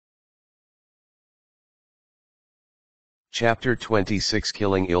Chapter 26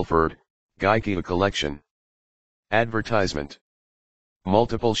 Killing Ilford, Gaikia Collection. Advertisement.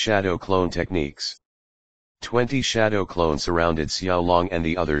 Multiple shadow clone techniques. 20 shadow clones surrounded Xiaolong and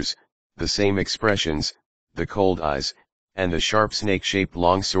the others, the same expressions, the cold eyes, and the sharp snake-shaped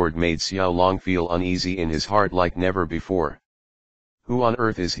longsword made Xiaolong feel uneasy in his heart like never before. Who on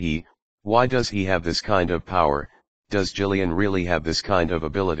earth is he? Why does he have this kind of power? Does Jillian really have this kind of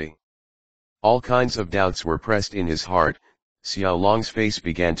ability? All kinds of doubts were pressed in his heart. Xiaolong's face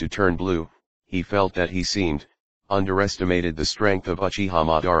began to turn blue. He felt that he underestimated the strength of Uchiha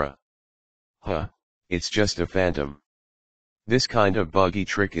Madara. It's just a phantom. This kind of buggy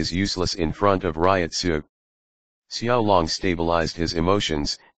trick is useless in front of Ryotsu. Xiaolong stabilized his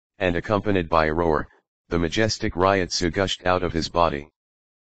emotions, and accompanied by a roar, the majestic Ryotsu gushed out of his body.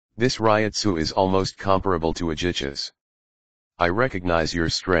 This Ryotsu is almost comparable to Uchiha's. I recognize your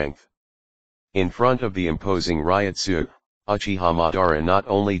strength. In front of the imposing Ryotsu, Uchiha Madara not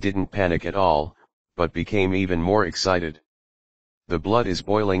only didn't panic at all, but became even more excited. The blood is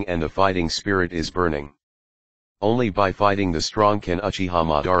boiling and the fighting spirit is burning. Only by fighting the strong can Uchiha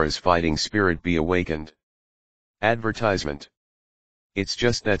Madara's fighting spirit be awakened. Advertisement. It's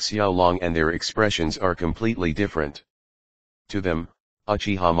just that Xiaolong and their expressions are completely different. To them,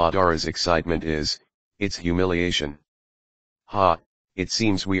 Uchiha Madara's excitement it's humiliation. It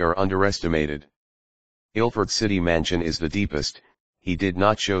seems we are underestimated. Ilford City Mansion is the deepest. He did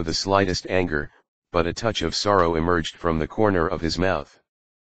not show the slightest anger, but a touch of sorrow emerged from the corner of his mouth.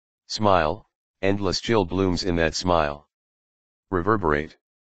 Smile, endless chill blooms in that smile. Reverberate.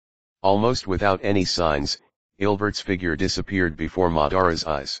 Almost without any signs, Ilvert's figure disappeared before Madara's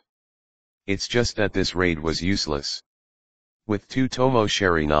eyes. It's just that this raid was useless. With two Tomo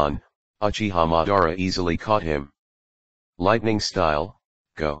Sharingan, Uchiha Madara easily caught him. Lightning style,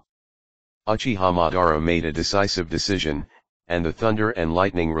 go. Uchiha Madara made a decisive decision, and the thunder and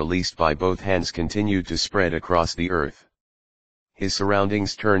lightning released by both hands continued to spread across the earth. His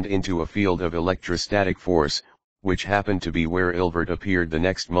surroundings turned into a field of electrostatic force, which happened to be where Ilvert appeared the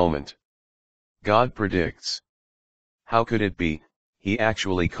next moment. God predicts. How could it be? He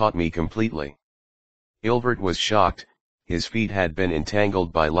actually caught me completely. Ilvert was shocked. His feet had been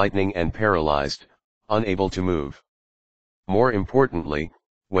entangled by lightning and paralyzed, unable to move. More importantly,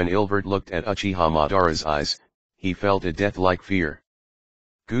 when Ilvert looked at Uchiha Madara's eyes, he felt a death-like fear.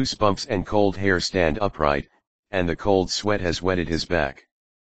 Goosebumps and cold hair stand upright, and the cold sweat has wetted his back.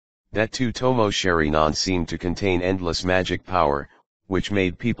 That two Tomo Sharingan seemed to contain endless magic power, which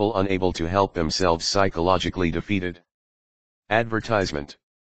made people unable to help themselves psychologically defeated. Advertisement.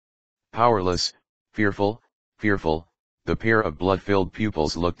 Powerless, fearful, the pair of blood-filled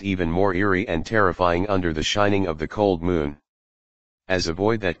pupils looked even more eerie and terrifying under the shining of the cold moon. As a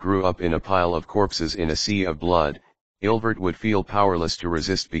void that grew up in a pile of corpses in a sea of blood, Ilvert would feel powerless to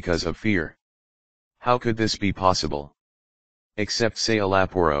resist because of fear. How could this be possible? Except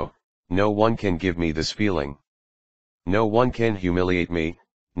Sailaporo, no one can give me this feeling. No one can humiliate me,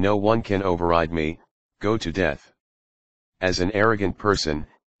 no one can override me, go to death. As an arrogant person,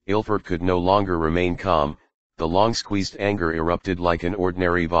 Ilford could no longer remain calm. The long-squeezed anger erupted like an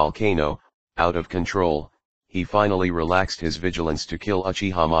ordinary volcano, out of control. He finally relaxed his vigilance to kill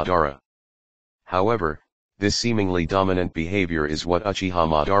Uchiha Madara. However, this seemingly dominant behavior is what Uchiha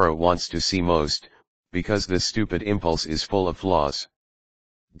Madara wants to see most, because this stupid impulse is full of flaws.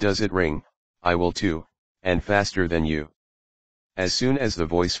 Does it ring? I will too, and faster than you. As soon as the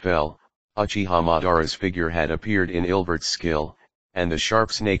voice fell, Uchiha Madara's figure had appeared in Ilvert's skill, and the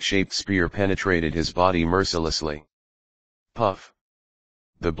sharp snake-shaped spear penetrated his body mercilessly. Puff!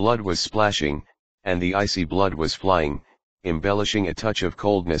 The blood was splashing, and the icy blood was flying, embellishing a touch of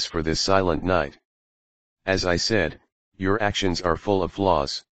coldness for this silent night. As I said, your actions are full of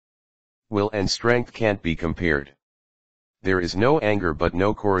flaws. Will and strength can't be compared. There is no anger but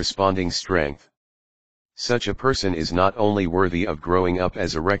no corresponding strength. Such a person is not only worthy of growing up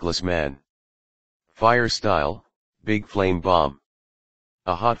as a reckless man. Fire style, big flame bomb.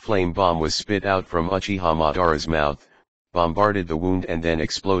 A hot flame bomb was spit out from Uchiha Madara's mouth, bombarded the wound and then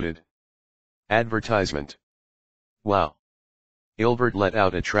exploded. Advertisement. Wow! Ilvert let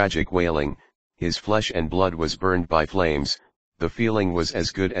out a tragic wailing. His flesh and blood was burned by flames. The feeling was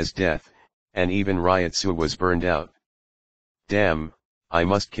as good as death, and even Ryotsu was burned out. Damn, I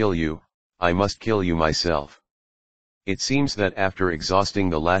must kill you, I must kill you myself. It seems that after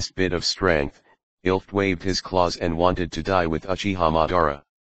exhausting the last bit of strength, Ilft waved his claws and wanted to die with Uchiha Madara.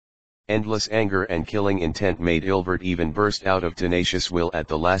 Endless anger and killing intent made Ilvert even burst out of tenacious will at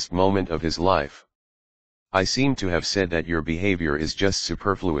the last moment of his life. I seem to have said that your behavior is just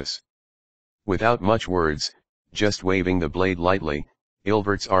superfluous. Without much words, Just waving the blade lightly,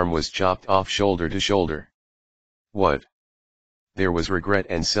 Ilvert's arm was chopped off shoulder to shoulder. What? There was regret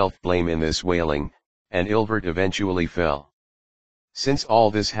and self-blame in this wailing, and Ilvert eventually fell. Since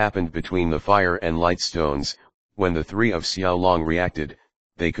all this happened between the fire and light stones, when the three of Xiaolong reacted,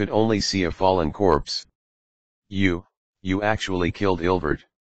 they could only see a fallen corpse. You actually killed Ilvert.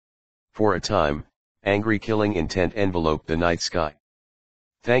 For a time, angry killing intent enveloped the night sky.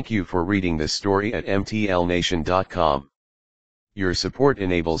 Thank you for reading this story at mtlnation.com. Your support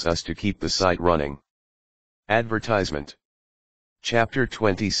enables us to keep the site running. Advertisement. Chapter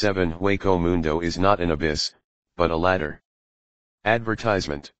 27 Hueco Mundo is not an abyss, but a ladder.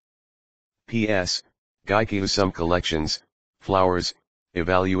 Advertisement. P.S. Gaikiu Some Collections, Flowers,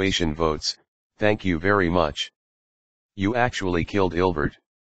 Evaluation Votes, thank you very much. You actually killed Ilvert.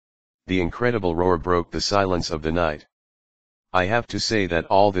 The incredible roar broke the silence of the night. I have to say that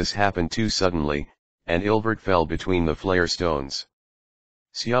all this happened too suddenly, and Ilvert fell between the flare stones.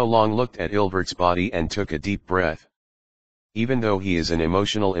 Xiaolong looked at Ilvert's body and took a deep breath. Even though he is an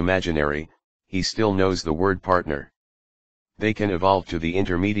emotional imaginary, he still knows the word partner. They can evolve to the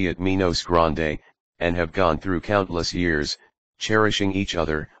intermediate Minos Grande, and have gone through countless years, cherishing each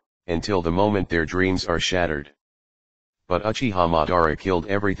other, until the moment their dreams are shattered. But Uchiha Madara killed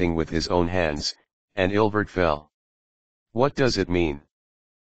everything with his own hands, and Ilvert fell. What does it mean?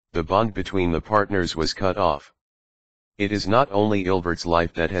 The bond between the partners was cut off. It is not only Ilvert's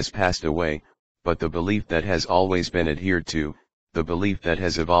life that has passed away, but the belief that has always been adhered to, the belief that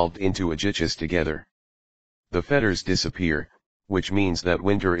has evolved into Uchichas together. The fetters disappear, which means that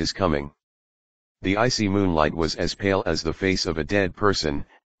winter is coming. The icy moonlight was as pale as the face of a dead person,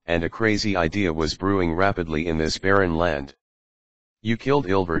 and a crazy idea was brewing rapidly in this barren land. You killed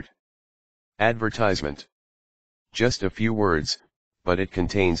Ilvert. Advertisement. Just a few words, but it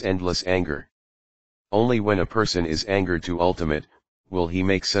contains endless anger. Only when a person is angered to ultimate, will he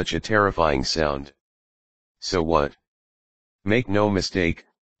make such a terrifying sound. So what? Make no mistake,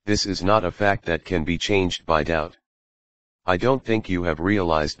 this is not a fact that can be changed by doubt. I don't think you have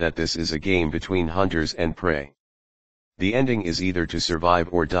realized that this is a game between hunters and prey. The ending is either to survive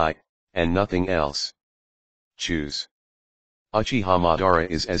or die, and nothing else. Choose. Uchiha Madara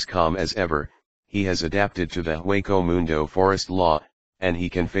is as calm as ever. He has adapted to the Hueco Mundo forest law, and he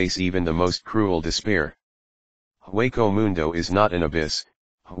can face even the most cruel despair. Hueco Mundo is not an abyss,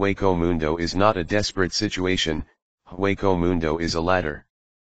 Hueco Mundo is not a desperate situation, Hueco Mundo is a ladder.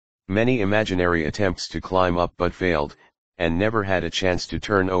 Many imaginary attempts to climb up but failed, and never had a chance to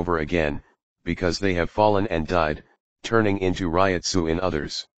turn over again, because they have fallen and died, turning into Ryotsu in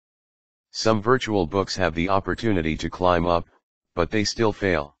others. Some virtual books have the opportunity to climb up, but they still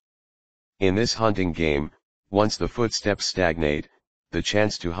fail. In this hunting game, once the footsteps stagnate, the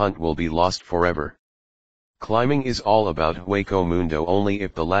chance to hunt will be lost forever. Climbing is all about Hueco Mundo only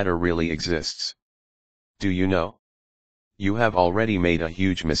if the ladder really exists. Do you know? You have already made a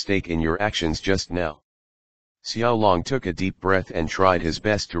huge mistake in your actions just now. Xiaolong took a deep breath and tried his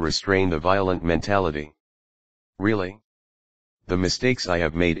best to restrain the violent mentality. Really? The mistakes I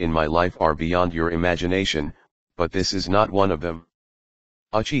have made in my life are beyond your imagination, but this is not one of them.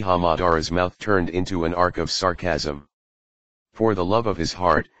 Uchiha Madara's mouth turned into an arc of sarcasm. For the love of his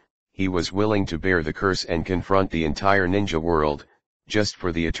heart, he was willing to bear the curse and confront the entire ninja world, just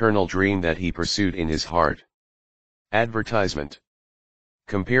for the eternal dream that he pursued in his heart. Advertisement.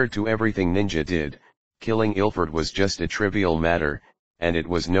 Compared to everything ninja did, killing Ilford was just a trivial matter, and it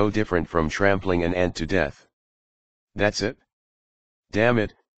was no different from trampling an ant to death. That's it? Damn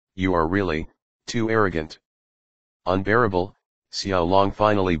it, you are really too arrogant. Unbearable, Xiaolong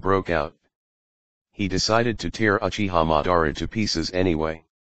finally broke out. He decided to tear Uchiha Madara to pieces anyway.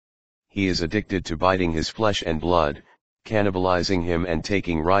 He is addicted to biting his flesh and blood, cannibalizing him and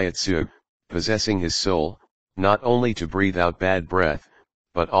taking Ryotsu, possessing his soul, not only to breathe out bad breath,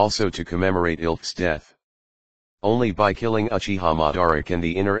 but also to commemorate Ilf's death. Only by killing Uchiha Madara can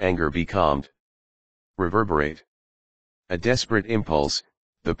the inner anger be calmed. Reverberate. A desperate impulse,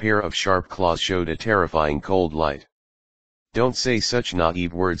 the pair of sharp claws showed a terrifying cold light. Don't say such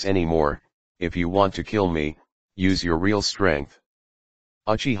naive words anymore. If you want to kill me, use your real strength.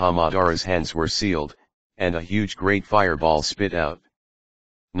 Uchiha Madara's hands were sealed, and a huge great fireball spit out.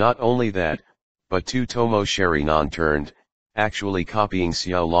 Not only that, but two Tomo Sharinan turned, actually copying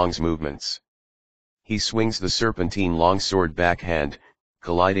Xiaolong's movements. He swings the serpentine longsword backhand,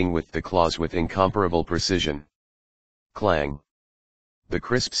 colliding with the claws with incomparable precision. Clang. The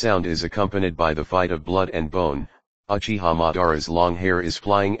crisp sound is accompanied by the fight of blood and bone. Uchiha Madara's long hair is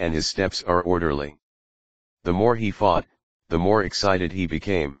flying and his steps are orderly. The more he fought, the more excited he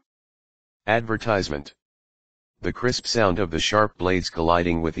became. Advertisement. The crisp sound of the sharp blades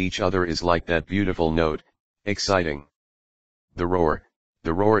colliding with each other is like that beautiful note, exciting. The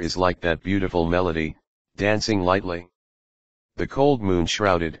roar is like that beautiful melody, dancing lightly. The cold moon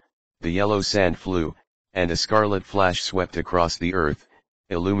shrouded, the yellow sand flew, and a scarlet flash swept across the earth,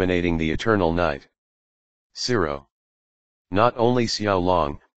 illuminating the eternal night. Zero. Not only Xiao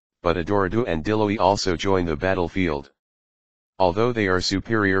Long, but Adoradu and Dilui also join the battlefield. Although they are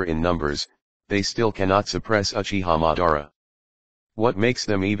superior in numbers, they still cannot suppress Uchiha Madara. What makes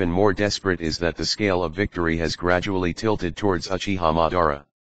them even more desperate is that the scale of victory has gradually tilted towards Uchiha Madara.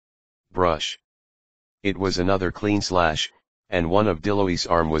 Brush. It was another clean slash, and one of Dilui's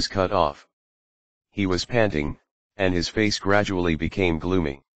arm was cut off. He was panting, and his face gradually became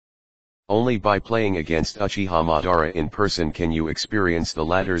gloomy. Only by playing against Uchiha Madara in person can you experience the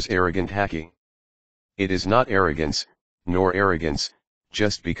latter's arrogant haki. It is not arrogance, nor arrogance,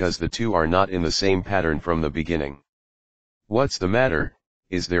 just because the two are not in the same pattern from the beginning. What's the matter?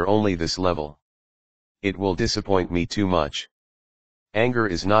 Is there only this level? It will disappoint me too much. Anger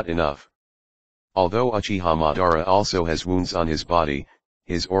is not enough. Although Uchiha Madara also has wounds on his body,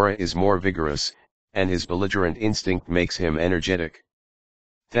 his aura is more vigorous, and his belligerent instinct makes him energetic.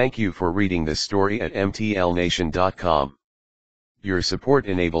 Thank you for reading this story at mtlnation.com. Your support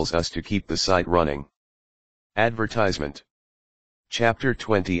enables us to keep the site running. Advertisement. Chapter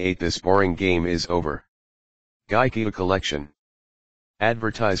 28. This boring game is over. Gaikia Collection.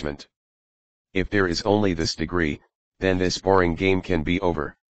 Advertisement. If there is only this degree, then this boring game can be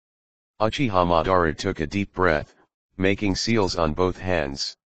over. Uchiha Madara took a deep breath, making seals on both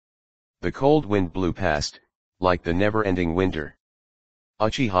hands. The cold wind blew past, like the never-ending winter.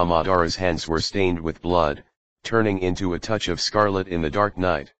 Uchiha Madara's hands were stained with blood, turning into a touch of scarlet in the dark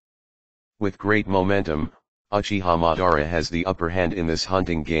night. With great momentum, Uchiha Madara has the upper hand in this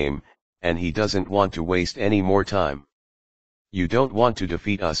hunting game, and he doesn't want to waste any more time. You don't want to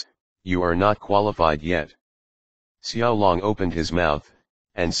defeat us, you are not qualified yet. Xiao Long opened his mouth,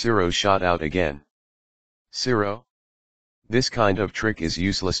 and Zero shot out again. Zero? This kind of trick is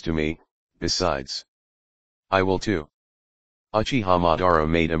useless to me, besides. I will too. Uchiha Madara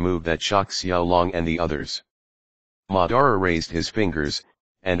made a move that shocked Xiao Long and the others. Madara raised his fingers,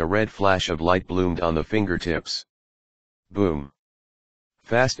 and a red flash of light bloomed on the fingertips. Boom.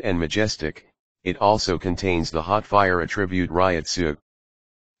 Fast and majestic, it also contains the hot fire attribute Ryutsu.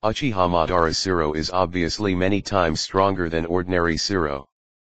 Uchiha Madara's Zero is obviously many times stronger than ordinary Zero.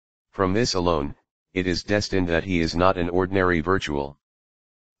 From this alone, it is destined that he is not an ordinary virtual.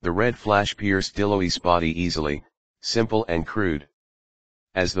 The red flash pierced Dilui's body easily, simple and crude.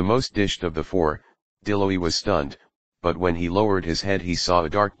 As the most dished of the four, Dilui was stunned, but when he lowered his head he saw a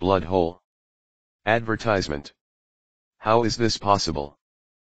dark blood hole. Advertisement. How is this possible?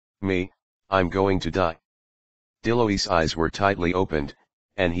 I'm going to die. Dilui's eyes were tightly opened,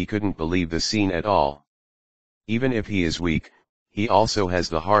 and he couldn't believe the scene at all. Even if he is weak, he also has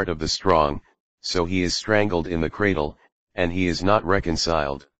the heart of the strong, so he is strangled in the cradle, and he is not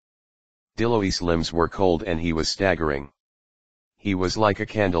reconciled. Dilui's limbs were cold and he was staggering. He was like a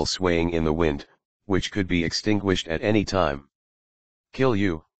candle swaying in the wind, which could be extinguished at any time. Kill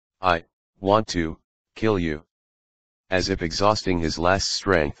you, I want to kill you. As if exhausting his last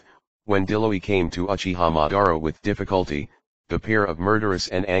strength, when Dilui came to Uchiha Madara with difficulty, the pair of murderous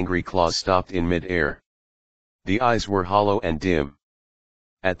and angry claws stopped in mid-air. The eyes were hollow and dim.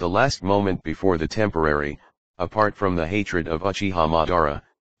 At the last moment before the temporary, apart from the hatred of Uchiha Madara,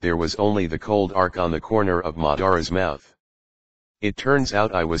 there was only the cold arc on the corner of Madara's mouth. It turns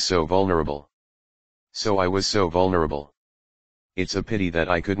out I was so vulnerable. So I was so vulnerable. It's a pity that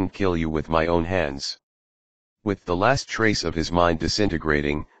I couldn't kill you with my own hands. With the last trace of his mind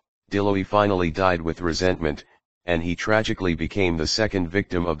disintegrating, Dilui finally died with resentment, and he tragically became the second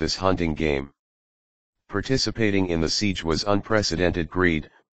victim of this hunting game. Participating in the siege was unprecedented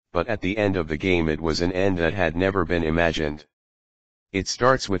greed, but at the end of the game it was an end that had never been imagined. It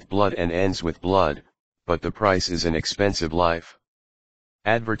starts with blood and ends with blood, but the price is an expensive life.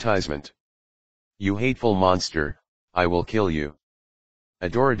 Advertisement. You hateful monster, I will kill you.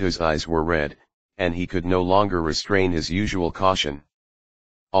 Adorado's eyes were red, and he could no longer restrain his usual caution.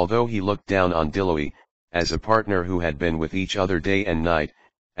 Although he looked down on Dilui, as a partner who had been with each other day and night,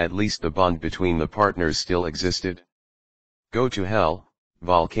 at least the bond between the partners still existed. Go to hell,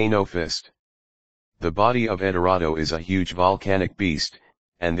 Volcano Fist. The body of Adorado is a huge volcanic beast,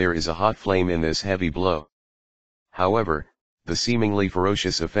 and there is a hot flame in this heavy blow. However, the seemingly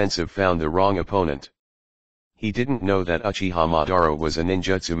ferocious offensive found the wrong opponent. He didn't know that Uchiha Madara was a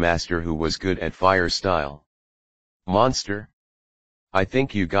ninjutsu master who was good at fire style. Monster? I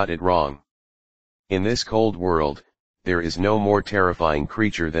think you got it wrong. In this cold world, there is no more terrifying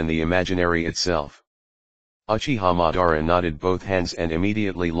creature than the imaginary itself. Uchiha Madara nodded both hands and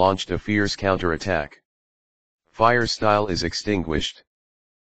immediately launched a fierce counterattack. Fire style is extinguished.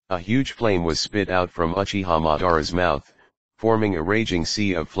 A huge flame was spit out from Uchiha Madara's mouth, forming a raging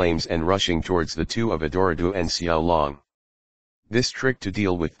sea of flames and rushing towards the two of Adorado and Xiaolong. This trick to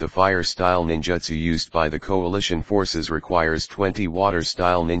deal with the fire-style ninjutsu used by the coalition forces requires 20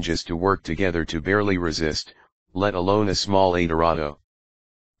 water-style ninjas to work together to barely resist, let alone a small Adorado.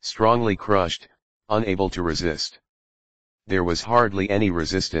 Strongly crushed, unable to resist. There was hardly any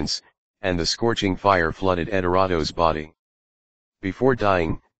resistance, and the scorching fire flooded Edorado's body. Before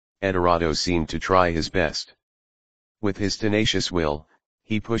dying, Adorado seemed to try his best. With his tenacious will,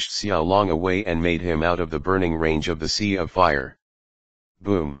 he pushed Xiaolong away and made him out of the burning range of the sea of fire.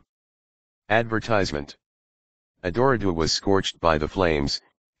 Boom. Advertisement. Adorado was scorched by the flames,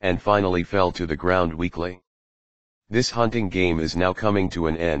 and finally fell to the ground weakly. This hunting game is now coming to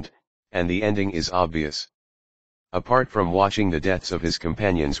an end, and the ending is obvious. Apart from watching the deaths of his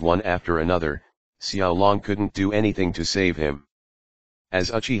companions one after another, Xiaolong couldn't do anything to save him. As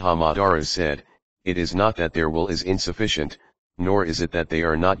Uchiha Madara said, it is not that their will is insufficient, nor is it that they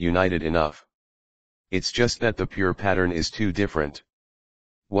are not united enough. It's just that the pure pattern is too different.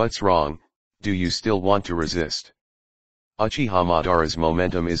 What's wrong? Do you still want to resist? Uchiha Madara's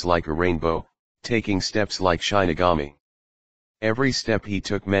momentum is like a rainbow, taking steps like Shinigami. Every step he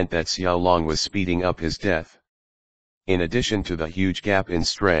took meant that Xiaolong was speeding up his death. In addition to the huge gap in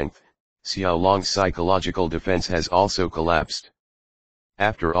strength, Xiaolong's psychological defense has also collapsed.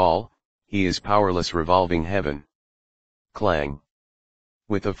 After all, he is powerless revolving heaven. Clang.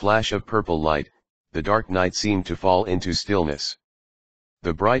 With a flash of purple light, the dark night seemed to fall into stillness.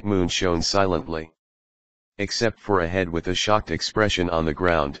 The bright moon shone silently. Except for a head with a shocked expression on the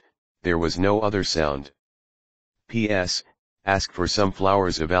ground, there was no other sound. P.S. Ask for some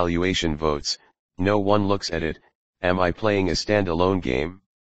flowers evaluation votes, no one looks at it. Am I playing a standalone game?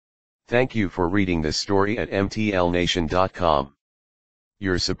 Thank you for reading this story at mtlnation.com.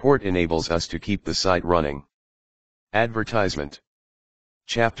 Your support enables us to keep the site running. Advertisement.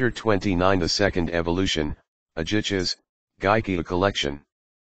 Chapter 29 The Second Evolution, Uchiha's Gaikia Collection.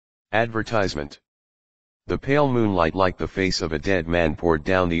 Advertisement. The pale moonlight like the face of a dead man poured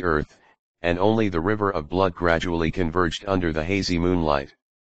down the earth, and only the river of blood gradually converged under the hazy moonlight.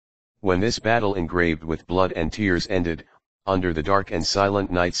 When this battle engraved with blood and tears ended, under the dark and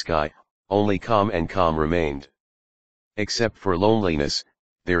silent night sky, only calm remained. Except for loneliness,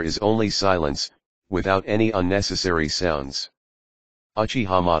 there is only silence, without any unnecessary sounds.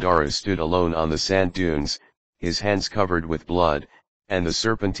 Uchiha Madara stood alone on the sand dunes, his hands covered with blood, and the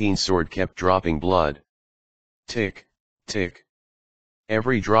serpentine sword kept dropping blood. Tick, tick.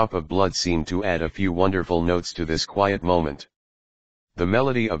 Every drop of blood seemed to add a few wonderful notes to this quiet moment. The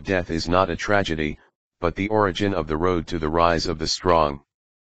melody of death is not a tragedy, but the origin of the road to the rise of the strong.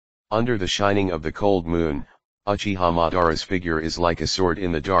 Under the shining of the cold moon, Uchiha Madara's figure is like a sword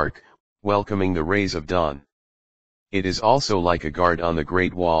in the dark, welcoming the rays of dawn. It is also like a guard on the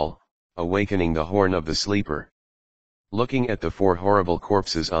great wall, awakening the horn of the sleeper. Looking at the four horrible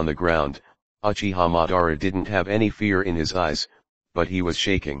corpses on the ground, Uchiha Madara didn't have any fear in his eyes, but he was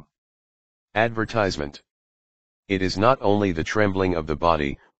shaking. Advertisement. It is not only the trembling of the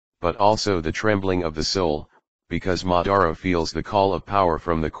body, but also the trembling of the soul, because Madara feels the call of power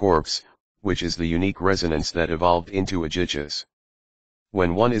from the corpse, which is the unique resonance that evolved into Uchiha's.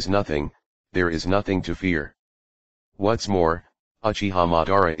 When one is nothing, there is nothing to fear. What's more, Uchiha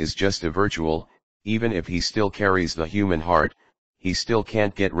Madara is just a virtual, even if he still carries the human heart, he still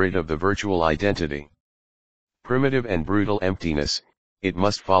can't get rid of the virtual identity. Primitive and brutal emptiness, it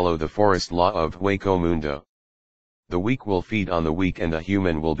must follow the forest law of Hueco Mundo. The weak will feed on the weak and the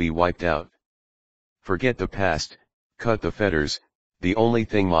human will be wiped out. Forget the past, cut the fetters, the only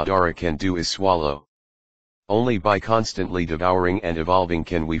thing Madara can do is swallow. Only by constantly devouring and evolving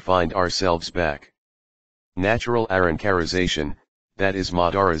can we find ourselves back. Natural Arancarization, that is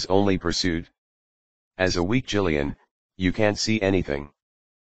Madara's only pursuit. As a weak Jillian, you can't see anything.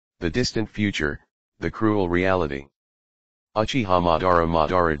 The distant future, the cruel reality. Uchiha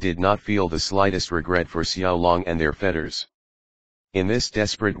Madara did not feel the slightest regret for Xiaolong and their fetters. In this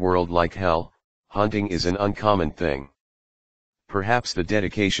desperate world like hell, hunting is an uncommon thing. Perhaps the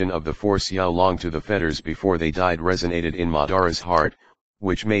dedication of the four Xiaolong to the fetters before they died resonated in Madara's heart,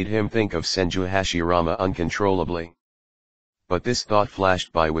 which made him think of Senju Hashirama uncontrollably. But this thought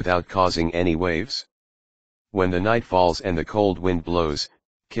flashed by without causing any waves. When the night falls and the cold wind blows,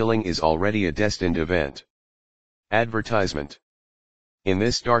 killing is already a destined event. Advertisement. In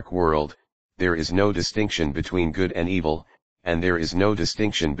this dark world, there is no distinction between good and evil, and there is no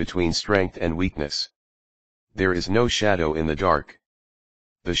distinction between strength and weakness. There is no shadow in the dark.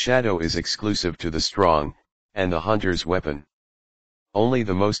 The shadow is exclusive to the strong, and the hunter's weapon. Only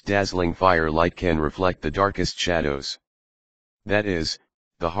the most dazzling firelight can reflect the darkest shadows. That is,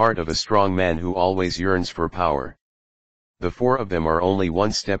 the heart of a strong man who always yearns for power. The four of them are only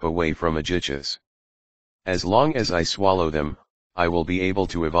one step away from Uchichas. As long as I swallow them, I will be able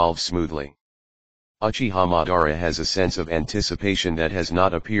to evolve smoothly. Uchiha Madara has a sense of anticipation that has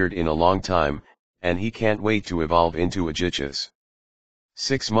not appeared in a long time, and he can't wait to evolve into Uchichas.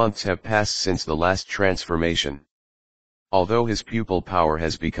 6 months have passed since the last transformation. Although his pupil power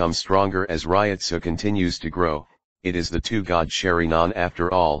has become stronger as Ryotsu continues to grow, it is the two-god Sharingan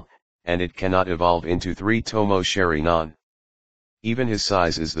after all, and it cannot evolve into 3 Tomo Sharingan. Even his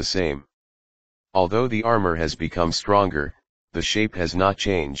size is the same. Although the armor has become stronger, the shape has not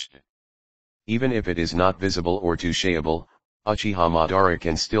changed. Even if it is not visible or touchable, Uchiha Madara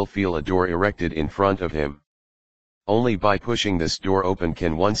can still feel a door erected in front of him. Only by pushing this door open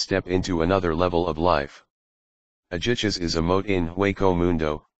can one step into another level of life. Uchichas is a moat in Hueco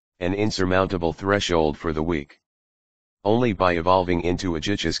Mundo, an insurmountable threshold for the weak. Only by evolving into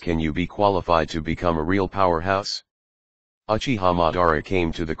Uchichas can you be qualified to become a real powerhouse. Uchiha Madara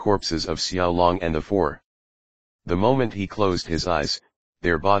came to the corpses of Xiaolong and the four. The moment he closed his eyes,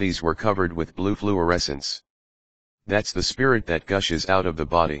 their bodies were covered with blue fluorescence. That's the spirit that gushes out of the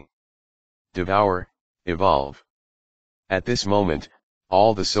body. Devour, evolve. At this moment,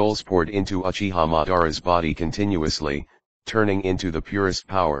 all the souls poured into Uchiha Madara's body continuously, turning into the purest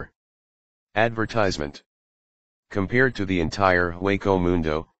power. Advertisement. Compared to the entire Hueco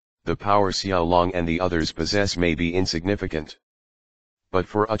Mundo, the power Xiaolong and the others possess may be insignificant. But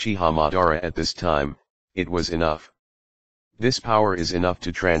for Uchiha Madara at this time, it was enough. This power is enough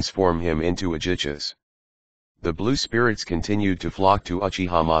to transform him into Uchichas. The blue spirits continued to flock to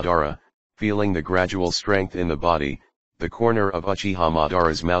Uchiha Madara, feeling the gradual strength in the body. The corner of Uchiha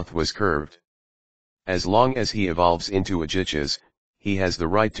Madara's mouth was curved. As long as he evolves into Uchichas, he has the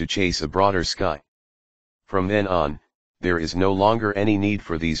right to chase a broader sky. From then on, there is no longer any need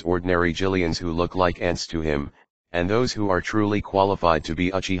for these ordinary Jillians who look like ants to him, and those who are truly qualified to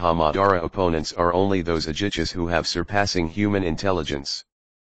be Uchiha Madara opponents are only those Uchichas who have surpassing human intelligence.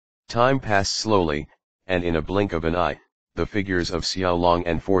 Time passed slowly, and in a blink of an eye, the figures of Xiaolong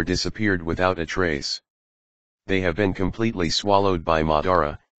and four disappeared without a trace. They have been completely swallowed by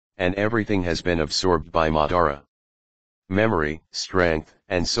Madara, and everything has been absorbed by Madara. Memory, strength,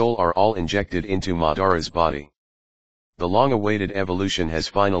 and soul are all injected into Madara's body. The long-awaited evolution has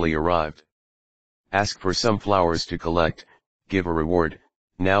finally arrived. Ask for some flowers to collect, give a reward,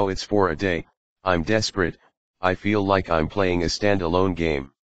 now it's 4 a day, I'm desperate, I feel like I'm playing a standalone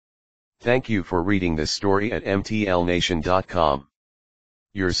game. Thank you for reading this story at mtlnation.com.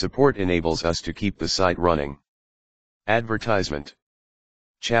 Your support enables us to keep the site running. Advertisement.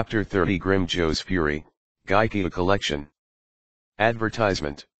 Chapter 30 Grimmjow's Fury, Gaikia Collection.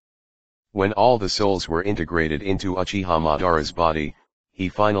 Advertisement. When all the souls were integrated into Uchiha Madara's body, he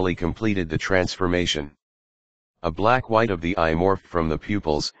finally completed the transformation. A black white of the eye morphed from the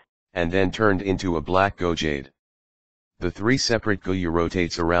pupils, and then turned into a black Gojade. The 3 separate Guyu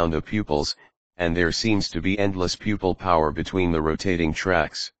rotates around the pupils, and there seems to be endless pupil power between the rotating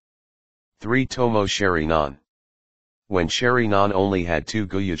tracks. 3 Tomo Sharingan. When Sharingan only had 2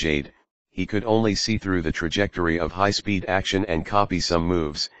 Guyu Jade, he could only see through the trajectory of high-speed action and copy some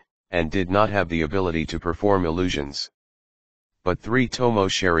moves, and did not have the ability to perform illusions. But 3 Tomo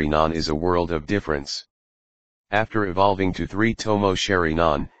Sharingan is a world of difference. After evolving to 3 Tomo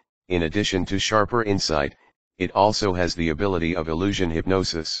Sharingan, in addition to sharper insight, it also has the ability of illusion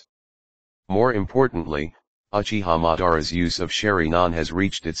hypnosis. More importantly, Uchiha Madara's use of Sharingan has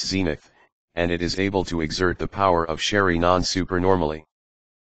reached its zenith, and it is able to exert the power of Sharingan supernormally.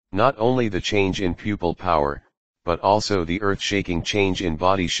 Not only the change in pupil power, but also the earth-shaking change in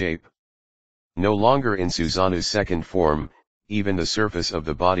body shape. No longer in Susanoo's second form, even the surface of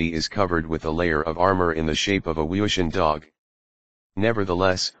the body is covered with a layer of armor in the shape of a Wuxian dog.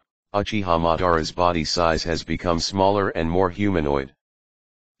 Nevertheless, Uchiha Madara's body size has become smaller and more humanoid.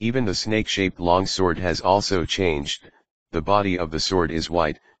 Even the snake-shaped longsword has also changed. The body of the sword is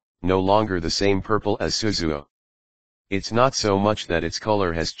white, no longer the same purple as Suzuo. It's not so much that its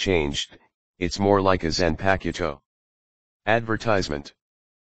color has changed, it's more like a Zanpakuto. Advertisement.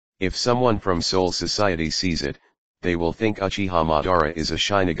 If someone from Soul Society sees it, they will think Uchiha Madara is a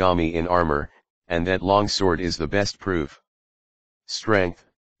Shinigami in armor, and that longsword is the best proof. Strength,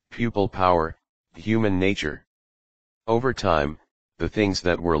 pupil power, human nature. Over time, the things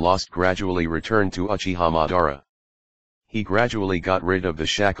that were lost gradually returned to Uchiha Madara. He gradually got rid of the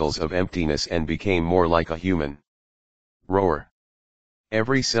shackles of emptiness and became more like a human. Roar.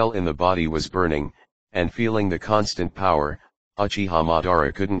 Every cell in the body was burning, and feeling the constant power, Uchiha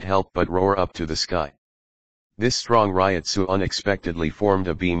Madara couldn't help but roar up to the sky. This strong Ryutsu unexpectedly formed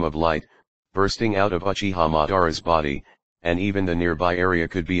a beam of light, bursting out of Uchiha Madara's body, and even the nearby area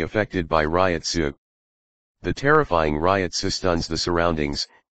could be affected by Ryutsu. The terrifying Ryutsu stuns the surroundings,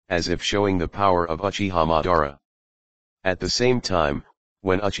 as if showing the power of Uchiha Madara. At the same time,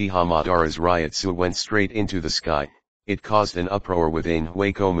 when Uchiha Madara's Ryutsu went straight into the sky, it caused an uproar within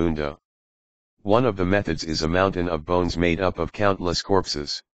Hueco Mundo. One of the methods is a mountain of bones made up of countless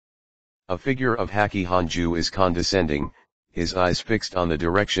corpses. A figure of Haki Hanju is condescending, his eyes fixed on the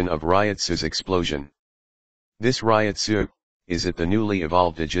direction of Ryutsu's explosion. This Ryutsu, is it the newly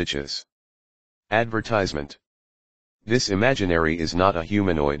evolved Uchichas? Advertisement. This imaginary is not a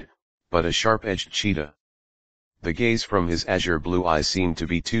humanoid, but a sharp-edged cheetah. The gaze from his azure blue eyes seemed to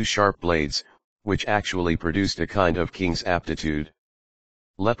be two sharp blades, which actually produced a kind of king's aptitude.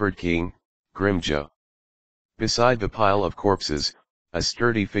 Leopard King, Grimjo. Beside the pile of corpses, a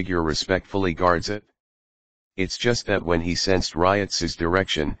sturdy figure respectfully guards it. It's just that when he sensed Ryutsu's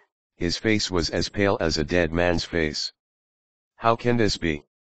direction, his face was as pale as a dead man's face. How can this be?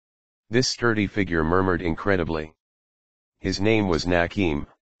 This sturdy figure murmured incredibly. His name was Nakim,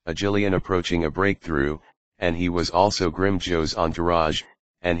 a Jillian approaching a breakthrough, and he was also Grimjo's entourage,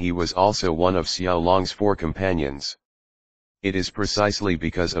 and he was also one of Xiao Long's 4 companions. It is precisely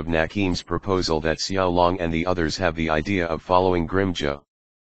because of Nakim's proposal that Xiao Long and the others have the idea of following Grimjo.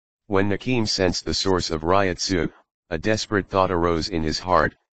 When Nakim sensed the source of Ryutsu, a desperate thought arose in his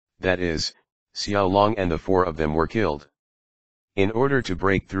heart, that is, Xiao Long and the 4 of them were killed. In order to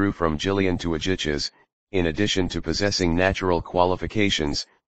break through from Jillian to Uchichas, in addition to possessing natural qualifications,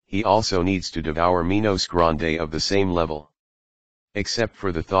 he also needs to devour Minos Grande of the same level. Except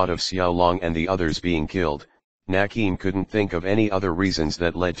for the thought of Xiao Long and the others being killed, Nakim couldn't think of any other reasons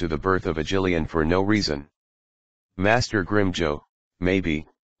that led to the birth of a Jillian for no reason. Master Grimjo, maybe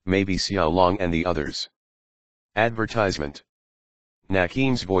Xiao Long and the others. Advertisement.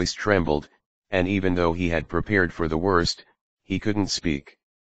 Nakim's voice trembled, and even though he had prepared for the worst, he couldn't speak.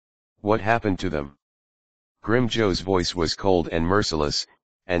 What happened to them? Grimjo's voice was cold and merciless,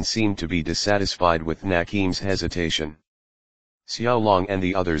 and seemed to be dissatisfied with Nakim's hesitation. Xiao Long and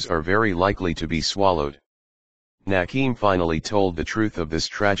the others are very likely to be swallowed. Nakim finally told the truth of this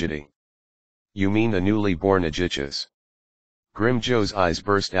tragedy. You mean the newly born Uchichas? Grimjo's eyes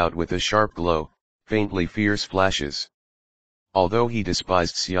burst out with a sharp glow, faintly fierce flashes. Although he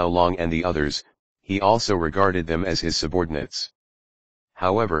despised Xiao Long and the others, he also regarded them as his subordinates.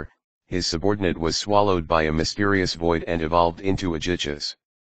 However, his subordinate was swallowed by a mysterious void and evolved into Uchichas.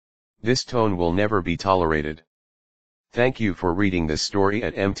 This tone will never be tolerated. Thank you for reading this story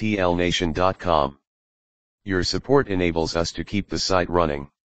at mtlnation.com. Your support enables us to keep the site running.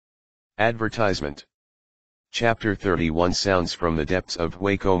 Advertisement. Chapter 31 Sounds from the Depths of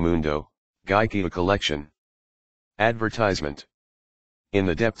Hueco Mundo, Gaikia Collection. Advertisement. In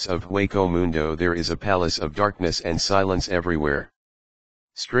the depths of Hueco Mundo there is a palace of darkness and silence everywhere.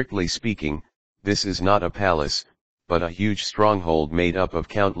 Strictly speaking, this is not a palace, but a huge stronghold made up of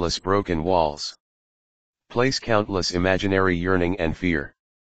countless broken walls. Place countless imaginary yearning and fear.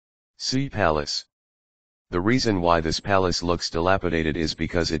 See Palace. The reason why this palace looks dilapidated is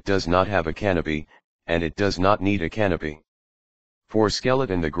because it does not have a canopy, and it does not need a canopy. For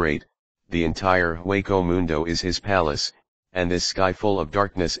Skeleton the Great, the entire Hueco Mundo is his palace, and this sky full of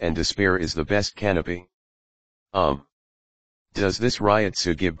darkness and despair is the best canopy. Does this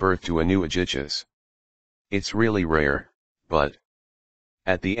Ryutsu give birth to a new Uchichas? It's really rare, but...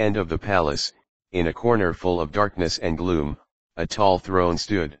 At the end of the palace, in a corner full of darkness and gloom, a tall throne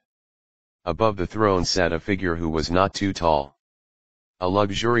stood. Above the throne sat a figure who was not too tall. A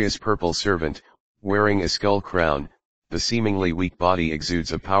luxurious purple servant, wearing a skull crown, the seemingly weak body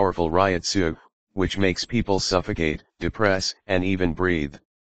exudes a powerful Ryutsu, which makes people suffocate, depress, and even breathe.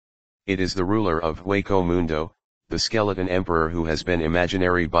 It is the ruler of Hueco Mundo, the skeleton emperor who has been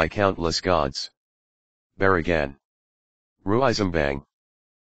imaginary by countless gods. Baragan. Ruizambang.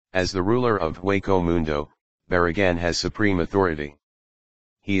 As the ruler of Hueco Mundo, Baragan has supreme authority.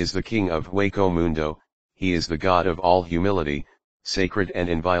 He is the king of Hueco Mundo, he is the god of all humility, sacred and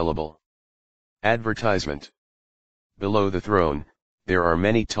inviolable. Advertisement. Below the throne, there are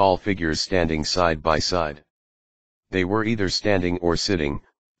many tall figures standing side by side. They were either standing or sitting,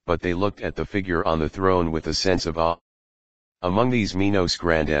 but they looked at the figure on the throne with a sense of awe. Among these Minos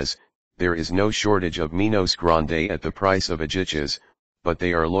Grandes, there is no shortage of Minos Grande at the price of Uchichas, but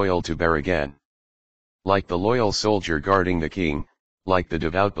they are loyal to Baragan. Like the loyal soldier guarding the king, like the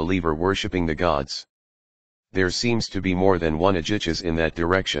devout believer worshipping the gods. There seems to be more than one Uchiha in that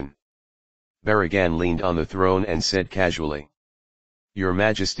direction. Baragan leaned on the throne and said casually. Your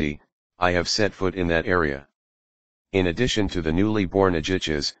Majesty, I have set foot in that area. In addition to the newly born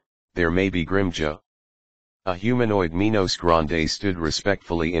Uchiha, there may be Grimjo. A humanoid Minos Grande stood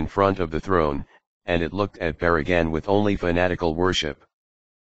respectfully in front of the throne, and it looked at Baragan with only fanatical worship.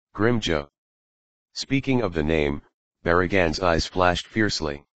 Grimjo. Speaking of the name, Baragan's eyes flashed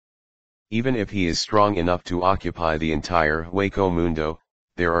fiercely. Even if he is strong enough to occupy the entire Hueco Mundo,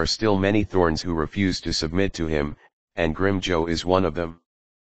 there are still many thorns who refuse to submit to him, and Grimjo is one of them.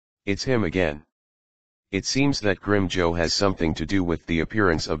 It's him again. It seems that Grimjo has something to do with the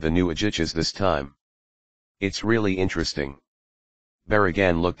appearance of the new Uchiha this time. It's really interesting.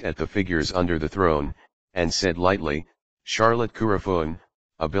 Baragan looked at the figures under the throne, and said lightly, Charlotte Kurafun,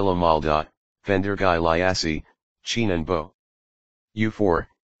 Abila Maldat, Fendergai Liasi, Chinanbo. You four,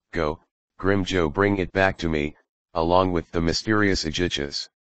 go, Grimjo, bring it back to me, along with the mysterious Uchiha.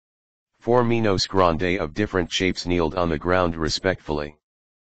 4 Minos Grande of different shapes kneeled on the ground respectfully.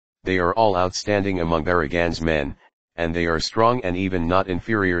 They are all outstanding among Baragan's men, and they are strong and even not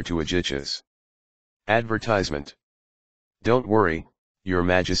inferior to Uchiha. Advertisement. Don't worry, Your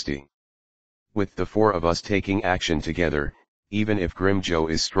Majesty. With the 4 of us taking action together, even if Grimjo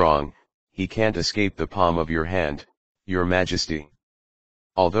is strong, he can't escape the palm of your hand, Your Majesty.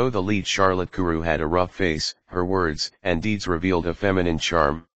 Although the lead Charlotte Kuru had a rough face, her words and deeds revealed a feminine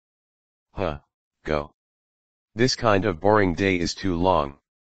charm. Go. This kind of boring day is too long.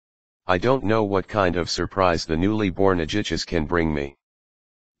 I don't know what kind of surprise the newly born Uchiha can bring me.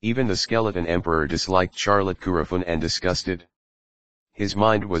 Even the skeleton emperor disliked Charlotte Kurafun and disgusted. His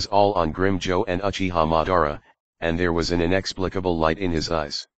mind was all on Grimjo and Uchiha Madara, and there was an inexplicable light in his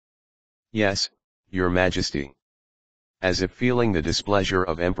eyes. Yes, Your Majesty. As if feeling the displeasure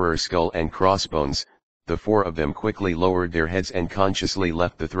of Emperor Skull and Crossbones, the 4 of them quickly lowered their heads and consciously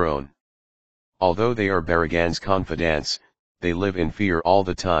left the throne. Although they are Baragan's confidants, they live in fear all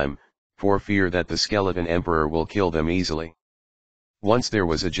the time, for fear that the skeleton emperor will kill them easily. Once there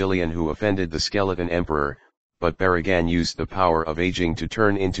was a Jillian who offended the skeleton emperor, but Baragan used the power of aging to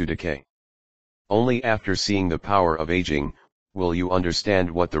turn into decay. Only after seeing the power of aging, will you understand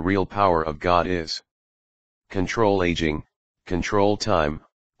what the real power of God is. Control aging, control time,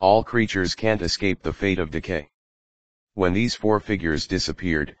 all creatures can't escape the fate of decay. When these 4 figures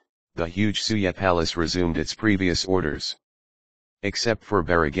disappeared, the huge Suya palace resumed its previous orders. Except for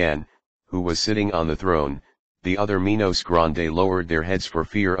Baragan, who was sitting on the throne, the other Minos Grande lowered their heads for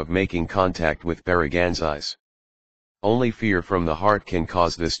fear of making contact with Baragan's eyes. Only fear from the heart can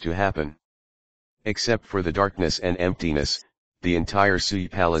cause this to happen. Except for the darkness and emptiness, the entire Suya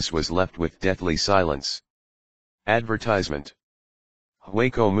palace was left with deathly silence. Advertisement.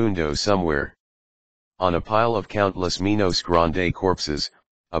 Hueco Mundo somewhere. On a pile of countless Minos Grande corpses,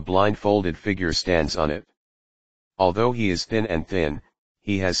 a blindfolded figure stands on it. Although he is thin and thin,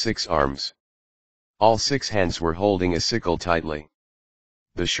 he has 6 arms. All 6 hands were holding a sickle tightly.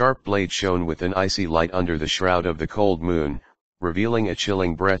 The sharp blade shone with an icy light under the shroud of the cold moon, revealing a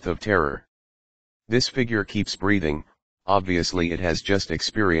chilling breath of terror. This figure keeps breathing, obviously it has just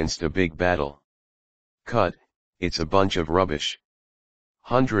experienced a big battle. Cut, it's a bunch of rubbish.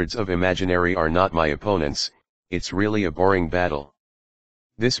 Hundreds of imaginary are not my opponents, it's really a boring battle.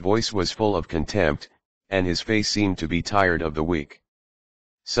 This voice was full of contempt, and his face seemed to be tired of the weak.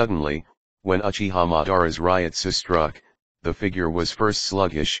 Suddenly, when Uchiha Madara's Ryotsu struck, the figure was first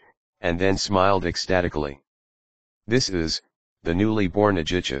sluggish, and then smiled ecstatically. This is, the newly born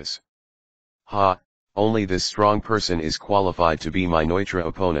Uchiha. Only this strong person is qualified to be my Neutra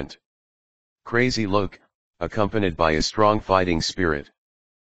opponent. Crazy look, accompanied by a strong fighting spirit.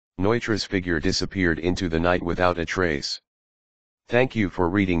 Neutra's figure disappeared into the night without a trace. Thank you for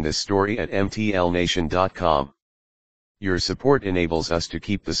reading this story at mtlnation.com. Your support enables us to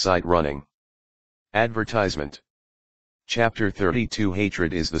keep the site running. Advertisement. Chapter 32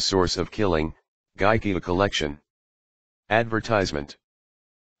 Hatred is the Source of Killing, Gaikia Collection. Advertisement.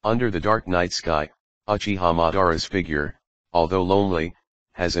 Under the dark night sky, Uchiha Madara's figure, although lonely,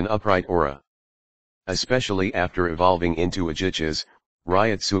 has an upright aura. Especially after evolving into Uchiha,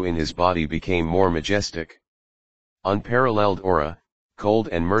 Ryotsu in his body became more majestic. Unparalleled aura, cold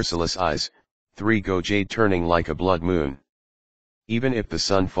and merciless eyes, 3 go jade turning like a blood moon. Even if the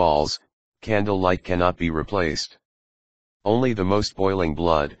sun falls, candlelight cannot be replaced. Only the most boiling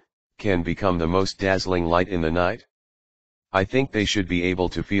blood can become the most dazzling light in the night. I think they should be able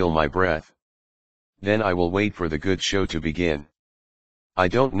to feel my breath. Then I will wait for the good show to begin. I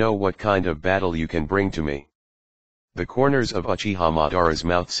don't know what kind of battle you can bring to me. The corners of Uchiha Madara's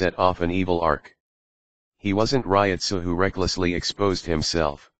mouth set off an evil arc. He wasn't Ryutsu who recklessly exposed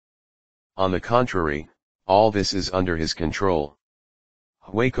himself. On the contrary, all this is under his control.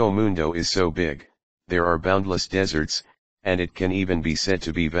 Hueco Mundo is so big, there are boundless deserts, and it can even be said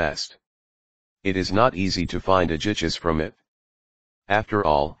to be vast. It is not easy to find Ajichas from it. After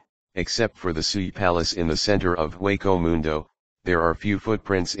all, except for the Sui Palace in the center of Hueco Mundo, there are few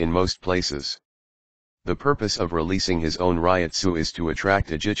footprints in most places. The purpose of releasing his own Ryutsu is to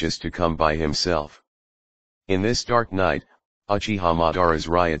attract Ajichas to come by himself. In this dark night, Uchiha Madara's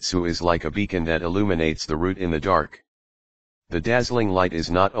Ryutsu is like a beacon that illuminates the route in the dark. The dazzling light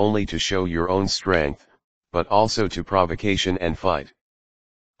is not only to show your own strength, but also to provocation and fight.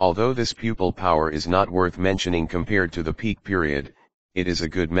 Although this pupil power is not worth mentioning compared to the peak period, it is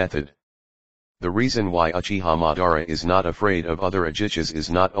a good method. The reason why Uchiha Madara is not afraid of other Ajichas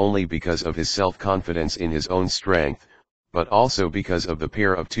is not only because of his self-confidence in his own strength, but also because of the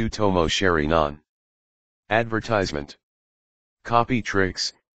pair of two Tomo Sharinan. Advertisement. Copy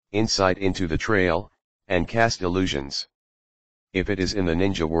tricks, insight into the trail, and cast illusions. If it is in the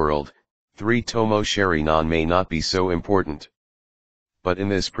ninja world, 3 Tomo Sharinan may not be so important. But in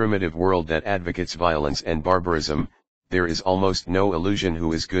this primitive world that advocates violence and barbarism, there is almost no illusion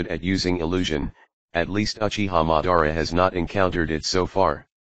who is good at using illusion, at least Uchiha Madara has not encountered it so far.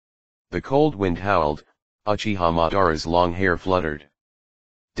 The cold wind howled, Uchiha Madara's long hair fluttered.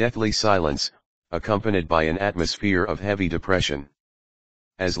 Deathly silence, accompanied by an atmosphere of heavy depression.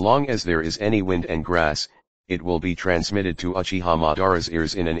 As long as there is any wind and grass, it will be transmitted to Uchiha Madara's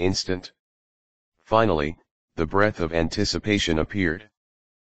ears in an instant. Finally, the breath of anticipation appeared.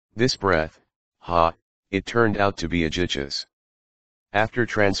 This breath, it turned out to be Ajichas. After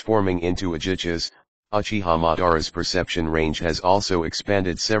transforming into Ajichas, Uchiha Madara's perception range has also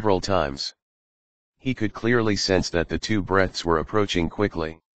expanded several times. He could clearly sense that the two breaths were approaching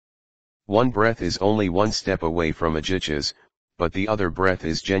quickly. One breath is only one step away from Ajichas, but the other breath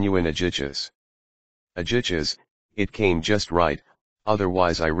is genuine Ajichas. Ajichas, it came just right,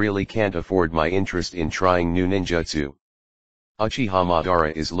 otherwise I really can't afford my interest in trying new ninjutsu. Uchiha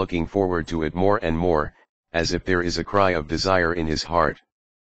Madara is looking forward to it more and more, as if there is a cry of desire in his heart.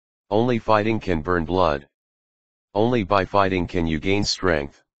 Only fighting can burn blood. Only by fighting can you gain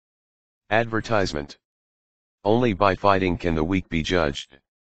strength. Advertisement. Only by fighting can the weak be judged.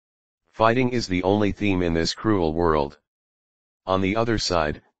 Fighting is the only theme in this cruel world. On the other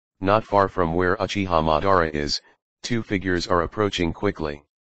side, not far from where Uchiha Madara is, 2 figures are approaching quickly.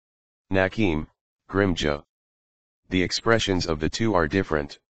 Nakim, Grimjo. The expressions of the two are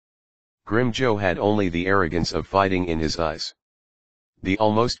different. Grimjo had only the arrogance of fighting in his eyes. The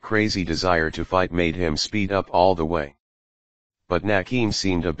almost crazy desire to fight made him speed up all the way. But Nakim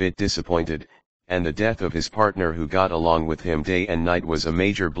seemed a bit disappointed, and the death of his partner who got along with him day and night was a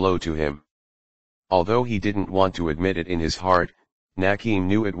major blow to him. Although he didn't want to admit it in his heart, Nakim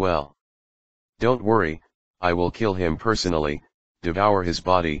knew it well. Don't worry, I will kill him personally, devour his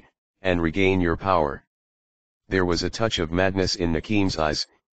body, and regain your power. There was a touch of madness in Nakim's eyes,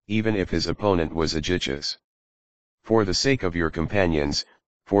 even if his opponent was Ajichas. For the sake of your companions,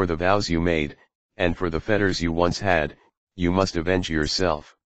 for the vows you made, and for the fetters you once had, you must avenge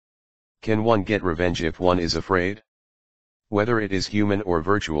yourself. Can one get revenge if one is afraid? Whether it is human or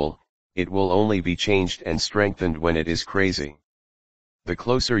virtual, it will only be changed and strengthened when it is crazy. The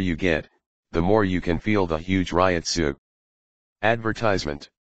closer you get, the more you can feel the huge Ryutsu. Advertisement.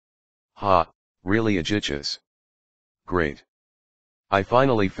 Really Ajichas? Great. I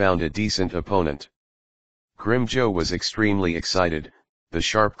finally found a decent opponent. Grimjo was extremely excited, the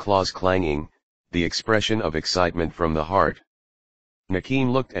sharp claws clanging, the expression of excitement from the heart.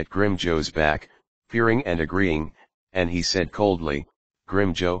 Nakim looked at Grimjo's back, fearing and agreeing, and he said coldly,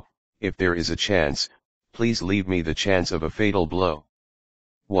 Grimjo, if there is a chance, please leave me the chance of a fatal blow.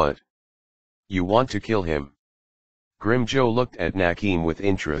 What? You want to kill him? Grimjo looked at Nakim with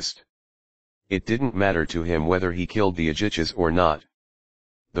interest. It didn't matter to him whether he killed the Ajichas or not.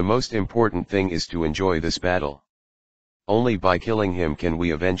 The most important thing is to enjoy this battle. Only by killing him can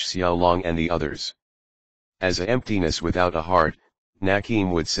we avenge Xiaolong and the others. As a emptiness without a heart,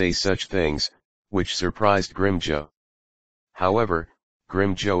 Nakim would say such things, which surprised Grimjo. However,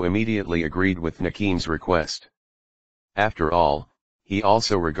 Grimjo immediately agreed with Nakim's request. After all, he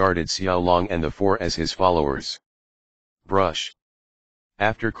also regarded Xiaolong and the 4 as his followers. Brush.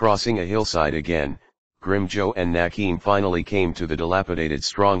 After crossing a hillside again, Grimjo and Nakim finally came to the dilapidated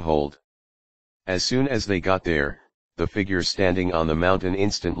stronghold. As soon as they got there, the figure standing on the mountain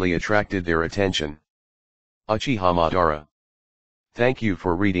instantly attracted their attention. Uchiha Madara. Thank you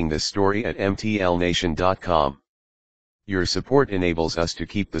for reading this story at mtlnation.com. Your support enables us to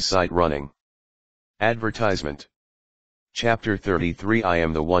keep the site running. Advertisement. Chapter 33 I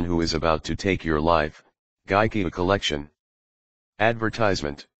am the one who is about to take your life, Gaikia Collection.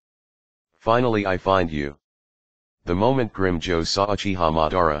 Advertisement. Finally I find you. The moment Grimjo saw Uchiha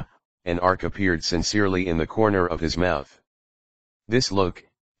Madara, an arc appeared sincerely in the corner of his mouth. This look,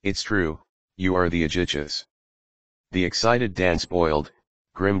 it's true, you are the Uchihas. The excited dance boiled,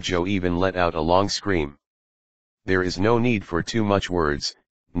 Grimjo even let out a long scream. There is no need for too much words,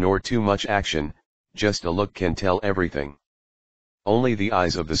 nor too much action, just a look can tell everything. Only the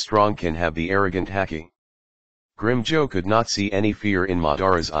eyes of the strong can have the arrogant haki. Grimjo could not see any fear in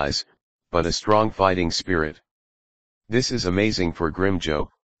Madara's eyes, but a strong fighting spirit. This is amazing for Grimjo,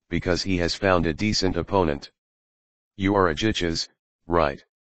 because he has found a decent opponent. You are Uchihas, right?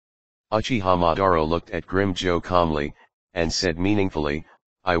 Uchiha Madara looked at Grimjo calmly, and said meaningfully,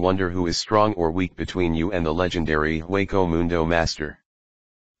 I wonder who is strong or weak between you and the legendary Hueco Mundo master.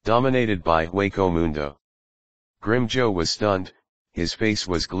 Dominated by Hueco Mundo. Grimjo was stunned, his face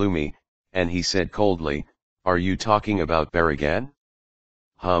was gloomy, and he said coldly, are you talking about Baragan?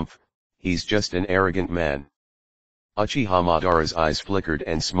 Humph, he's just an arrogant man. Uchiha Madara's eyes flickered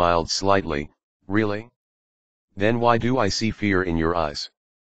and smiled slightly, really? Then why do I see fear in your eyes?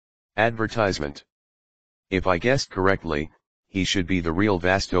 Advertisement. If I guessed correctly, he should be the real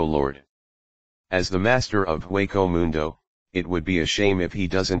Vasto Lord. As the master of Hueco Mundo, it would be a shame if he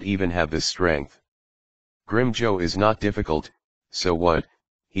doesn't even have this strength. Grimjo is not difficult, so what,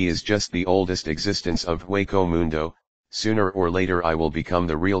 he is just the oldest existence of Hueco Mundo, sooner or later I will become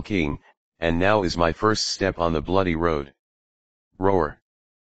the real king, and now is my first step on the bloody road. Roar.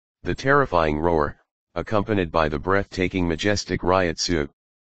 The terrifying roar, accompanied by the breathtaking majestic Ryotsu.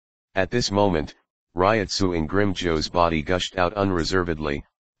 At this moment, Ryotsu in Grimjo's body gushed out unreservedly,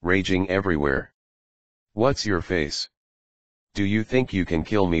 raging everywhere. What's your face? Do you think you can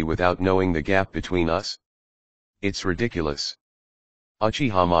kill me without knowing the gap between us? It's ridiculous.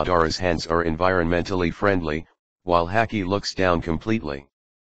 Uchiha Madara's hands are environmentally friendly, while Haki looks down completely.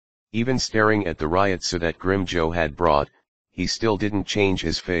 Even staring at the Ryotsu that Grimjo had brought, he still didn't change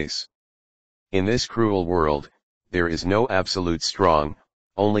his face. In this cruel world, there is no absolute strong,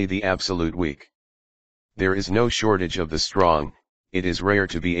 only the absolute weak. There is no shortage of the strong, it is rare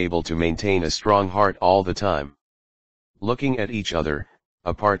to be able to maintain a strong heart all the time. Looking at each other,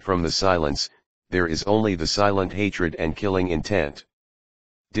 apart from the silence, there is only the silent hatred and killing intent.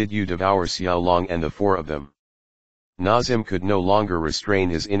 Did you devour Xiaolong and the four of them? Nazim could no longer restrain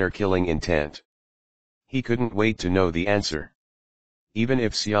his inner killing intent. He couldn't wait to know the answer. Even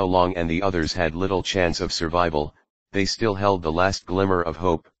if Xiaolong and the others had little chance of survival, they still held the last glimmer of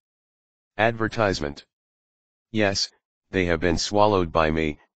hope. Advertisement. Yes, they have been swallowed by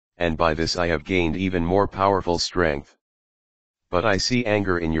me, and by this I have gained even more powerful strength. But I see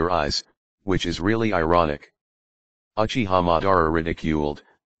anger in your eyes, which is really ironic. Uchiha Madara ridiculed,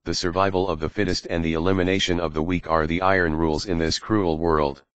 the survival of the fittest and the elimination of the weak are the iron rules in this cruel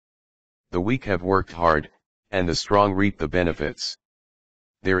world. The weak have worked hard, and the strong reap the benefits.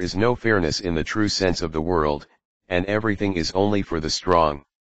 There is no fairness in the true sense of the world, and everything is only for the strong.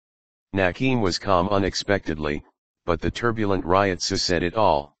 Nakim was calm unexpectedly, but the turbulent Ryotsu said it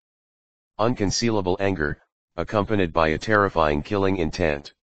all. Unconcealable anger, accompanied by a terrifying killing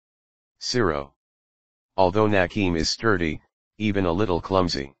intent. Zero. Although Nakim is sturdy, even a little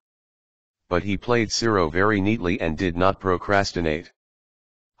clumsy. But he played Zero very neatly and did not procrastinate.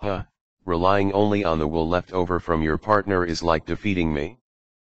 Relying only on the wool left over from your partner is like defeating me.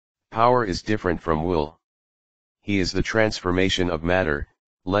 Power is different from wool. He is the transformation of matter,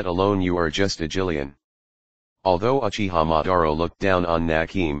 let alone you are just a Jillian. Although Uchiha Madara looked down on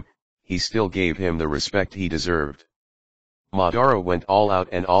Nakim, he still gave him the respect he deserved. Madara went all out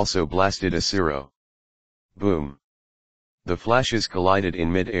and also blasted a Zero. Boom. The flashes collided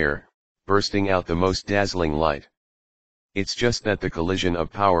in mid-air, bursting out the most dazzling light. It's just that the collision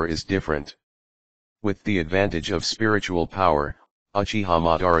of power is different. With the advantage of spiritual power, Uchiha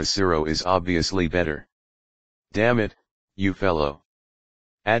Madara's Zero is obviously better. Damn it, you fellow.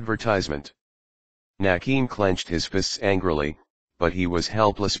 Advertisement. Nakim clenched his fists angrily, but he was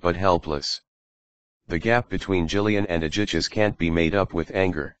helpless but helpless. The gap between Jillian and Uchihas can't be made up with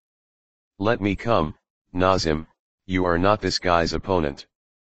anger. Let me come, Nazim, you are not this guy's opponent.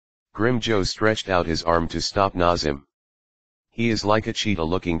 Grimjo stretched out his arm to stop Nazim. He is like a cheetah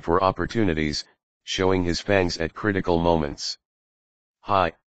looking for opportunities, showing his fangs at critical moments.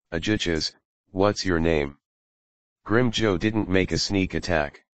 Hi, Uchihas, what's your name? Grimjo didn't make a sneak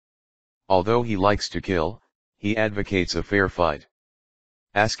attack. Although he likes to kill, he advocates a fair fight.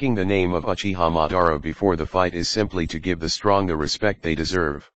 Asking the name of Uchiha Madara before the fight is simply to give the strong the respect they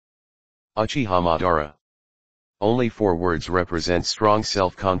deserve. Uchiha Madara. Only 4 words represent strong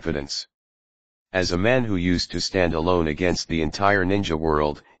self-confidence. As a man who used to stand alone against the entire ninja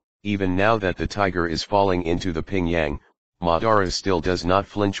world, even now that the tiger is falling into the Pingyang, Madara still does not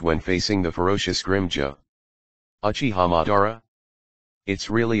flinch when facing the ferocious Grimjo. Uchiha Madara? It's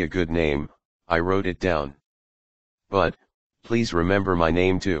really a good name, I wrote it down. But, please remember my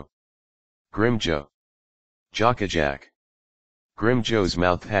name too. Grimjo. Jakajak. Grimjo's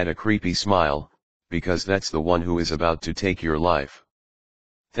mouth had a creepy smile, because that's the one who is about to take your life.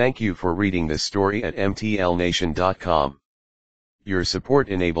 Thank you for reading this story at mtlnation.com. Your support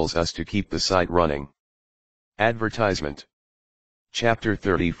enables us to keep the site running. Advertisement. Chapter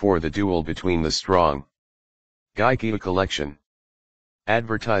 34 The Duel Between the Strong. Gaikia Collection.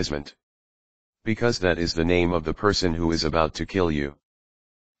 Advertisement. Because that is the name of the person who is about to kill you.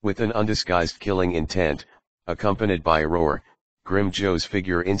 With an undisguised killing intent, accompanied by a roar, Grimjo's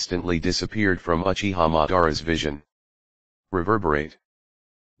figure instantly disappeared from Uchiha Madara's vision. Reverberate.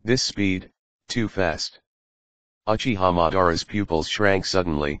 This speed, too fast. Uchiha Madara's pupils shrank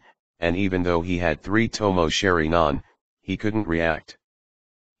suddenly, and even though he had 3 Tomo Sharinan, he couldn't react.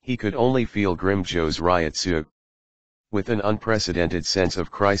 He could only feel Grimjo's Ryutsu. With an unprecedented sense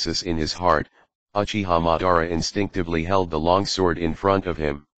of crisis in his heart, Uchiha Madara instinctively held the long sword in front of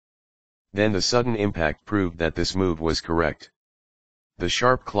him. Then the sudden impact proved that this move was correct. The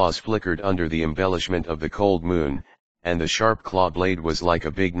sharp claws flickered under the embellishment of the cold moon, and the sharp claw blade was like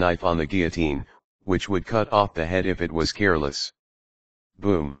a big knife on the guillotine, which would cut off the head if it was careless.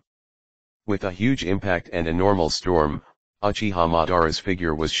 Boom! With a huge impact and a normal storm, Uchiha Madara's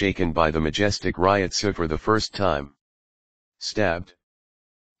figure was shaken by the majestic Ryutsu for the first time. Stabbed.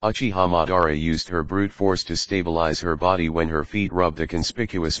 Uchiha Madara used her brute force to stabilize her body when her feet rubbed a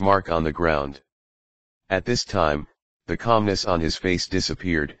conspicuous mark on the ground. At this time, the calmness on his face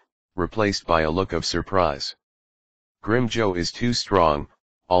disappeared, replaced by a look of surprise. Grimjo is too strong,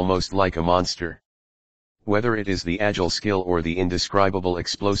 almost like a monster. Whether it is the agile skill or the indescribable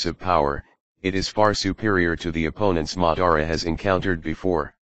explosive power, it is far superior to the opponents Madara has encountered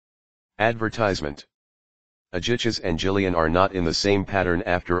before. Advertisement. Ajichas and Jillian are not in the same pattern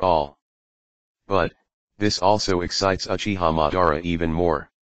after all. But, this also excites Uchiha Madara even more.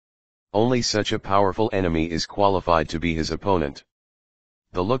 Only such a powerful enemy is qualified to be his opponent.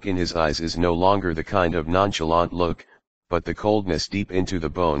 The look in his eyes is no longer the kind of nonchalant look, but the coldness deep into the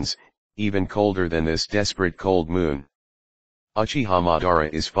bones, even colder than this desperate cold moon. Uchiha Madara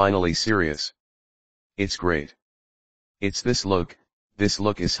is finally serious. It's great. It's this look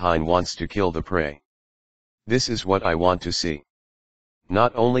is Hein wants to kill the prey. This is what I want to see.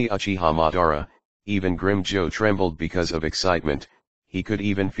 Not only Uchiha Madara, even Grimjo trembled because of excitement, he could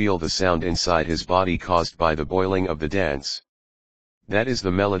even feel the sound inside his body caused by the boiling of the dance. That is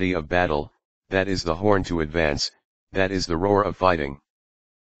the melody of battle, that is the horn to advance, that is the roar of fighting.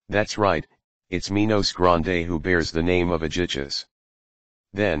 That's right, it's Minos Grande who bears the name of Ajichas.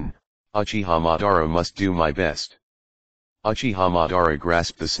 Then, Uchiha Madara must do my best. Uchiha Madara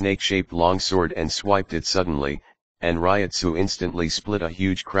grasped the snake-shaped longsword and swiped it suddenly, and Ryutsu instantly split a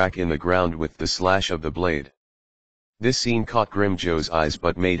huge crack in the ground with the slash of the blade. This scene caught Grimjo's eyes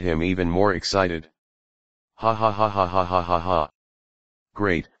but made him even more excited. Ha ha ha ha ha ha ha ha.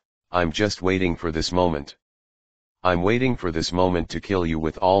 Great, I'm just waiting for this moment. I'm waiting for this moment to kill you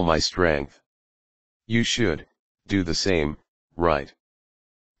with all my strength. You should, do the same, right?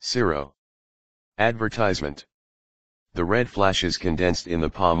 Zero. Advertisement. The red flashes condensed in the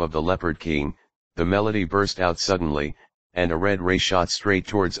palm of the Leopard King, the melody burst out suddenly, and a red ray shot straight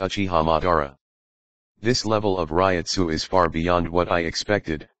towards Uchiha Madara. This level of Ryutsu is far beyond what I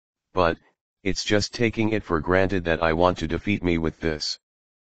expected, but, it's just taking it for granted that I want to defeat me with this.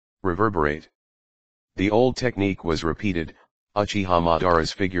 Reverberate. The old technique was repeated, Uchiha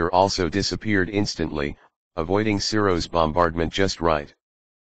Madara's figure also disappeared instantly, avoiding Zero's bombardment just right.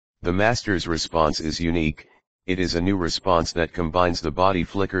 The master's response is unique, it is a new response that combines the body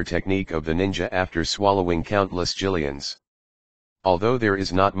flicker technique of the ninja after swallowing countless Jillians. Although there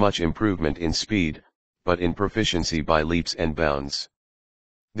is not much improvement in speed, but in proficiency by leaps and bounds.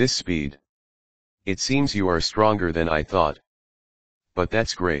 This speed. It seems you are stronger than I thought. But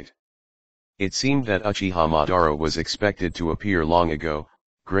that's great. It seemed that Uchiha Madara was expected to appear long ago.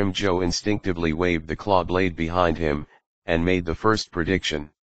 Grimjo instinctively waved the claw blade behind him, and made the first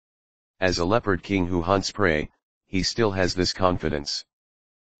prediction. As a leopard king who hunts prey, he still has this confidence.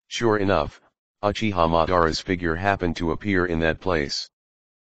 Sure enough, Uchiha Madara's figure happened to appear in that place.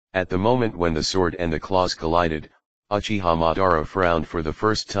 At the moment when the sword and the claws collided, Uchiha Madara frowned for the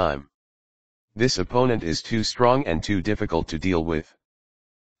first time. This opponent is too strong and too difficult to deal with.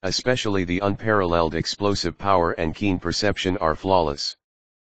 Especially the unparalleled explosive power and keen perception are flawless.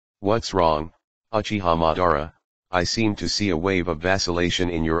 What's wrong, Uchiha Madara? I seem to see a wave of vacillation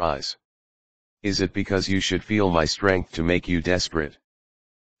in your eyes. Is it because you should feel my strength to make you desperate?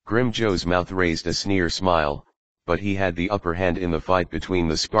 Grimjo's mouth raised a sneer smile, but he had the upper hand in the fight between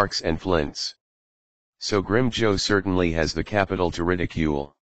the Sparks and Flints. So Grimjo certainly has the capital to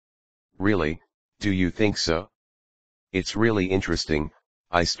ridicule. Really, do you think so? It's really interesting.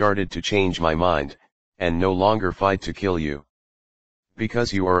 I started to change my mind, and no longer fight to kill you.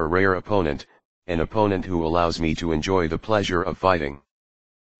 Because you are a rare opponent, an opponent who allows me to enjoy the pleasure of fighting.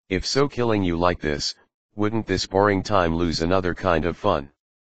 If so, killing you like this, wouldn't this boring time lose another kind of fun?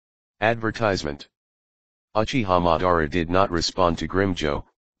 Advertisement. Uchiha Madara did not respond to Grimjo,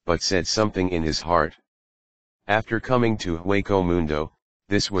 but said something in his heart. After coming to Hueco Mundo,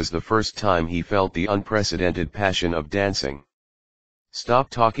 this was the first time he felt the unprecedented passion of dancing. Stop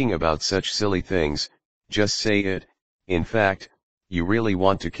talking about such silly things, just say it. In fact, you really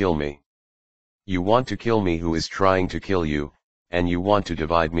want to kill me. You want to kill me who is trying to kill you, and you want to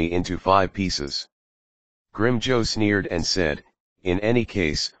divide me into 5 pieces. Grimjo sneered and said, in any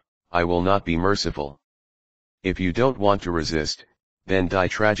case, I will not be merciful. If you don't want to resist, then die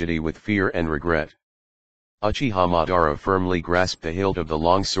tragedy with fear and regret. Uchiha Madara firmly grasped the hilt of the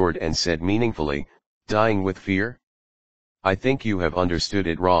longsword and said meaningfully, dying with fear? I think you have understood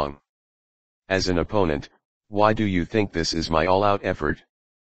it wrong. As an opponent, why do you think this is my all-out effort?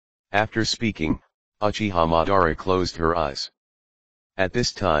 After speaking, Uchiha Madara closed her eyes. At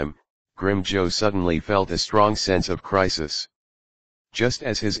this time, Grimjo suddenly felt a strong sense of crisis. Just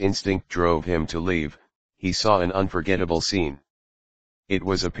as his instinct drove him to leave, he saw an unforgettable scene. It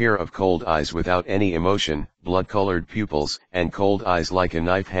was a pair of cold eyes without any emotion, blood-colored pupils, and cold eyes like a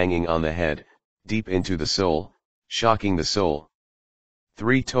knife hanging on the head, deep into the soul, shocking the soul.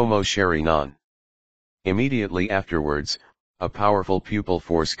 3 Tomo Sharinan. Immediately afterwards, a powerful pupil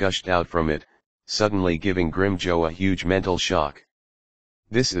force gushed out from it, suddenly giving Grimjo a huge mental shock.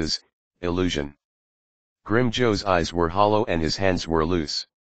 This is illusion. Grimjo's eyes were hollow and his hands were loose.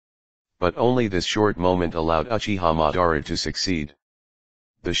 But only this short moment allowed Uchiha Madara to succeed.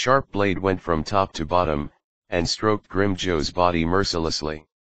 The sharp blade went from top to bottom, and stroked Grimjo's body mercilessly.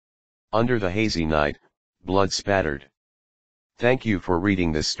 Under the hazy night, blood spattered. Thank you for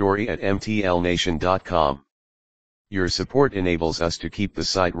reading this story at mtlnation.com. Your support enables us to keep the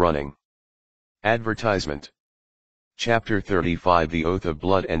site running. Advertisement. Chapter 35 The Oath of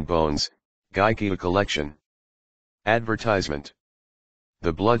Blood and Bones, Gaikia Collection. Advertisement.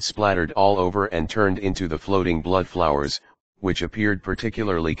 The blood splattered all over and turned into the floating blood flowers, which appeared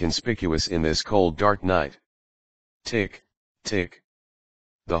particularly conspicuous in this cold dark night. Tick, tick.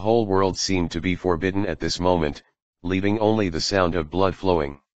 The whole world seemed to be forbidden at this moment, leaving only the sound of blood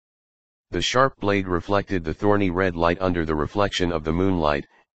flowing. The sharp blade reflected the thorny red light under the reflection of the moonlight,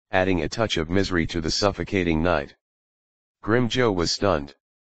 adding a touch of misery to the suffocating night. Grimjo was stunned.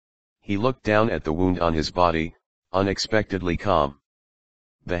 He looked down at the wound on his body, unexpectedly calm.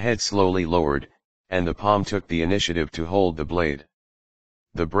 The head slowly lowered, and the palm took the initiative to hold the blade.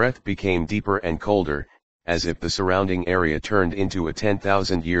 The breath became deeper and colder, as if the surrounding area turned into a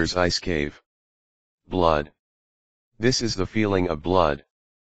 10,000 years ice cave. Blood. This is the feeling of blood.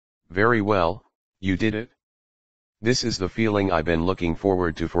 Very well, you did it. This is the feeling I've been looking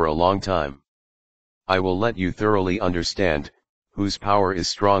forward to for a long time. I will let you thoroughly understand, whose power is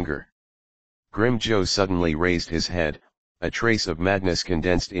stronger. Grimjo suddenly raised his head, a trace of madness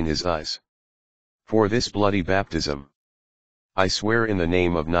condensed in his eyes. For this bloody baptism. I swear in the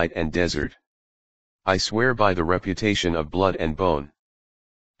name of night and desert. I swear by the reputation of blood and bone.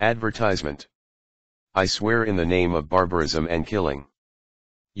 Advertisement. I swear in the name of barbarism and killing.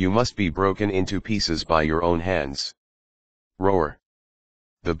 You must be broken into pieces by your own hands. Roar.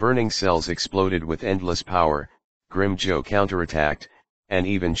 The burning cells exploded with endless power, Grimjo counterattacked, and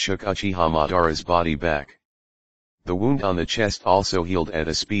even shook Uchiha Madara's body back. The wound on the chest also healed at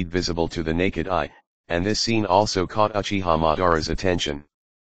a speed visible to the naked eye, and this scene also caught Uchiha Madara's attention.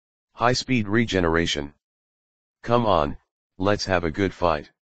 High-speed regeneration. Come on, let's have a good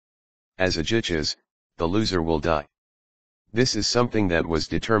fight. As Uchiha's, the loser will die. This is something that was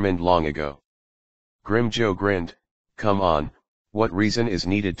determined long ago. Grimjo grinned, come on, what reason is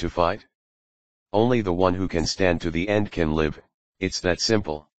needed to fight? Only the one who can stand to the end can live, it's that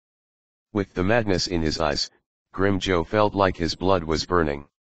simple. With the madness in his eyes, Grimjo felt like his blood was burning.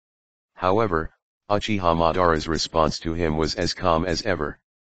 However, Uchiha Madara's response to him was as calm as ever.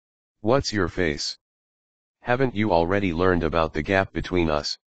 What's your face? Haven't you already learned about the gap between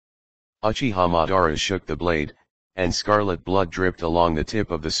us? Uchiha Madara shook the blade, and scarlet blood dripped along the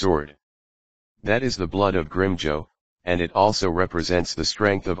tip of the sword. That is the blood of Grimmjow, and it also represents the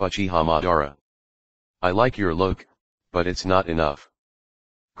strength of Uchiha Madara. I like your look, but it's not enough.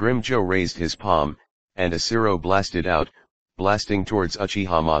 Grimmjow raised his palm, and a Siro blasted out, blasting towards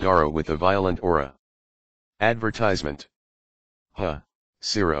Uchiha Madara with a violent aura. Advertisement. Huh,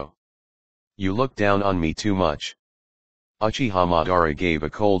 Siro. You look down on me too much. Uchiha Madara gave a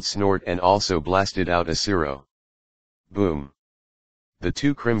cold snort and also blasted out a Siro. Boom. The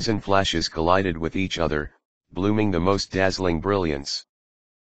two crimson flashes collided with each other, blooming the most dazzling brilliance.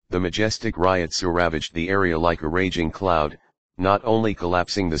 The majestic Ryotsu ravaged the area like a raging cloud, not only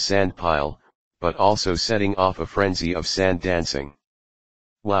collapsing the sand pile, but also setting off a frenzy of sand dancing.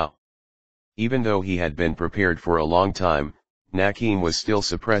 Wow! Even though he had been prepared for a long time, Nakim was still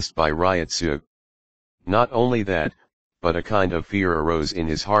suppressed by Ryotsu. Not only that, but a kind of fear arose in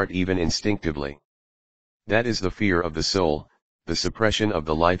his heart even instinctively. That is the fear of the soul, the suppression of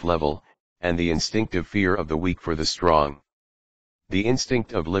the life level, and the instinctive fear of the weak for the strong. The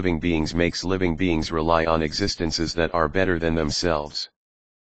instinct of living beings makes living beings rely on existences that are better than themselves.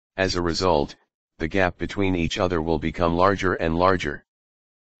 As a result, the gap between each other will become larger and larger.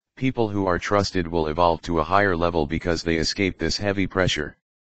 People who are trusted will evolve to a higher level because they escape this heavy pressure.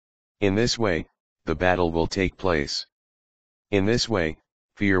 In this way, the battle will take place. In this way,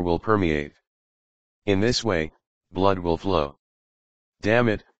 fear will permeate. In this way, blood will flow. Damn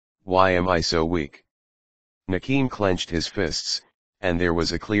it, why am I so weak? Nakim clenched his fists, and there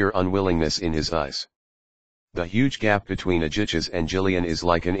was a clear unwillingness in his eyes. The huge gap between Ajichas and Jillian is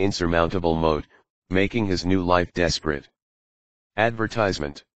like an insurmountable moat, making his new life desperate.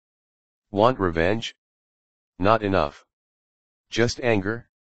 Advertisement. Want revenge? Not enough. Just anger?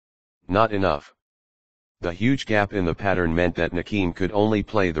 Not enough. The huge gap in the pattern meant that Nakim could only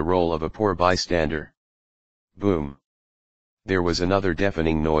play the role of a poor bystander. Boom. There was another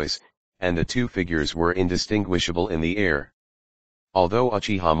deafening noise, and the two figures were indistinguishable in the air. Although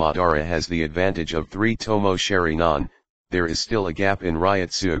Uchiha Madara has the advantage of 3 Tomo Sharingan, there is still a gap in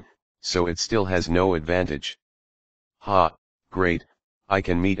Ryotsu, so it still has no advantage. Ha, great, I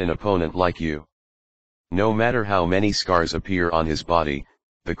can meet an opponent like you. No matter how many scars appear on his body,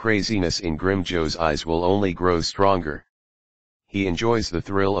 the craziness in Grimmjow's eyes will only grow stronger. He enjoys the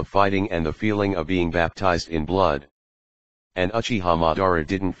thrill of fighting and the feeling of being baptized in blood. And Uchiha Madara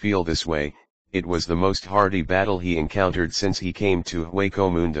didn't feel this way. It was the most hardy battle he encountered since he came to Hueco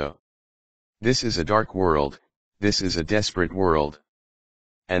Mundo. This is a dark world, this is a desperate world.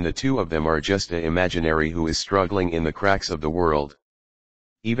 And the two of them are just a imaginary who is struggling in the cracks of the world.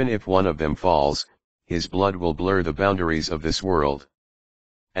 Even if one of them falls, his blood will blur the boundaries of this world.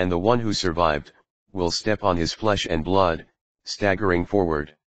 And the one who survived, will step on his flesh and blood, staggering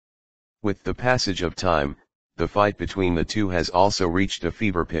forward. With the passage of time, the fight between the two has also reached a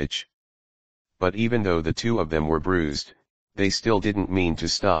fever pitch. But even though the two of them were bruised, they still didn't mean to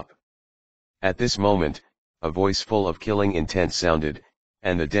stop. At this moment, a voice full of killing intent sounded,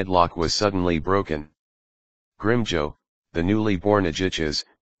 and the deadlock was suddenly broken. Grimmjow, the newly born Ajichas,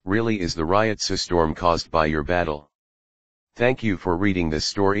 really is the Ryotsu storm caused by your battle. Thank you for reading this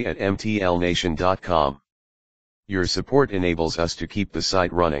story at mtlnation.com. Your support enables us to keep the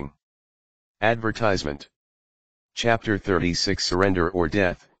site running. Advertisement. Chapter 36 Surrender or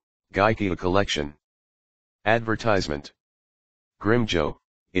Death, Gaikia Collection. Advertisement. Grimmjow,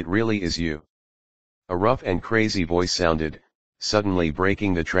 it really is you. A rough and crazy voice sounded, suddenly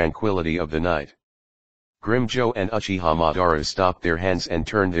breaking the tranquility of the night. Grimmjow and Uchiha Madara stopped their hands and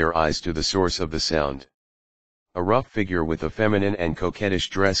turned their eyes to the source of the sound. A rough figure with a feminine and coquettish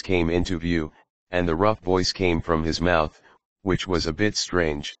dress came into view, and the rough voice came from his mouth, which was a bit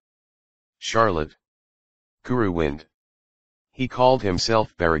strange. Charlotte. Kuru Wind. He called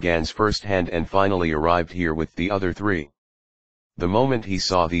himself Baragan's first hand and finally arrived here with the other 3. The moment he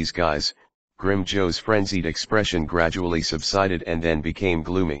saw these guys, Grimmjow's frenzied expression gradually subsided and then became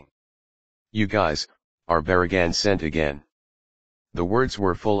gloomy. You guys, are Baragan sent again? The words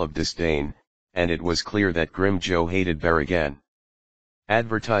were full of disdain, and it was clear that Grimmjow hated Baragan.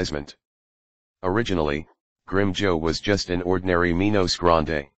 Advertisement. Originally, Grimmjow was just an ordinary Minos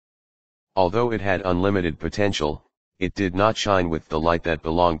Grande. Although it had unlimited potential, it did not shine with the light that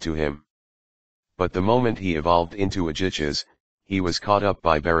belonged to him. But the moment he evolved into Ajichas, he was caught up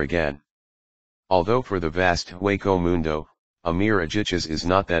by Baragan. Although for the vast Hueco Mundo, a mere Ajichas is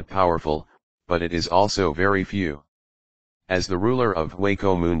not that powerful, but it is also very few. As the ruler of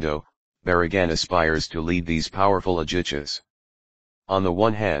Hueco Mundo, Baragan aspires to lead these powerful Ajichas. On the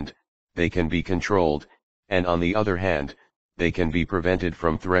one hand, they can be controlled, and on the other hand, they can be prevented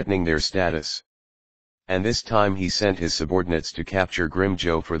from threatening their status. And this time he sent his subordinates to capture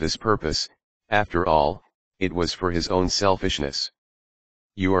Grimjo for this purpose. After all, it was for his own selfishness.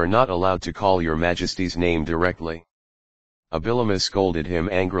 You are not allowed to call your Majesty's name directly. Abilima scolded him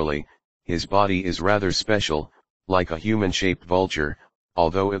angrily. His body is rather special, like a human-shaped vulture,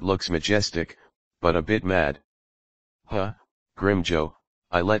 although it looks majestic, but a bit mad. Huh, Grimjo,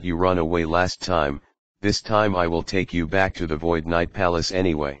 I let you run away last time, this time I will take you back to the Void Knight Palace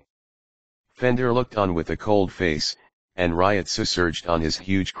anyway. Fender looked on with a cold face, and Ryotsu surged on his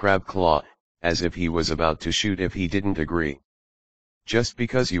huge crab claw, as if he was about to shoot if he didn't agree. Just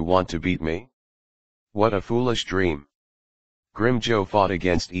because you want to beat me? What a foolish dream. Grimjo fought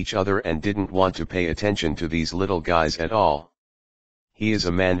against each other and didn't want to pay attention to these little guys at all. He is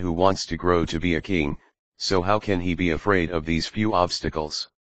a man who wants to grow to be a king, so how can he be afraid of these few obstacles?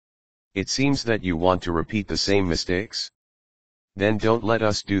 It seems that you want to repeat the same mistakes? Then don't let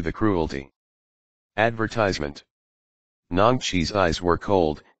us do the cruelty. Advertisement. Nongqi's eyes were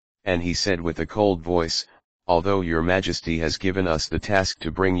cold, and he said with a cold voice, although your Majesty has given us the task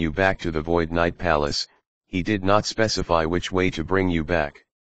to bring you back to the Void Knight Palace, he did not specify which way to bring you back.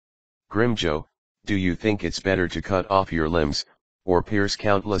 Grimjo, do you think it's better to cut off your limbs, or pierce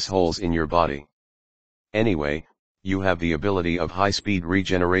countless holes in your body? Anyway, you have the ability of high-speed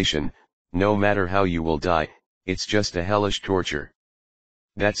regeneration, no matter how you will die, it's just a hellish torture.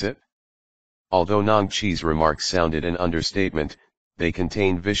 That's it? Although Nongqi's remarks sounded an understatement, they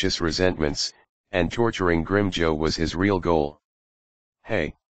contained vicious resentments, and torturing Grimjo was his real goal.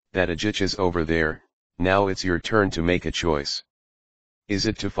 Hey, that Uchiha's over there, now it's your turn to make a choice. Is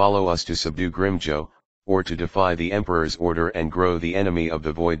it to follow us to subdue Grimjo, or to defy the Emperor's order and grow the enemy of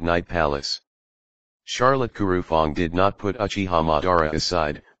the Void Knight Palace? Charlotte Kurufong did not put Uchiha Madara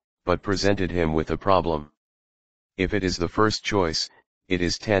aside, but presented him with a problem. If it is the first choice, it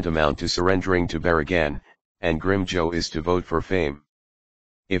is tantamount to surrendering to Baragan, and Grimjo is to vote for fame.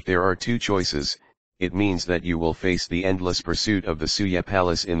 If there are two choices, it means that you will face the endless pursuit of the Suya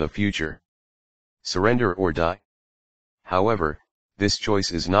Palace in the future. Surrender or die? However, this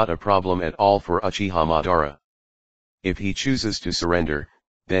choice is not a problem at all for Uchiha Madara. If he chooses to surrender,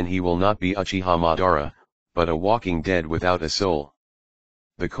 then he will not be Uchiha Madara, but a walking dead without a soul.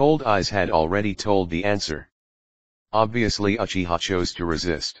 The cold eyes had already told the answer. Obviously Uchiha chose to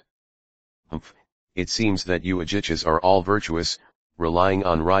resist. It seems that you Uchichas are all virtuous, relying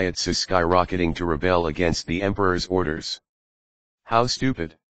on Ryotsu skyrocketing to rebel against the Emperor's orders. How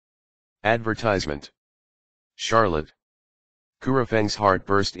stupid. Advertisement. Charlotte. Kurofeng's heart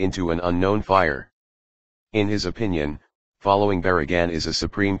burst into an unknown fire. In his opinion, following Baragan is a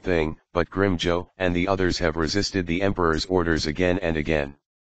supreme thing, but Grimjo and the others have resisted the Emperor's orders again and again.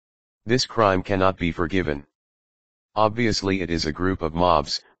 This crime cannot be forgiven. Obviously it is a group of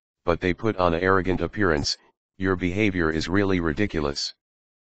mobs, but they put on an arrogant appearance. Your behavior is really ridiculous.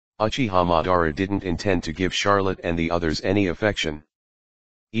 Uchiha Madara didn't intend to give Charlotte and the others any affection.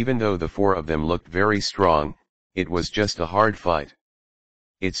 Even though the four of them looked very strong, it was just a hard fight.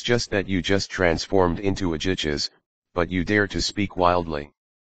 It's just that you just transformed into Uchichas, but you dare to speak wildly.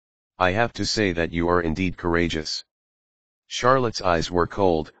 I have to say that you are indeed courageous. Charlotte's eyes were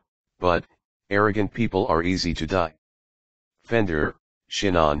cold, but arrogant people are easy to die. Fender,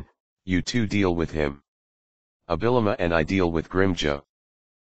 Shinon, you two deal with him. Abilima and I deal with Grimjo.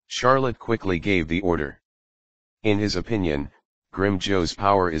 Charlotte quickly gave the order. In his opinion, Grimjo's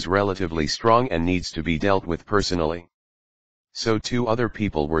power is relatively strong and needs to be dealt with personally. So two other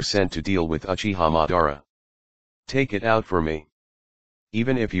people were sent to deal with Uchiha Madara. Take it out for me.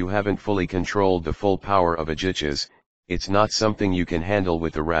 Even if you haven't fully controlled the full power of Uchichas, it's not something you can handle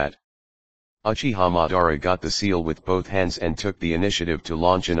with a rat. Uchiha Madara got the seal with both hands and took the initiative to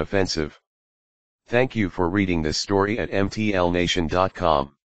launch an offensive. Thank you for reading this story at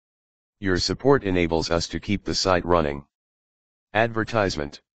mtlnation.com. Your support enables us to keep the site running.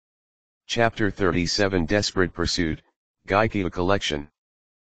 Advertisement. Chapter 37 Desperate Pursuit, Gaikia Collection.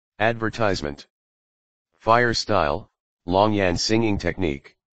 Advertisement. Fire Style, Longyan Singing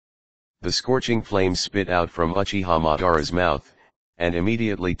Technique. The scorching flames spit out from Uchiha Madara's mouth, and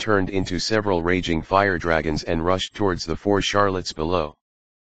immediately turned into several raging fire dragons and rushed towards the four Charlottes below.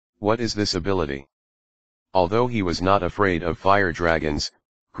 What is this ability? Although he was not afraid of fire dragons,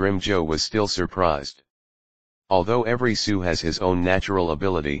 Grimjo was still surprised. Although every Su has his own natural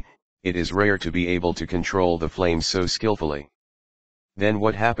ability, it is rare to be able to control the flames so skillfully. Then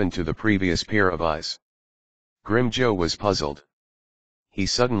what happened to the previous pair of eyes? Grimjo was puzzled. He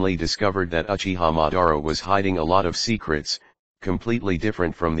suddenly discovered that Uchiha Madara was hiding a lot of secrets, completely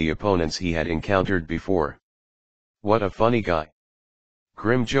different from the opponents he had encountered before. What a funny guy.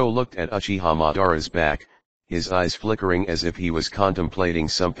 Grimjo looked at Uchiha Madara's back, his eyes flickering as if he was contemplating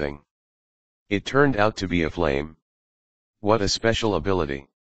something. It turned out to be a flame. What a special ability.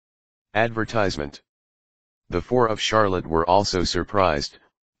 Advertisement. The four of Charlotte were also surprised,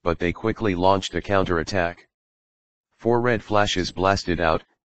 but they quickly launched a counterattack. 4 red flashes blasted out,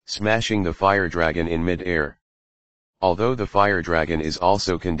 smashing the fire dragon in mid-air. Although the fire dragon is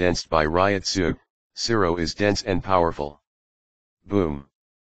also condensed by Ryutsu, Zero is dense and powerful. Boom.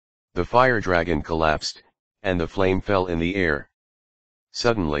 The fire dragon collapsed, and the flame fell in the air.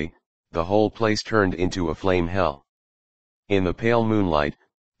 Suddenly, the whole place turned into a flame hell. In the pale moonlight,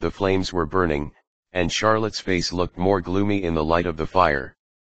 the flames were burning, and Charlotte's face looked more gloomy in the light of the fire.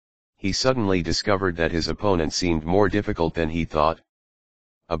 He suddenly discovered that his opponent seemed more difficult than he thought.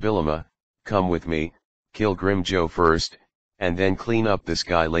 Abilima, come with me, kill Grimjo first, and then clean up this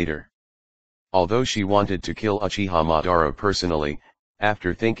guy later. Although she wanted to kill Uchiha Madara personally,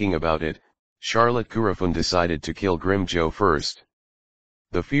 after thinking about it, Charlotte Kurofun decided to kill Grimjo first.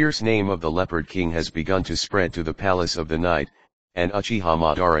 The fierce name of the Leopard King has begun to spread to the Palace of the Night, and Uchiha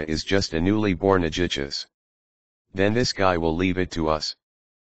Madara is just a newly born Uchiha. Then this guy will leave it to us.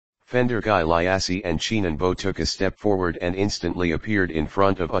 Fender Guy Liassi and Shinigami took a step forward and instantly appeared in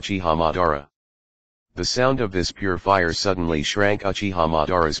front of Uchiha Madara. The sound of this pure fire suddenly shrank Uchiha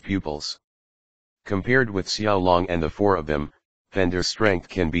Madara's pupils. Compared with Xiao Long and the four of them, Fender's strength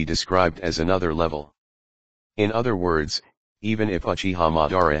can be described as another level. In other words, even if Uchiha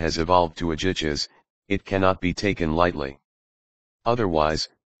Madara has evolved to Uchiha, it cannot be taken lightly. Otherwise,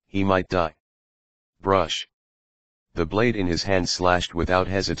 he might die. Brush. The blade in his hand slashed without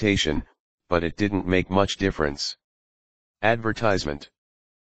hesitation, but it didn't make much difference. Advertisement.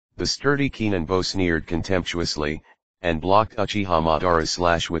 The sturdy Shinigami sneered contemptuously, and blocked Uchiha Madara's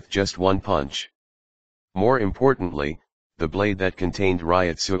slash with just one punch. More importantly, the blade that contained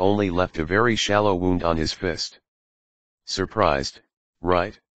Ryutsu only left a very shallow wound on his fist. Surprised,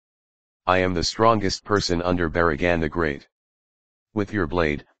 right? I am the strongest person under Baragan the Great. With your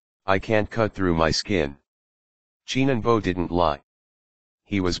blade, I can't cut through my skin. Shinigami didn't lie.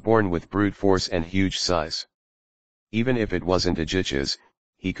 He was born with brute force and huge size. Even if it wasn't Uchiha,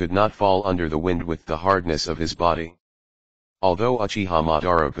 he could not fall under the wind with the hardness of his body. Although Uchiha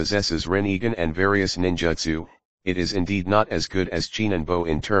Madara possesses Rinnegan and various ninjutsu, it is indeed not as good as Shinigami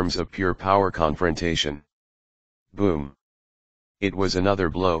in terms of pure power confrontation. Boom. It was another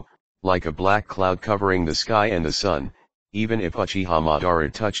blow, like a black cloud covering the sky and the sun. Even if Uchiha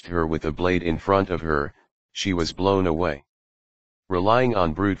Madara touched her with a blade in front of her, she was blown away. Relying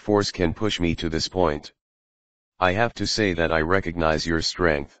on brute force can push me to this point. I have to say that I recognize your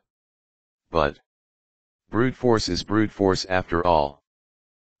strength. But brute force is brute force after all.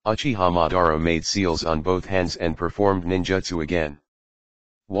 Uchiha Madara made seals on both hands and performed ninjutsu again.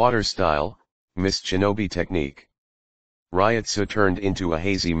 Water style, mist shinobi technique. Ryutsu turned into a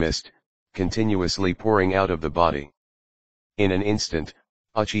hazy mist, continuously pouring out of the body. In an instant,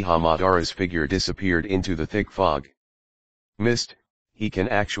 Uchiha Madara's figure disappeared into the thick fog. Mist, he can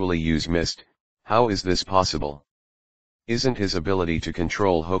actually use mist. How is this possible? Isn't his ability to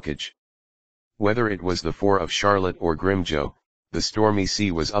control Hokage? Whether it was the four of Charlotte or Grimjo, the stormy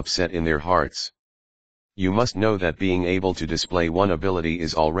sea was upset in their hearts. You must know that being able to display one ability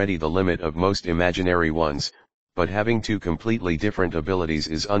is already the limit of most imaginary ones, but having two completely different abilities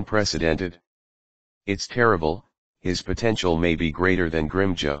is unprecedented. It's terrible. His potential may be greater than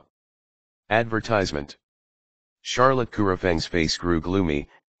Grimjo. Advertisement. Charlotte Kurofeng's face grew gloomy,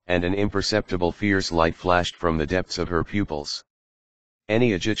 and an imperceptible fierce light flashed from the depths of her pupils.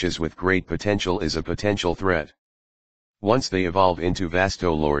 Any Uchiha with great potential is a potential threat. Once they evolve into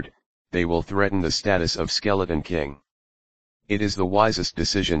Vasto Lord, they will threaten the status of Skeleton King. It is the wisest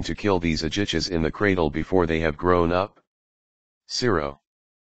decision to kill these Uchiha in the cradle before they have grown up. Zero.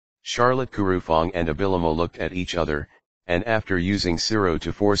 Charlotte Kurofeng and Abilimo looked at each other, and after using Zero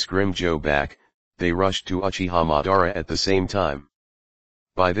to force Grimjo back, they rushed to Uchiha Madara at the same time.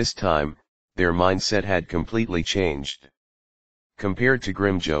 By this time, their mindset had completely changed. Compared to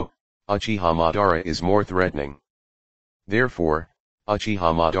Grimjo, Uchiha Madara is more threatening. Therefore,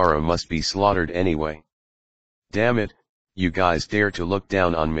 Uchiha Madara must be slaughtered anyway. Damn it, you guys dare to look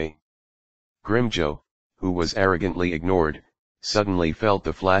down on me. Grimjo, who was arrogantly ignored, suddenly felt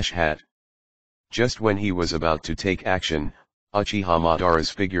the flash hat. Just when he was about to take action, Uchiha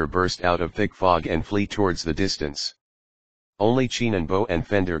Madara's figure burst out of thick fog and flee towards the distance. Only Shinigami and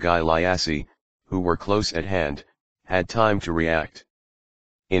Fender Guy Liassi, who were close at hand, had time to react.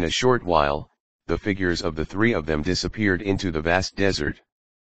 In a short while, the figures of the three of them disappeared into the vast desert.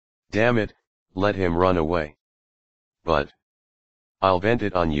 Damn it, let him run away. but I'll vent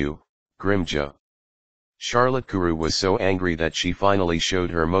it on you, Grimja. Charlotte Kuru was so angry that she finally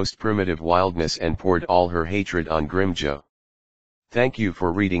showed her most primitive wildness and poured all her hatred on Grimja. Thank you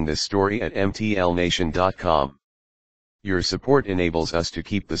for reading this story at mtlnation.com. Your support enables us to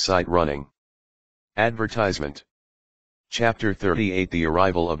keep the site running. Advertisement. Chapter 38, The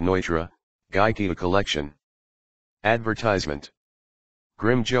Arrival of Neutra, Gaikia Collection. Advertisement.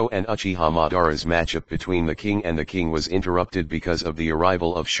 Grimjo and Uchiha Madara's matchup between the king and the king was interrupted because of the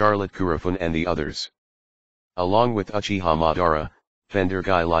arrival of Charlotte Kurofun and the others. Along with Uchiha Madara, Fender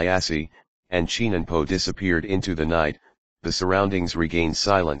Guy Liassi, and Chinanpo disappeared into the night. The surroundings regained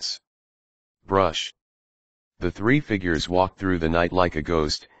silence. Brush. The three figures walked through the night like a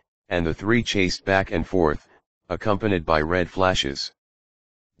ghost, and the three chased back and forth, accompanied by red flashes.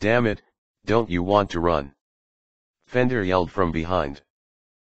 Damn it, don't you want to run? Fender yelled from behind.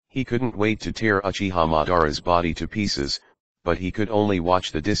 He couldn't wait to tear Uchiha Madara's body to pieces, but he could only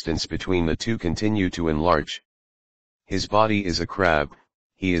watch the distance between the two continue to enlarge. His body is a crab,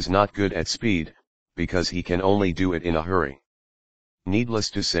 he is not good at speed, because he can only do it in a hurry. Needless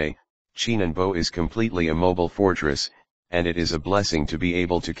to say, Chinanpo is completely a mobile fortress, and it is a blessing to be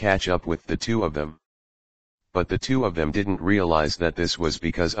able to catch up with the two of them. But the two of them didn't realize that this was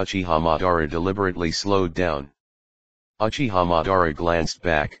because Uchiha Madara deliberately slowed down. Uchiha Madara glanced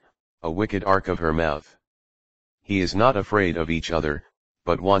back, a wicked arc of her mouth. He is not afraid of each other,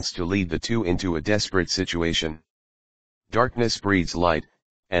 but wants to lead the two into a desperate situation. Darkness breeds light,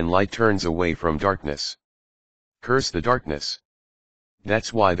 and light turns away from darkness. Curse the darkness.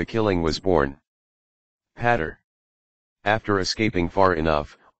 That's why the killing was born. Patter. After escaping far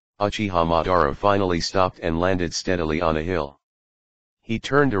enough, Uchiha Madara finally stopped and landed steadily on a hill. He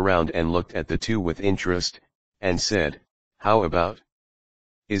turned around and looked at the two with interest, and said, "How about?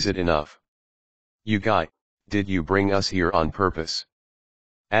 Is it enough? You guy, did you bring us here on purpose?"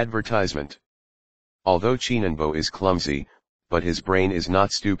 Advertisement. Although Chinanpo is clumsy, but his brain is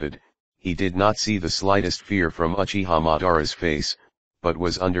not stupid, he did not see the slightest fear from Uchiha Madara's face, but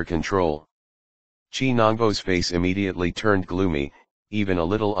was under control. Chinanpo's face immediately turned gloomy, even a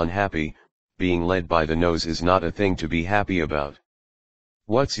little unhappy. Being led by the nose is not a thing to be happy about.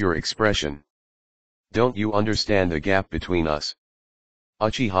 What's your expression? Don't you understand the gap between us?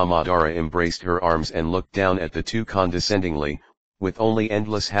 Uchiha Madara embraced her arms and looked down at the two condescendingly, with only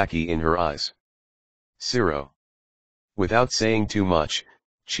endless haki in her eyes. Zero. Without saying too much,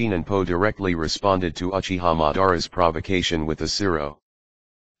 Chinanpo directly responded to Uchiha Madara's provocation with a zero.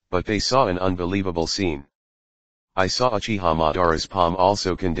 But they saw an unbelievable scene. I saw Uchiha Madara's palm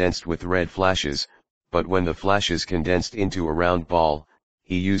also condensed with red flashes, but when the flashes condensed into a round ball,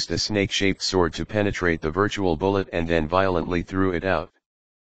 he used a snake-shaped sword to penetrate the virtual bullet and then violently threw it out.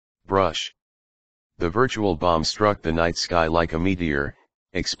 Brush. The virtual bomb struck the night sky like a meteor,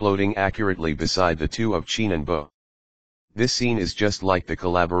 exploding accurately beside the two of Chinanpo. This scene is just like the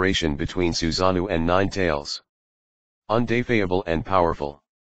collaboration between Susanoo and Ninetales. Undefeatable and powerful.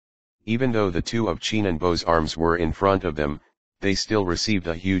 Even though the two of Chinanpo's arms were in front of them, they still received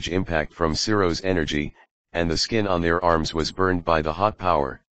a huge impact from Zero's energy, and the skin on their arms was burned by the hot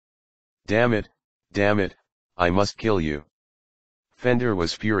power. Damn it, I must kill you. Fender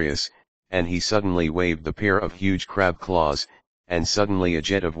was furious, and he suddenly waved the pair of huge crab claws, and suddenly a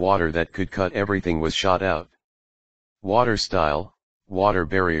jet of water that could cut everything was shot out. Water style, water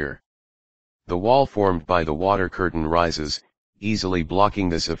barrier. The wall formed by the water curtain rises, easily blocking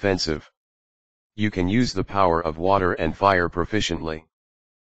this offensive. You can use the power of water and fire proficiently.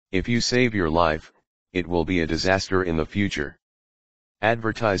 If you save your life, it will be a disaster in the future.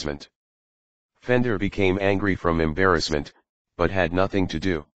 Advertisement. Fender became angry from embarrassment, but had nothing to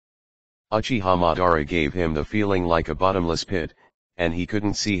do. Uchiha Madara gave him the feeling like a bottomless pit, and he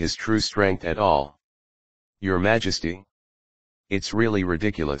couldn't see his true strength at all. Your Majesty. It's really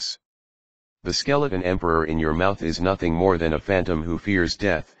ridiculous. The skeleton emperor in your mouth is nothing more than a phantom who fears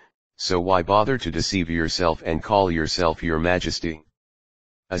death, so why bother to deceive yourself and call yourself your Majesty?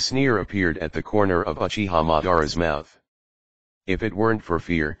 A sneer appeared at the corner of Uchiha Madara's mouth. If it weren't for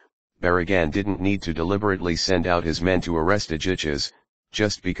fear, Baragan didn't need to deliberately send out his men to arrest Uchichas,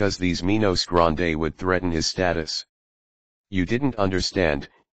 just because these Minos Grande would threaten his status. You didn't understand,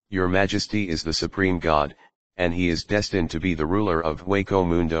 your Majesty is the supreme god, and he is destined to be the ruler of Hueco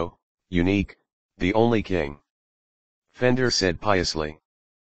Mundo, unique, the only king. Fender said piously.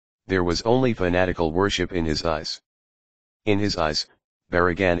 There was only fanatical worship in his eyes. In his eyes,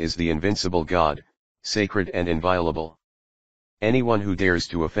 Baragan is the invincible god, sacred and inviolable. Anyone who dares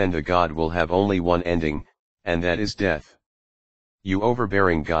to offend a god will have only one ending, and that is death. You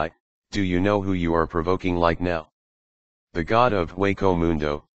overbearing guy, do you know who you are provoking like now? The god of Hueco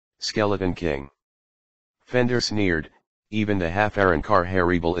Mundo, Skeleton King. Fender sneered, even the half-Arankar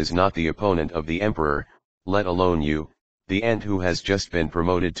Haribal is not the opponent of the Emperor, let alone you, the ant who has just been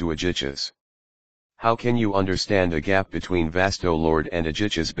promoted to Aegis. How can you understand a gap between Vasto Lord and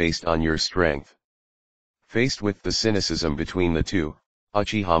Aegis based on your strength? Faced with the cynicism between the two,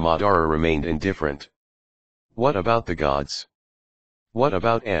 Uchiha Madara remained indifferent. What about the gods? What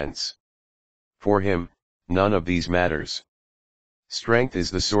about ants? For him, none of these matters. Strength is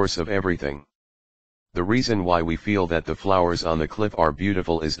the source of everything. The reason why we feel that the flowers on the cliff are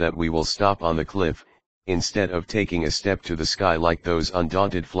beautiful is that we will stop on the cliff, instead of taking a step to the sky like those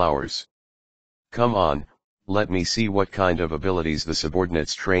undaunted flowers. Come on, let me see what kind of abilities the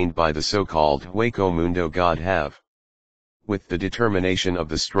subordinates trained by the so-called Hueco Mundo god have. With the determination of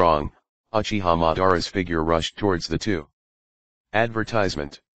the strong, Uchiha Madara's figure rushed towards the two.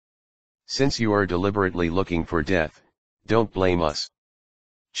 Advertisement. Since you are deliberately looking for death, don't blame us.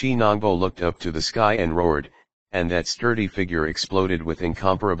 Chinangbo looked up to the sky and roared, and that sturdy figure exploded with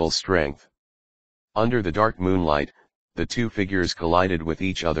incomparable strength. Under the dark moonlight, the two figures collided with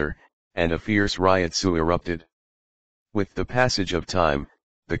each other, and a fierce riotsu erupted. With the passage of time,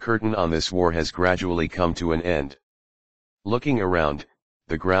 the curtain on this war has gradually come to an end. Looking around,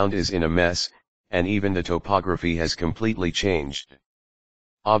 the ground is in a mess, and even the topography has completely changed.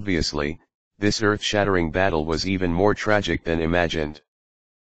 Obviously, this earth-shattering battle was even more tragic than imagined.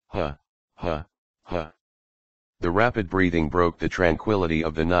 Huh. The rapid breathing broke the tranquility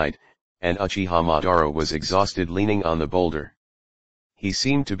of the night, and Uchiha Madara was exhausted leaning on the boulder. He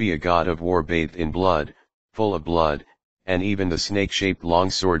seemed to be a god of war bathed in blood, full of blood, and even the snake-shaped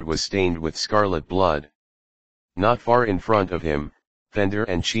longsword was stained with scarlet blood. Not far in front of him, Fender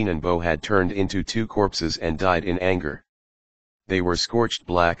and Shinigami had turned into two corpses and died in anger. They were scorched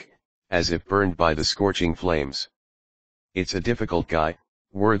black, as if burned by the scorching flames. It's a difficult guy,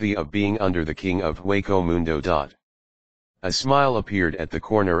 worthy of being under the king of Hueco Mundo. A smile appeared at the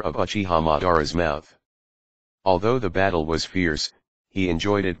corner of Uchiha Madara's mouth. Although the battle was fierce, he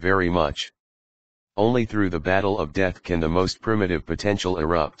enjoyed it very much. Only through the battle of death can the most primitive potential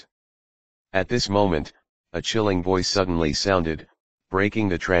erupt. At this moment, a chilling voice suddenly sounded, breaking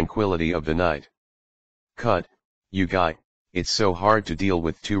the tranquility of the night. Cut, you guy, it's so hard to deal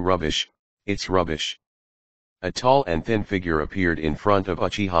with two rubbish, it's rubbish. A tall and thin figure appeared in front of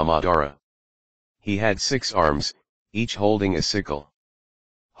Uchiha Madara. He had 6 arms, each holding a sickle.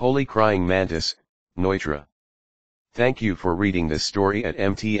 Holy Crying Mantis, Neutra. Thank you for reading this story at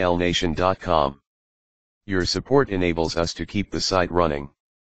mtlnation.com. Your support enables us to keep the site running.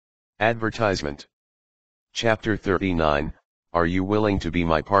 Advertisement. Chapter 39, Are You Willing to Be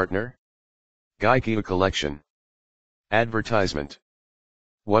My Partner? Gaikia Collection. Advertisement.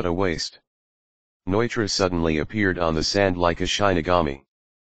 What a waste. Neutra suddenly appeared on the sand like a Shinigami.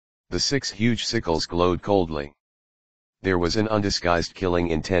 The 6 huge sickles glowed coldly. There was an undisguised killing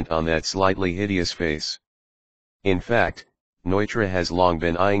intent on that slightly hideous face. In fact, Neutra has long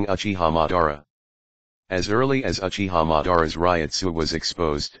been eyeing Uchiha Madara. As early as Uchiha Madara's Ryotsu was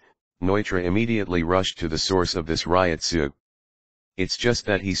exposed, Neutra immediately rushed to the source of this Ryotsu. It's just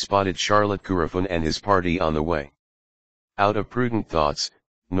that he spotted Charlotte Kurofun and his party on the way. Out of prudent thoughts,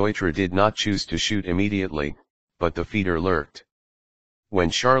 Neutra did not choose to shoot immediately, but the feeder lurked. When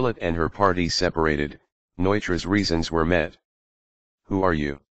Charlotte and her party separated, Neutra's reasons were met. Who are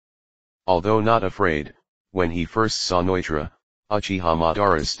you? Although not afraid, when he first saw Neutra, Uchiha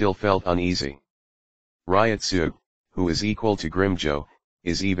Madara still felt uneasy. Ryotsu, who is equal to Grimmjow,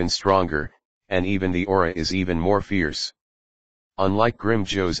 is even stronger, and even the aura is even more fierce. Unlike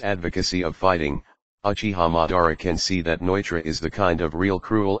Grimmjow's advocacy of fighting, Uchiha Madara can see that Neutra is the kind of real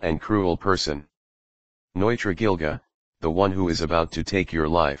cruel person. Neutra Gilga, the one who is about to take your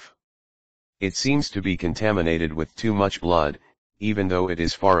life. It seems to be contaminated with too much blood, even though it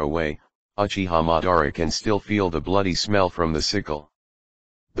is far away, Uchiha Madara can still feel the bloody smell from the sickle.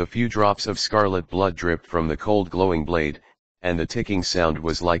 The few drops of scarlet blood dripped from the cold glowing blade, and the ticking sound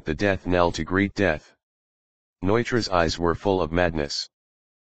was like the death knell to greet death. Neutra's eyes were full of madness.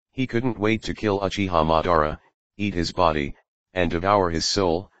 He couldn't wait to kill Uchiha Madara, eat his body, and devour his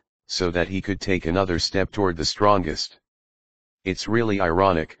soul, so that he could take another step toward the strongest. It's really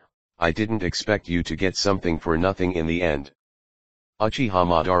ironic, I didn't expect you to get something for nothing in the end. Uchiha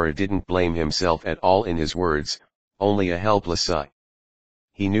Madara didn't blame himself at all in his words, only a helpless sigh.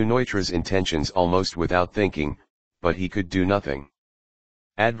 He knew Neutra's intentions almost without thinking, but he could do nothing.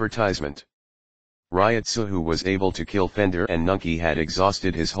 Advertisement. Ryotsu, who was able to kill Fender and Nunki, had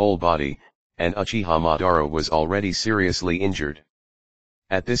exhausted his whole body, and Uchiha Madara was already seriously injured.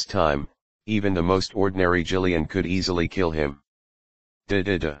 At this time, Even the most ordinary Jillian could easily kill him.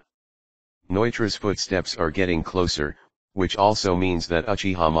 Da. Neutra's footsteps are getting closer, which also means that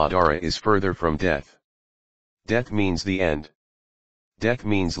Uchiha Madara is further from death. Death means the end. Death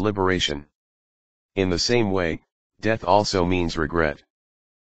means liberation. In the same way, death also means regret.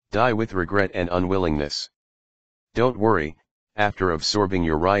 Die with regret and unwillingness. Don't worry, after absorbing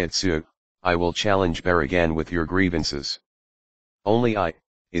your Ryotsu, I will challenge Baragan with your grievances. Only I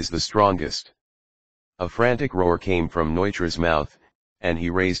is the strongest. A frantic roar came from Neutra's mouth, and he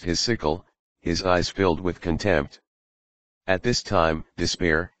raised his sickle, his eyes filled with contempt. At this time,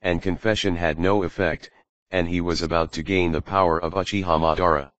 despair and confession had no effect, and he was about to gain the power of Uchiha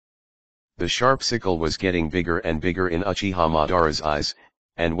Madara. The sharp sickle was getting bigger and bigger in Uchiha Madara's eyes,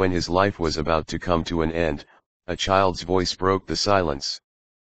 and when his life was about to come to an end, a child's voice broke the silence.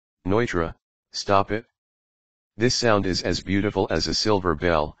 Neutra, stop it. This sound is as beautiful as a silver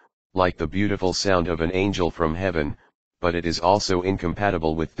bell, like the beautiful sound of an angel from heaven, but it is also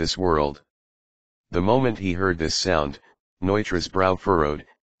incompatible with this world. The moment he heard this sound, Neutra's brow furrowed,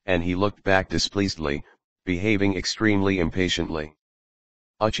 and he looked back displeasedly, behaving extremely impatiently.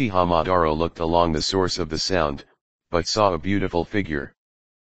 Uchiha Madara looked along the source of the sound, but saw a beautiful figure.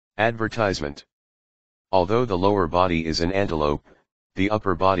 Advertisement. Although the lower body is an antelope, the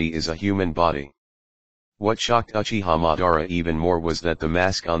upper body is a human body. What shocked Uchiha Madara even more was that the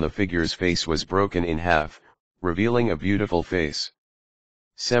mask on the figure's face was broken in half, revealing a beautiful face.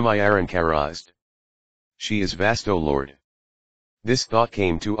 Semi-arancarized. She is Vasto Lord. This thought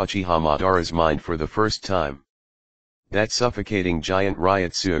came to Uchiha Madara's mind for the first time. That suffocating giant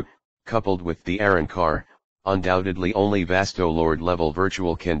Ryotsu, coupled with the Arankar, undoubtedly only Vasto Lord level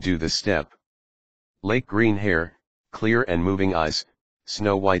virtual can do this step. Lake green hair, clear and moving eyes,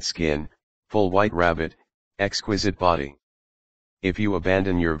 snow white skin, full white rabbit, exquisite body. If you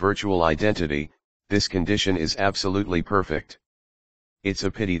abandon your virtual identity, this condition is absolutely perfect. It's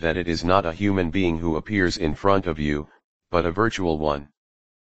a pity that it is not a human being who appears in front of you, but a virtual one.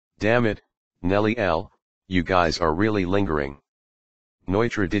 Damn it, Nelly L, you guys are really lingering.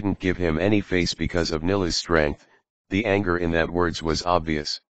 Neutra didn't give him any face because of Nilu's strength, the anger in that words was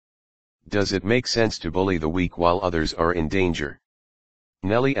obvious. Does it make sense to bully the weak while others are in danger?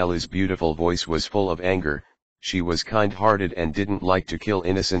 Nelly L's beautiful voice was full of anger. She was kind-hearted and didn't like to kill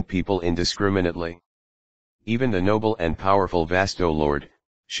innocent people indiscriminately. Even the noble and powerful Vasto Lord,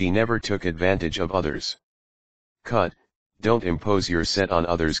 she never took advantage of others. Cut, don't impose your set on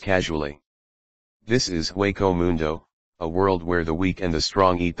others casually. This is Hueco Mundo, a world where the weak and the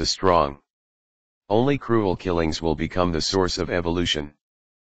strong eat the strong. Only cruel killings will become the source of evolution.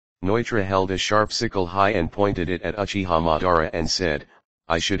 Neutra held a sharp sickle high and pointed it at Uchiha Madara and said,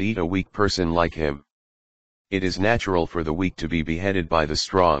 I should eat a weak person like him. It is natural for the weak to be beheaded by the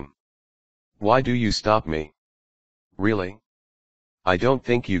strong. Why do you stop me? Really? I don't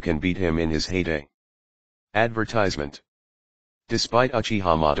think you can beat him in his heyday. Advertisement. Despite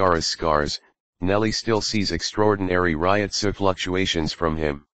Uchiha Madara's scars, Nelly still sees extraordinary Ryotsu fluctuations from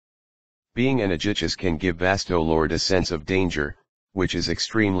him. Being an Aegis can give Vasto Lord a sense of danger, which is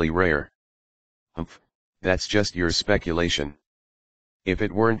extremely rare. Humph, that's just your speculation. If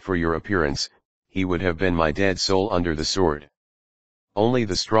it weren't for your appearance, he would have been my dead soul under the sword. Only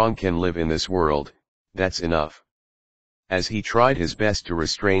the strong can live in this world, that's enough. As he tried his best to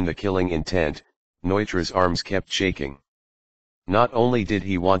restrain the killing intent, Neutra's arms kept shaking. Not only did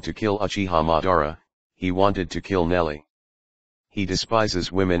he want to kill Uchiha Madara, he wanted to kill Nelly. He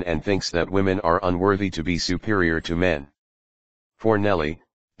despises women and thinks that women are unworthy to be superior to men. For Nelly,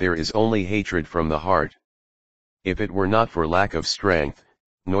 there is only hatred from the heart. If it were not for lack of strength,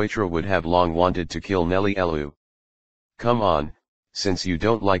 Neutra would have long wanted to kill Nelly Elu. Come on, since you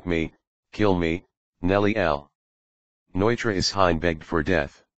don't like me, kill me, Nelly L. Neutra Ishin begged for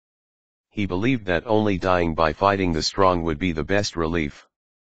death. He believed that only dying by fighting the strong would be the best relief.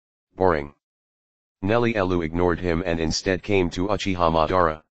 Boring. Nelly Elu ignored him and instead came to Uchiha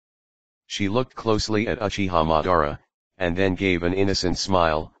Madara. She looked closely at Uchiha Madara, and then gave an innocent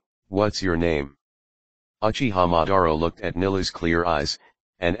smile. What's your name? Uchiha Madara looked at Nilu's clear eyes,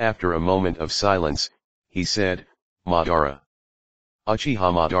 and after a moment of silence, he said, Madara.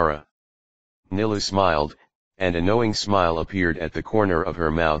 Uchiha Madara. Nilu smiled, and a knowing smile appeared at the corner of her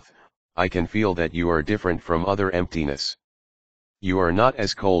mouth. I can feel that you are different from other emptiness. You are not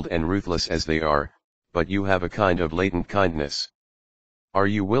as cold and ruthless as they are, but you have a kind of latent kindness. Are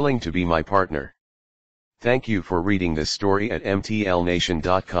you willing to be my partner? Thank you for reading this story at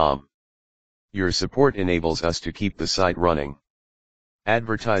mtlnation.com. Your support enables us to keep the site running.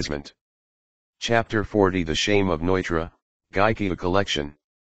 Advertisement. Chapter 40 The Shame of Neutra, Gaikia Collection.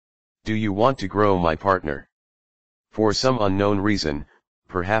 Do you want to grow my partner? For some unknown reason,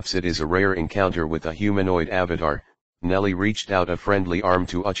 perhaps it is a rare encounter with a humanoid avatar, Nelly reached out a friendly arm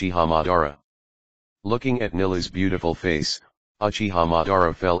to Uchiha Madara. Looking at Nilu's beautiful face, Uchiha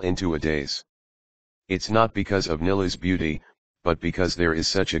Madara fell into a daze. It's not because of Nilu's beauty, but because there is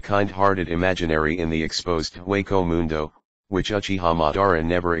such a kind-hearted imaginary in the exposed Hueco Mundo, which Uchiha Madara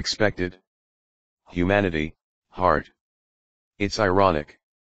never expected. Humanity, heart. It's ironic.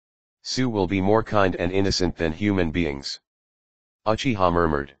 Su will be more kind and innocent than human beings. Uchiha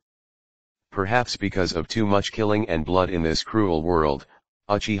murmured. Perhaps because of too much killing and blood in this cruel world,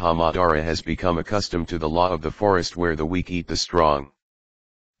 Uchiha Madara has become accustomed to the law of the forest where the weak eat the strong.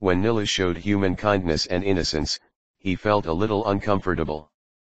 When Nilu showed human kindness and innocence, he felt a little uncomfortable.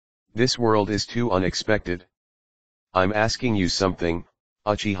 This world is too unexpected. I'm asking you something,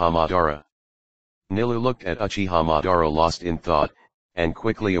 Uchiha Madara. Nilu looked at Uchiha Madara lost in thought, and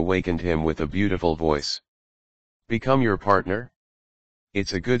quickly awakened him with a beautiful voice. Become your partner?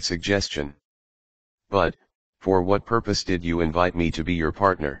 It's a good suggestion. But, for what purpose did you invite me to be your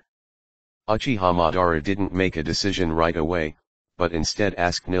partner? Uchiha Madara didn't make a decision right away, but instead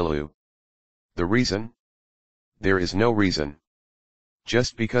asked Nilu. The reason? There is no reason.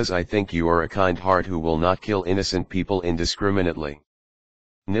 Just because I think you are a kind heart who will not kill innocent people indiscriminately.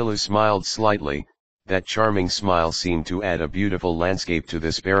 Nilu smiled slightly. That charming smile seemed to add a beautiful landscape to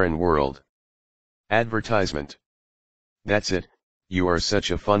this barren world. Advertisement. That's it, you are such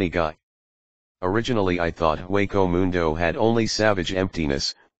a funny guy. Originally I thought Hueco Mundo had only savage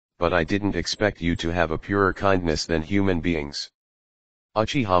emptiness, but I didn't expect you to have a purer kindness than human beings.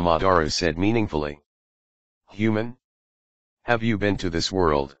 Uchiha Madara said meaningfully. Human? Have you been to this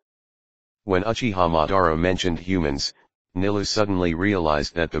world? When Uchiha Madara mentioned humans, Nilu suddenly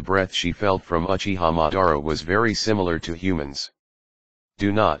realized that the breath she felt from Uchiha Madara was very similar to humans.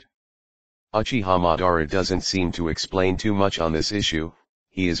 Do not. Uchiha Madara doesn't seem to explain too much on this issue,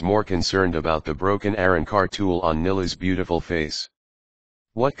 he is more concerned about the broken Arankar tool on Nilu's beautiful face.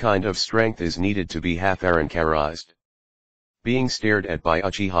 What kind of strength is needed to be half Arankarized? Being stared at by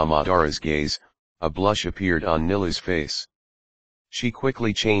Uchiha Madara's gaze, a blush appeared on Nilu's face. She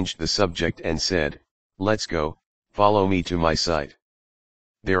quickly changed the subject and said, let's go. Follow me to my site.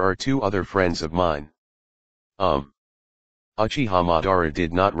 There are 2 other friends of mine. Uchiha Madara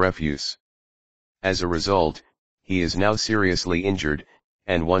did not refuse. As a result, he is now seriously injured,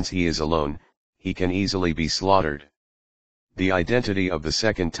 and once he is alone, he can easily be slaughtered. The identity of the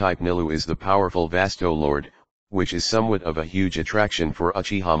second type Nilu is the powerful Vasto Lord, which is somewhat of a huge attraction for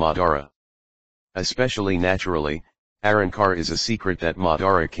Uchiha Madara. Especially naturally, Arankar is a secret that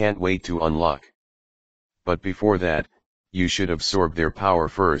Madara can't wait to unlock. But before that, you should absorb their power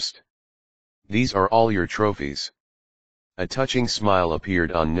first. These are all your trophies. A touching smile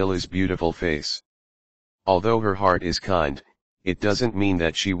appeared on Nilu's beautiful face. Although her heart is kind, it doesn't mean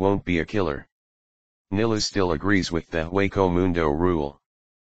that she won't be a killer. Nilu still agrees with the Hueco Mundo rule.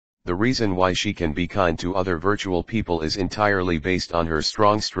 The reason why she can be kind to other virtual people is entirely based on her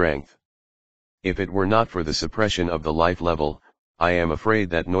strong strength. If it were not for the suppression of the life level, I am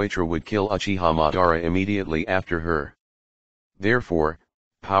afraid that Neutra would kill Uchiha Madara immediately after her. Therefore,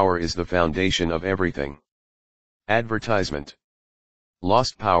 power is the foundation of everything. Advertisement.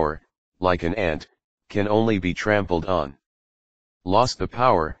 Lost power, like an ant, can only be trampled on. Lost the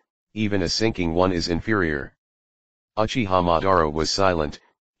power, even a sinking one is inferior. Uchiha Madara was silent,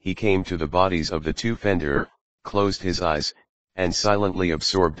 he came to the bodies of the 2 Fender, closed his eyes, and silently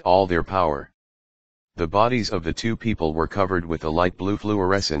absorbed all their power. The bodies of the 2 people were covered with a light blue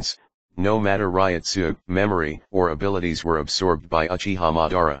fluorescence, no matter Ryutsu, memory, or abilities were absorbed by Uchiha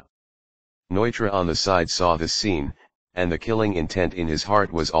Madara. Neutra on the side saw this scene, and the killing intent in his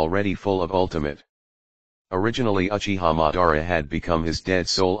heart was already full of ultimate. Originally Uchiha Madara had become his dead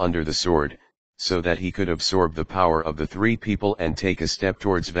soul under the sword, so that he could absorb the power of the 3 people and take a step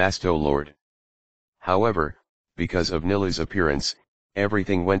towards Vasto Lord. However, because of Nilu's appearance,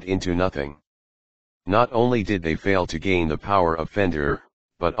 everything went into nothing. Not only did they fail to gain the power of Fender,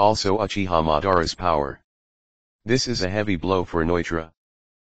 but also Uchiha Madara's power. This is a heavy blow for Neutra.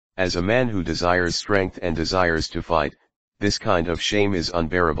 As a man who desires strength and desires to fight, this kind of shame is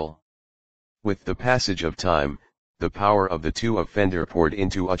unbearable. With the passage of time, the power of the 2 of Fender poured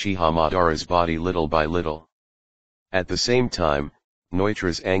into Uchiha Madara's body little by little. At the same time,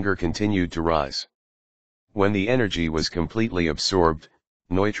 Neutra's anger continued to rise. When the energy was completely absorbed,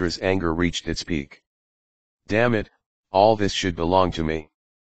 Neutra's anger reached its peak. Damn it, all this should belong to me.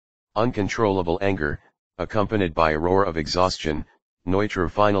 Uncontrollable anger, accompanied by a roar of exhaustion, Neutra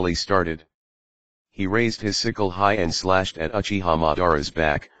finally started. He raised his sickle high and slashed at Uchiha Madara's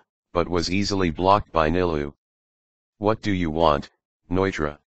back, but was easily blocked by Nilu. What do you want,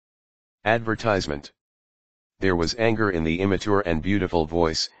 Neutra? Advertisement. There was anger in the immature and beautiful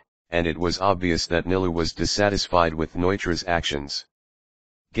voice, and it was obvious that Nilu was dissatisfied with Neutra's actions.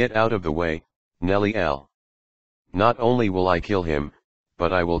 Get out of the way, Nelly L. Not only will I kill him,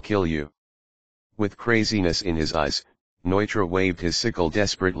 but I will kill you. With craziness in his eyes, Neutra waved his sickle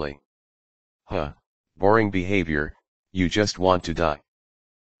desperately. Huh, boring behavior, you just want to die.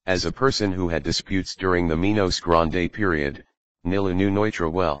 As a person who had disputes during the Minos Grande period, Nilu knew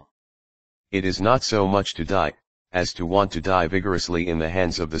Neutra well. It is not so much to die, as to want to die vigorously in the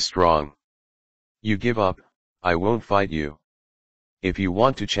hands of the strong. You give up, I won't fight you. If you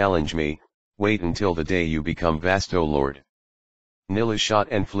want to challenge me, wait until the day you become Vasto Lord. Nilu shot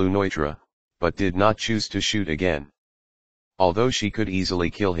and flew Neutra, but did not choose to shoot again. Although she could easily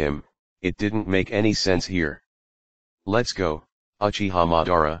kill him, it didn't make any sense here. Let's go, Uchiha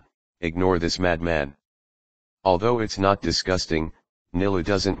Madara, ignore this madman. Although it's not disgusting, Nilu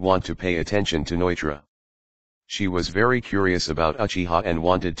doesn't want to pay attention to Neutra. She was very curious about Uchiha and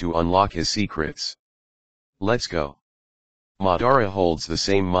wanted to unlock his secrets. Let's go. Madara holds the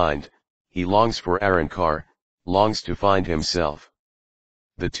same mind, he longs for Arrancar, longs to find himself.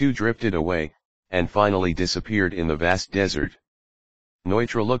 The two drifted away, and finally disappeared in the vast desert.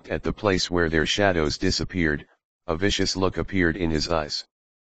 Neutra looked at the place where their shadows disappeared, a vicious look appeared in his eyes.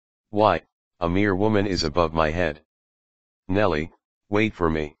 Why, a mere woman is above my head. Nelly, wait for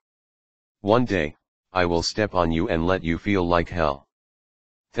me. One day, I will step on you and let you feel like hell.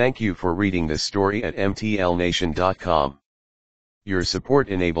 Thank you for reading this story at mtlnation.com. Your support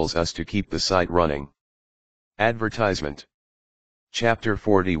enables us to keep the site running. Advertisement. Chapter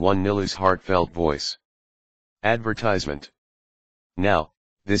 41 Nilu's Heartfelt Voice. Advertisement. Now,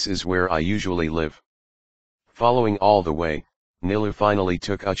 this is where I usually live. Following all the way, Nilu finally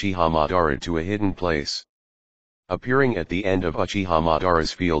took Uchiha Madara to a hidden place. Appearing at the end of Uchiha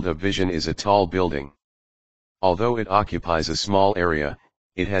Madara's field of vision is a tall building. Although it occupies a small area,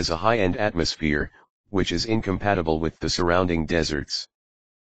 it has a high-end atmosphere, which is incompatible with the surrounding deserts.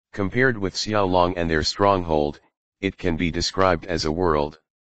 Compared with Xiaolong and their stronghold, it can be described as a world.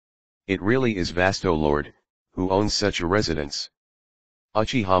 It really is Vasto Lord, who owns such a residence.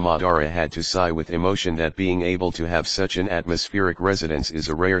 Uchiha Madara had to sigh with emotion that being able to have such an atmospheric residence is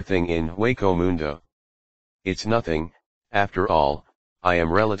a rare thing in Hueco Mundo. It's nothing, after all, I am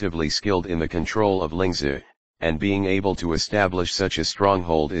relatively skilled in the control of Lingzi, and being able to establish such a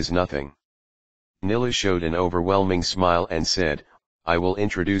stronghold is nothing. Nilu showed an overwhelming smile and said, I will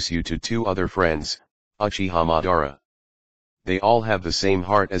introduce you to two other friends, Uchiha Madara. They all have the same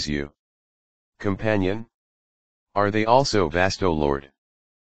heart as you. Companion? Are they also Vasto Lord?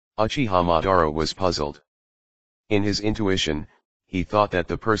 Uchiha Madara was puzzled. In his intuition, he thought that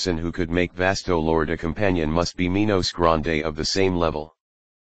the person who could make Vasto Lord a companion must be Minos Grande of the same level.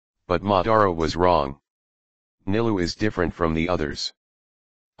 But Madara was wrong. Nilu is different from the others.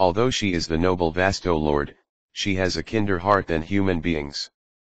 Although she is the noble Vasto Lord, she has a kinder heart than human beings.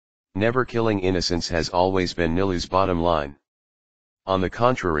 Never killing innocents has always been Nilu's bottom line. On the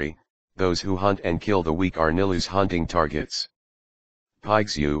contrary, those who hunt and kill the weak are Nilu's hunting targets.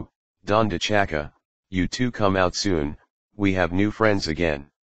 Pygzyu, Don Chaka, you two come out soon, we have new friends again.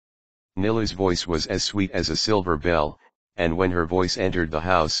 Nilu's voice was as sweet as a silver bell, and when her voice entered the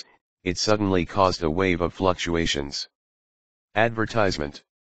house, it suddenly caused a wave of fluctuations. Advertisement.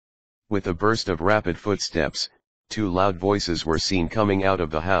 With a burst of rapid footsteps, two loud voices were seen coming out of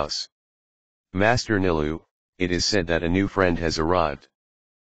the house. Master Nilu, it is said that a new friend has arrived.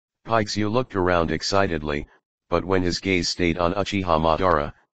 Pygzyu looked around excitedly, but when his gaze stayed on Uchiha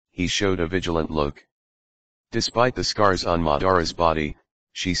Madara, he showed a vigilant look. Despite the scars on Madara's body,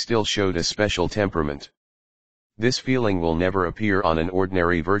 she still showed a special temperament. This feeling will never appear on an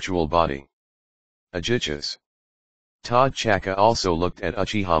ordinary virtual body. Ajichas. Todd Chaka also looked at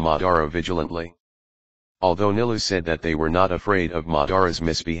Uchiha Madara vigilantly. Although Nilu said that they were not afraid of Madara's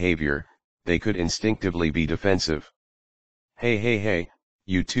misbehavior, they could instinctively be defensive. Hey,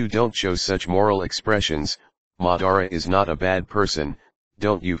 you two don't show such moral expressions, Madara is not a bad person,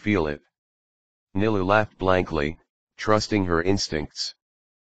 don't you feel it? Nilu laughed blankly, trusting her instincts.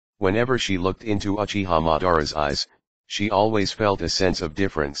 Whenever she looked into Uchiha Madara's eyes, she always felt a sense of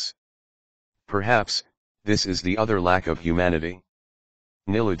difference. Perhaps, this is the other lack of humanity.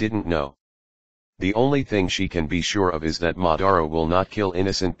 Nilu didn't know. The only thing she can be sure of is that Madara will not kill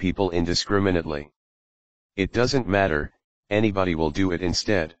innocent people indiscriminately. It doesn't matter, anybody will do it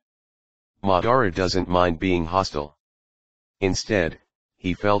instead. Madara doesn't mind being hostile. Instead,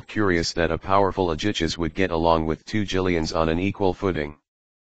 he felt curious that a powerful Ajichas would get along with two Jillians on an equal footing.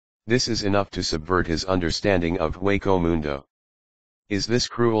 This is enough to subvert his understanding of Hueco Mundo. Is this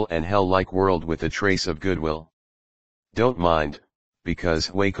cruel and hell-like world with a trace of goodwill? Don't mind, because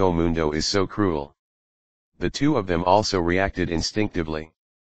Hueco Mundo is so cruel. The two of them also reacted instinctively.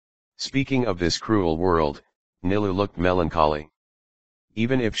 Speaking of this cruel world, Nilu looked melancholy.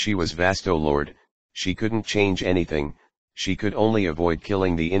 Even if she was Vasto Lord, she couldn't change anything, she could only avoid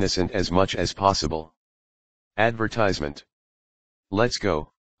killing the innocent as much as possible. Advertisement. Let's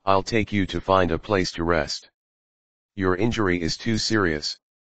go, I'll take you to find a place to rest. Your injury is too serious.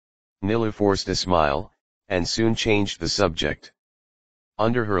 Nilu forced a smile, and soon changed the subject.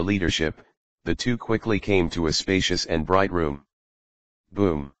 Under her leadership, the two quickly came to a spacious and bright room.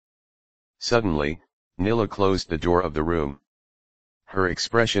 Boom. Suddenly, Nilu closed the door of the room. Her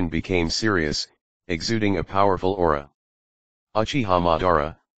expression became serious, exuding a powerful aura. Uchiha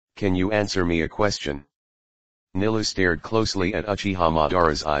Madara, can you answer me a question? Nilu stared closely at Uchiha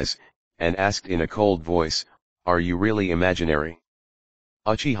Madara's eyes, and asked in a cold voice, are you really imaginary?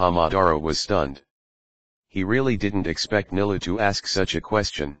 Uchiha Madara was stunned. He really didn't expect Nilu to ask such a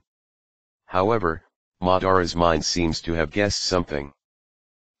question. However, Madara's mind seems to have guessed something.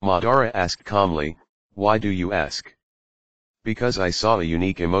 Madara asked calmly, why do you ask? Because I saw a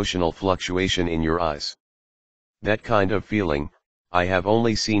unique emotional fluctuation in your eyes. That kind of feeling, I have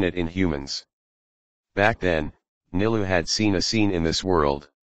only seen it in humans. Back then, Nilu had seen a scene in this world.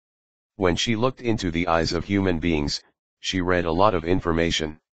 When she looked into the eyes of human beings, she read a lot of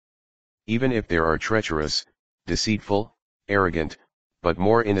information. Even if there are treacherous, deceitful, arrogant, but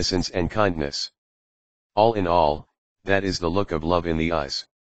more innocence and kindness. All in all, that is the look of love in the eyes.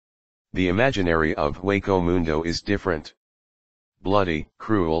 The imaginary of Hueco Mundo is different. Bloody,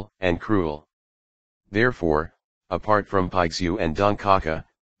 cruel, and cruel. Therefore, apart from Pixu and Donkaka,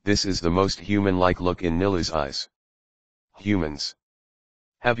 this is the most human-like look in Nilu's eyes. Humans.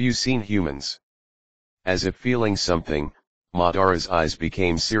 Have you seen humans? As if feeling something, Madara's eyes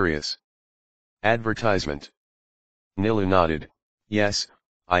became serious. Advertisement. Nilu nodded, yes,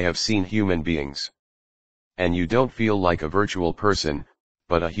 I have seen human beings. And you don't feel like a virtual person,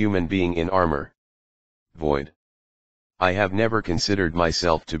 but a human being in armor. Void. I have never considered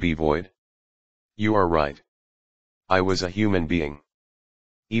myself to be void. You are right. I was a human being.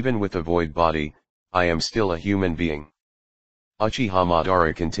 Even with a void body, I am still a human being. Uchiha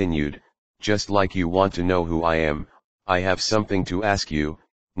Madara continued, just like you want to know who I am, I have something to ask you,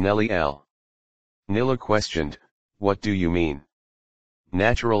 Nelly L. Nilu questioned, what do you mean?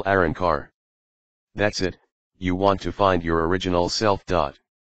 Natural Arankar. That's it, you want to find your original self.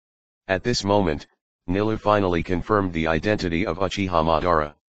 At this moment, Nilu finally confirmed the identity of Uchiha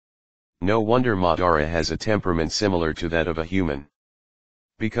Madara. No wonder Madara has a temperament similar to that of a human.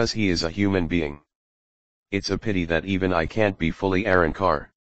 Because he is a human being. It's a pity that even I can't be fully Arankar.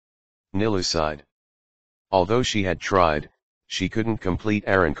 Nilu sighed. Although she had tried, she couldn't complete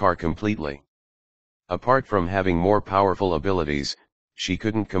Arankar completely. Apart from having more powerful abilities, she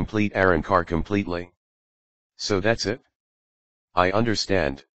couldn't complete Arankar completely. So that's it? I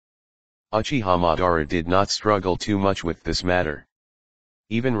understand. Uchiha Madara did not struggle too much with this matter.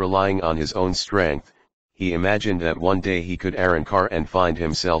 Even relying on his own strength, he imagined that one day he could Arankar and find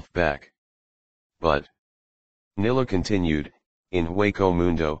himself back. But, Nilu continued, in Hueco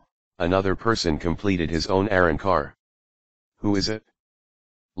Mundo, another person completed his own Arankar. Who is it?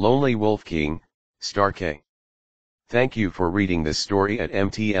 Lonely Wolf King, Star K. Thank you for reading this story at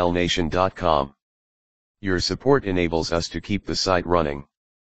mtlnation.com. Your support enables us to keep the site running.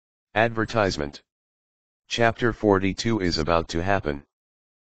 Advertisement. Chapter 42 is about to happen.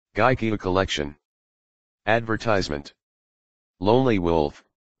 Gaikia Collection. Advertisement. Lonely Wolf,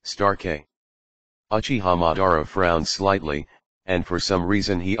 Star K. Uchiha Madara frowned slightly, and for some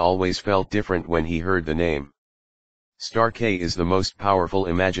reason he always felt different when he heard the name. Star K is the most powerful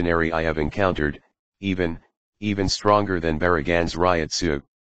imaginary I have encountered, even stronger than Baragan's Ryotsu.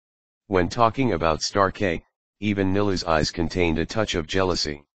 When talking about Star K, even Nilu's eyes contained a touch of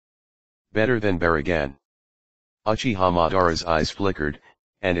jealousy. Better than Baragan. Uchiha Madara's eyes flickered,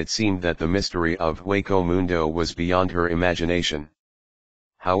 and it seemed that the mystery of Hueco Mundo was beyond her imagination.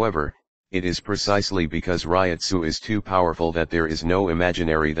 However, it is precisely because Ryotsu is too powerful that there is no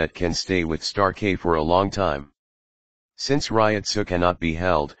imaginary that can stay with Star K for a long time. Since Ryotsu cannot be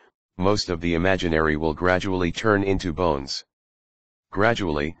held, most of the imaginary will gradually turn into bones.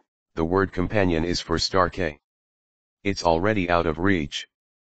 Gradually, the word companion is for Star K. It's already out of reach.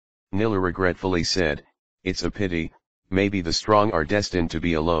 Nilu regretfully said, it's a pity, maybe the strong are destined to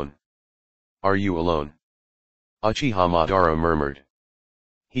be alone. Are you alone? Uchiha Madara murmured.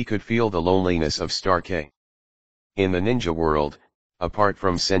 He could feel the loneliness of Star K. In the ninja world, Apart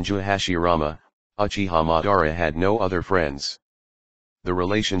from Senju Hashirama, Uchiha Madara had no other friends. The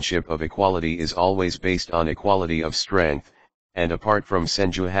relationship of equality is always based on equality of strength, and apart from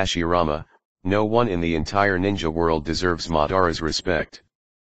Senju Hashirama, no one in the entire ninja world deserves Madara's respect.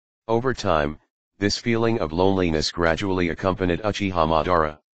 Over time, this feeling of loneliness gradually accompanied Uchiha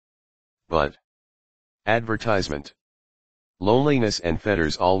Madara. But advertisement. Loneliness and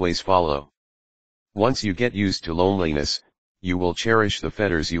fetters always follow. Once you get used to loneliness, you will cherish the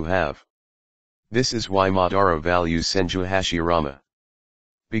fetters you have. This is why Madara values Senju Hashirama.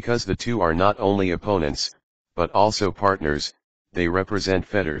 Because the two are not only opponents, but also partners, they represent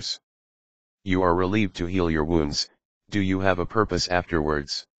fetters. You are relieved to heal your wounds. Do you have a purpose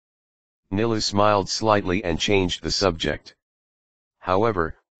afterwards? Nilu smiled slightly and changed the subject.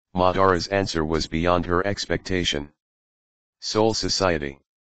 However, Madara's answer was beyond her expectation. Soul Society.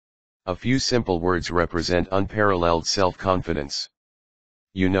 A few simple words represent unparalleled self-confidence.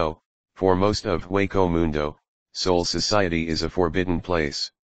 You know, for most of Hueco Mundo, Soul Society is a forbidden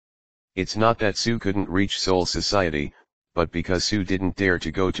place. It's not that Su couldn't reach Soul Society, but because Su didn't dare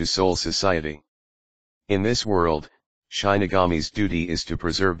to go to Soul Society. In this world, Shinigami's duty is to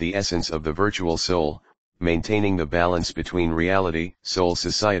preserve the essence of the virtual soul, maintaining the balance between reality, Soul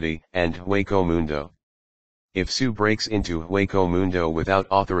Society, and Hueco Mundo. If Su breaks into Hueco Mundo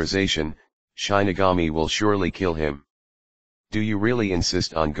without authorization, Shinigami will surely kill him. Do you really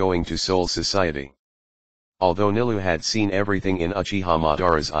insist on going to Soul Society? Although Nilu had seen everything in Uchiha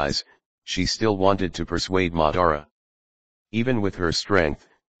Madara's eyes, she still wanted to persuade Madara. Even with her strength,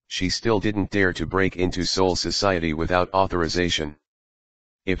 she still didn't dare to break into Soul Society without authorization.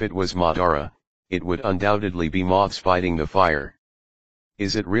 If it was Madara, it would undoubtedly be moths fighting the fire.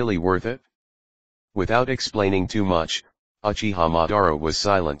 Is it really worth it? Without explaining too much, Uchiha Madara was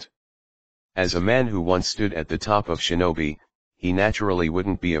silent. As a man who once stood at the top of Shinobi, he naturally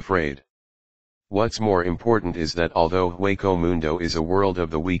wouldn't be afraid. What's more important is that although Hueco Mundo is a world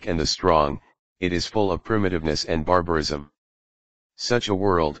of the weak and the strong, it is full of primitiveness and barbarism. Such a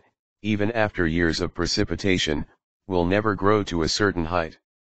world, even after years of precipitation, will never grow to a certain height.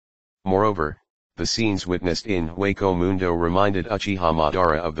 Moreover, the scenes witnessed in Hueco Mundo reminded Uchiha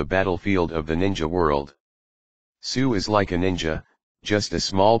Madara of the battlefield of the ninja world. Su is like a ninja, just a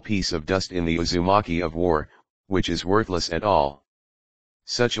small piece of dust in the Uzumaki of war, which is worthless at all.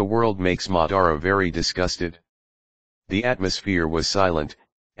 Such a world makes Madara very disgusted. The atmosphere was silent,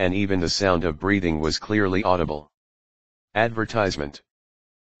 and even the sound of breathing was clearly audible. Advertisement.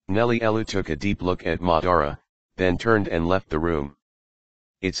 Nelly Elu took a deep look at Madara, then turned and left the room.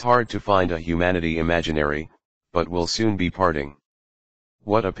 It's hard to find a humanity imaginary, but we'll soon be parting.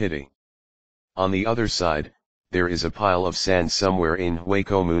 What a pity. On the other side, there is a pile of sand somewhere in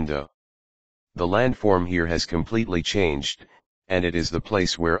Hueco Mundo. The landform here has completely changed, and it is the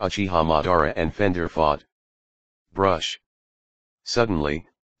place where Uchiha Madara and Fender fought. Brush. Suddenly,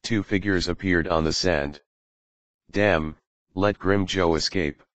 two figures appeared on the sand. Damn, let Grimjo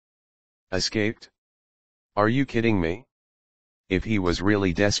escape. Escaped? Are you kidding me? If he was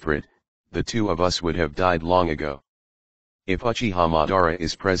really desperate, the two of us would have died long ago. If Uchiha Madara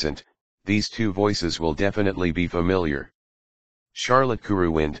is present, these two voices will definitely be familiar. Charlotte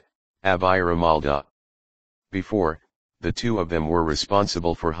Kuruwind, Abira Malda. Before, the two of them were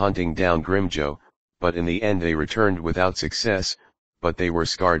responsible for hunting down Grimjo, but in the end they returned without success, but they were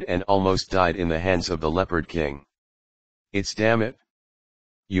scarred and almost died in the hands of the Leopard King. It's damn it.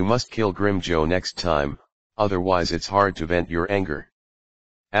 You must kill Grimjo next time, otherwise it's hard to vent your anger.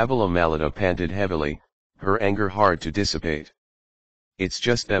 Abila Malada panted heavily, her anger hard to dissipate. It's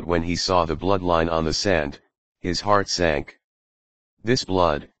just that when he saw the bloodline on the sand, his heart sank. This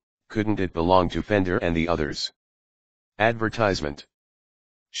blood, couldn't it belong to Fender and the others? Advertisement.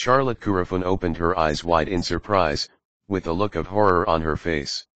 Charlotte Kurofun opened her eyes wide in surprise, with a look of horror on her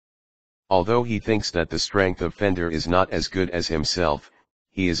face. Although he thinks that the strength of Fender is not as good as himself,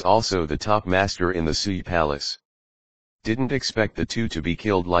 he is also the top master in the Sui Palace. Didn't expect the two to be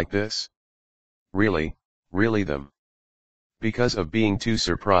killed like this? Really them. Because of being too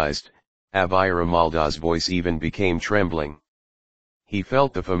surprised, Abira Malda's voice even became trembling. He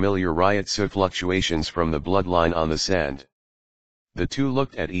felt the familiar riot-so fluctuations from the bloodline on the sand. The two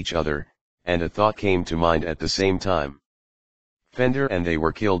looked at each other, and a thought came to mind at the same time. Fender and they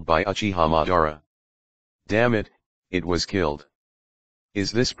were killed by Uchiha Madara. Damn it, it was killed.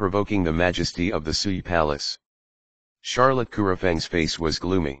 Is this provoking the majesty of the Sui Palace? Charlotte Kurofeng's face was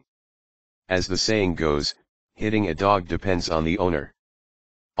gloomy. As the saying goes, hitting a dog depends on the owner.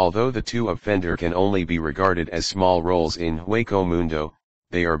 Although the two of Fender can only be regarded as small roles in Hueco Mundo,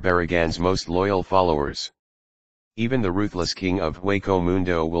 they are Baragan's most loyal followers. Even the ruthless king of Hueco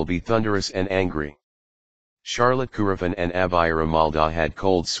Mundo will be thunderous and angry. Charlotte Kurofan and Abira Malda had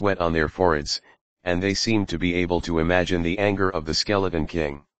cold sweat on their foreheads, and they seemed to be able to imagine the anger of the Skeleton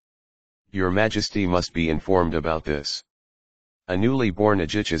King. Your Majesty must be informed about this. A newly born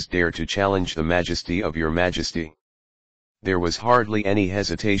Agichas dare to challenge the majesty of your Majesty. There was hardly any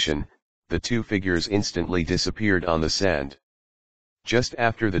hesitation, the two figures instantly disappeared on the sand. Just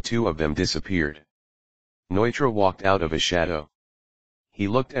after the two of them disappeared, Neutra walked out of a shadow. He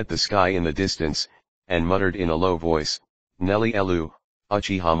looked at the sky in the distance, and muttered in a low voice, Nelly Elu,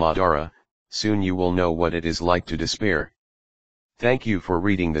 Uchiha Madara, soon you will know what it is like to despair. Thank you for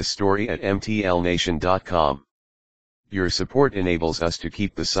reading this story at mtlnation.com. Your support enables us to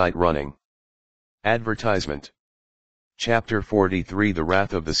keep the site running. Advertisement. Chapter 43 The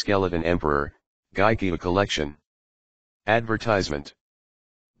Wrath of the Skeleton Emperor, Gaikia Collection. Advertisement.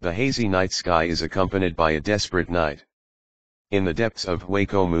 The hazy night sky is accompanied by a desperate night. In the depths of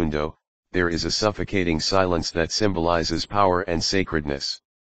Hueco Mundo, there is a suffocating silence that symbolizes power and sacredness.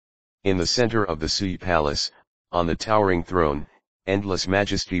 In the center of the Sui Palace, on the towering throne, endless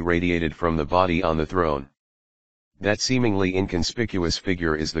majesty radiated from the body on the throne. That seemingly inconspicuous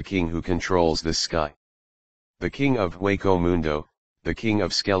figure is the king who controls the sky. The king of Hueco Mundo, the king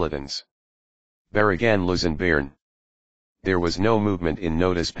of skeletons. Baragan Luzenbairn. There was no movement in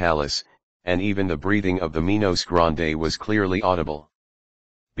Noda's palace, and even the breathing of the Minos Grande was clearly audible.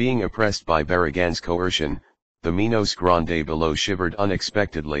 Being oppressed by Baragan's coercion, the Minos Grande below shivered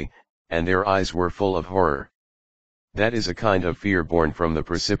unexpectedly, and their eyes were full of horror. That is a kind of fear born from the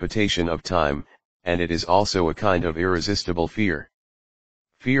precipitation of time, and it is also a kind of irresistible fear.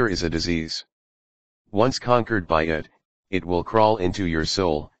 Fear is a disease. Once conquered by it, it will crawl into your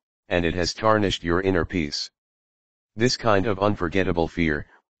soul, and it has tarnished your inner peace. This kind of unforgettable fear,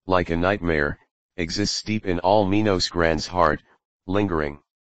 like a nightmare, exists deep in all Minos Grande's heart, lingering.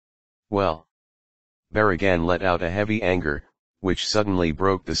 Well. Baragan let out a heavy anger, which suddenly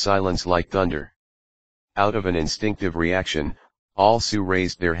broke the silence like thunder. Out of an instinctive reaction, all Sioux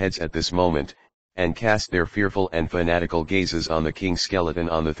raised their heads at this moment, and cast their fearful and fanatical gazes on the king skeleton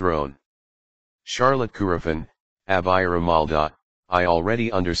on the throne. Charlotte Kurofan, Abira Malda, I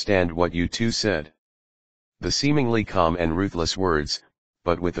already understand what you two said. The seemingly calm and ruthless words,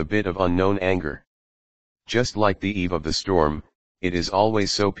 but with a bit of unknown anger. Just like the eve of the storm, it is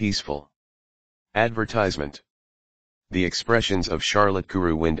always so peaceful. Advertisement. The expressions of Charlotte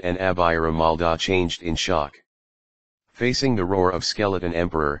Kuruwind and Abira Malda changed in shock. Facing the roar of Skeleton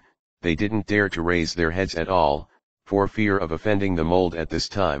Emperor, they didn't dare to raise their heads at all, for fear of offending the mold at this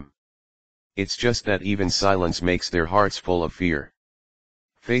time. It's just that even silence makes their hearts full of fear.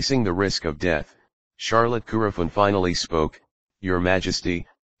 Facing the risk of death, Charlotte Kurofan finally spoke, Your Majesty,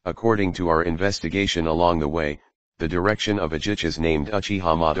 according to our investigation along the way, the direction of Agichas named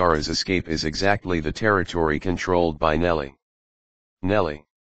Uchiha Madara's escape is exactly the territory controlled by Nelly. Nelly.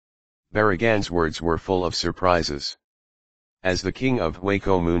 Baragan's words were full of surprises. As the king of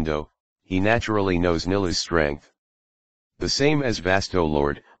Hueco Mundo, he naturally knows Nilu's strength. The same as Vasto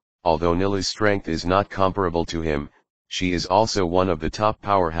Lord, although Nilu's strength is not comparable to him, she is also one of the top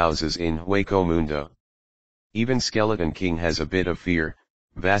powerhouses in Hueco Mundo. Even Skeleton King has a bit of fear.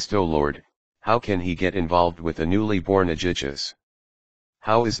 Vasto Lord, how can he get involved with a newly born Agichas?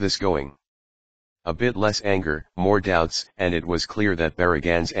 How is this going? A bit less anger, more doubts, and it was clear that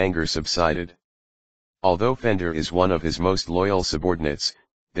Baragan's anger subsided. Although Fender is one of his most loyal subordinates,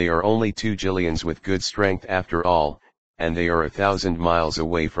 they are only two Jillians with good strength after all, and they are 1,000 miles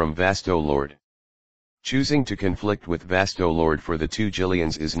away from Vasto Lord. Choosing to conflict with Vasto Lord for the two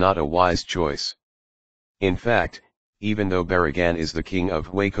Jillians is not a wise choice. In fact, even though Baragan is the king of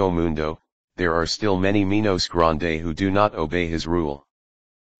Hueco Mundo, there are still many Minos Grande who do not obey his rule.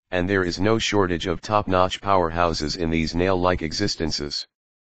 And there is no shortage of top-notch powerhouses in these nail-like existences.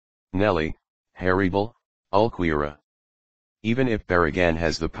 Nelly, Haribal, Ulquira. Even if Baragan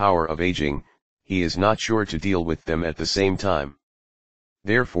has the power of aging, he is not sure to deal with them at the same time.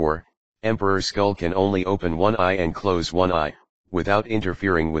 Therefore, Emperor Skull can only open one eye and close one eye, without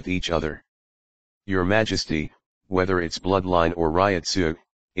interfering with each other. Your Majesty, whether it's bloodline or Ryotsu,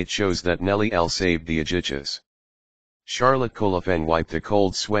 it shows that Nelly L saved the Agichas. Charlotte Kolofan wiped a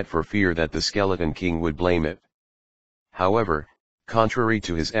cold sweat for fear that the Skeleton King would blame it. However, contrary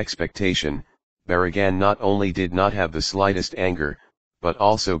to his expectation, Baragan not only did not have the slightest anger, but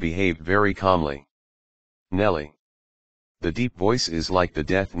also behaved very calmly. Nelly. The deep voice is like the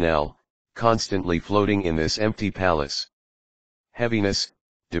death knell, constantly floating in this empty palace. Heaviness,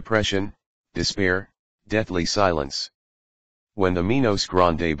 depression, despair, deathly silence. When the Minos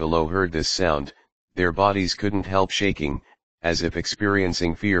Grande below heard this sound, their bodies couldn't help shaking, as if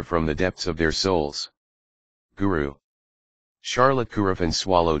experiencing fear from the depths of their souls. Guru. Charlotte Kurafin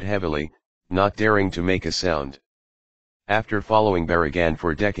swallowed heavily, not daring to make a sound. After following Baragan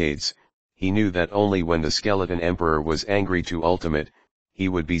for decades, he knew that only when the skeleton emperor was angry to ultimate, he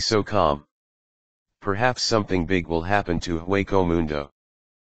would be so calm. Perhaps something big will happen to Hueco Mundo.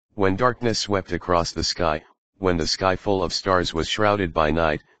 When darkness swept across the sky, when the sky full of stars was shrouded by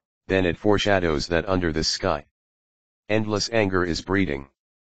night, then it foreshadows that under this sky, endless anger is breeding.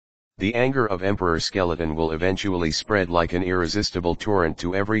 The anger of Emperor Skeleton will eventually spread like an irresistible torrent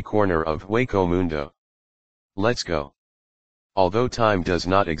to every corner of Hueco Mundo. Let's go. Although time does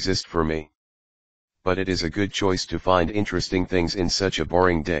not exist for me. But it is a good choice to find interesting things in such a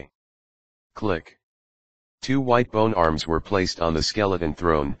boring day. Click. 2 white bone arms were placed on the skeleton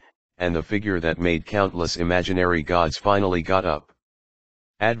throne, and the figure that made countless imaginary gods finally got up.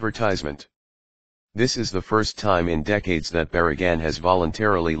 Advertisement. This is the first time in decades that Baragan has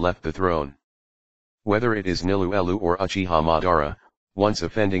voluntarily left the throne. Whether it is Niluelu or Uchiha Madara, once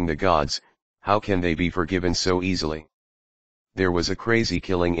offending the gods, how can they be forgiven so easily? There was a crazy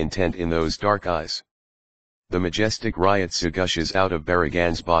killing intent in those dark eyes. The majestic Ryotsu gushes out of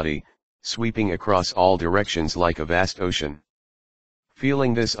Baragan's body, sweeping across all directions like a vast ocean.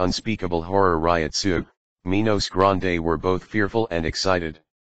 Feeling this unspeakable horror, Ryotsu, Minos Grande were both fearful and excited.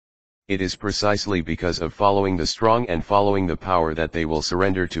 It is precisely because of following the strong and following the power that they will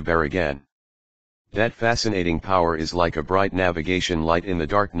surrender to Baragan. That fascinating power is like a bright navigation light in the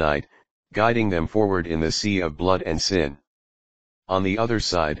dark night, guiding them forward in the sea of blood and sin. On the other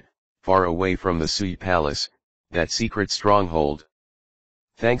side, far away from the Sui Palace, that secret stronghold.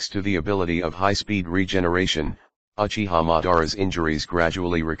 Thanks to the ability of high-speed regeneration, Uchiha Madara's injuries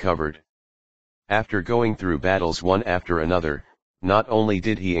gradually recovered. After going through battles one after another, not only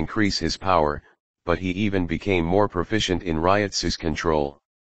did he increase his power, but he even became more proficient in Ryotsu's control.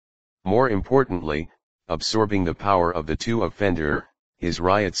 More importantly, absorbing the power of the two of Fender, his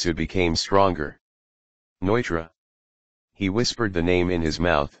Ryotsu became stronger. Neutra. He whispered the name in his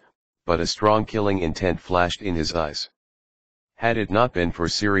mouth, but a strong killing intent flashed in his eyes. Had it not been for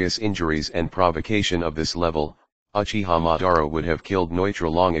serious injuries and provocation of this level, Uchiha Madara would have killed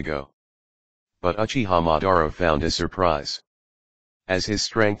Neutra long ago. But Uchiha Madara found a surprise. As his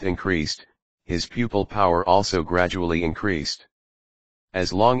strength increased, his pupil power also gradually increased.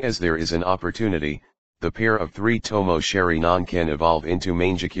 As long as there is an opportunity, the pair of 3 Tomo Sharinan can evolve into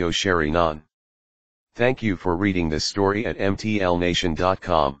Mangekyo Sharinan. Thank you for reading this story at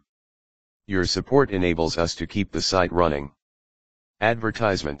mtlnation.com. Your support enables us to keep the site running.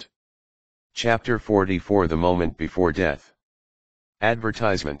 Advertisement. Chapter 44, The Moment Before Death.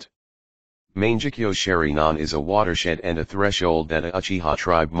 Advertisement. Mangekyo Sharinan is a watershed and a threshold that a Uchiha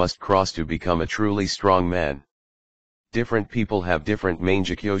tribe must cross to become a truly strong man. Different people have different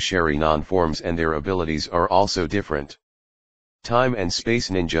Mangekyo Sharinan forms and their abilities are also different. Time and space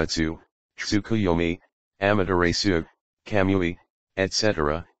ninjutsu, Tsukuyomi, Amaterasu, Kamui,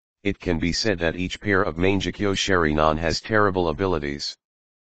 etc. It can be said that each pair of Mangekyo Sharinan has terrible abilities.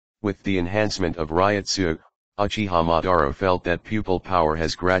 With the enhancement of Ryotsu, Uchiha Madara felt that pupil power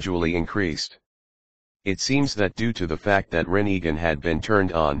has gradually increased. It seems that due to the fact that Rinnegan had been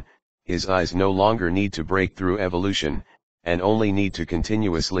turned on, his eyes no longer need to break through evolution, and only need to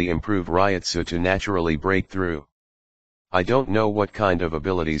continuously improve Ryotsu to naturally break through. I don't know what kind of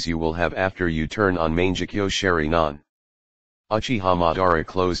abilities you will have after you turn on Mangekyo Sharinan. Uchiha Madara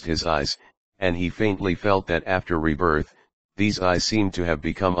closed his eyes, and he faintly felt that after rebirth, these eyes seemed to have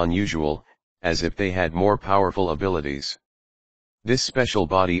become unusual, as if they had more powerful abilities. This special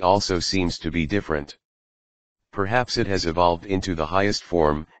body also seems to be different. Perhaps it has evolved into the highest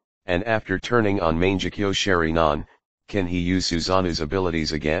form, and after turning on Mangekyo Sharinan, can he use Suzanu's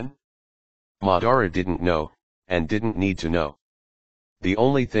abilities again? Madara didn't know, and didn't need to know. The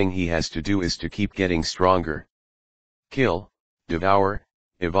only thing he has to do is to keep getting stronger. Kill, devour,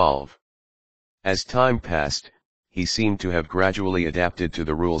 evolve. As time passed, he seemed to have gradually adapted to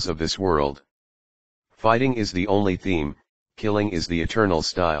the rules of this world. Fighting is the only theme, killing is the eternal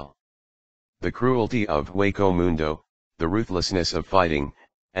style. The cruelty of Hueco Mundo, the ruthlessness of fighting,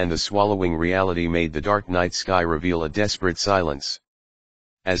 and the swallowing reality made the dark night sky reveal a desperate silence.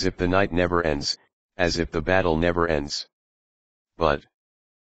 As if the night never ends, as if the battle never ends. But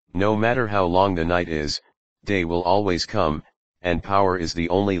no matter how long the night is, day will always come, and power is the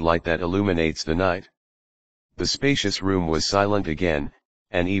only light that illuminates the night. The spacious room was silent again,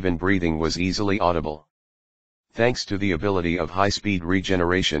 and even breathing was easily audible. Thanks to the ability of high-speed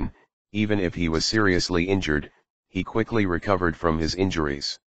regeneration, even if he was seriously injured, he quickly recovered from his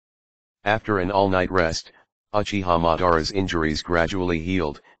injuries. After an all-night rest, Uchiha Madara's injuries gradually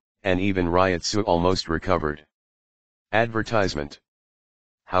healed, and even Ryotsu almost recovered. Advertisement.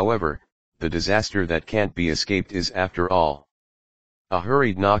 However, the disaster that can't be escaped is after all. A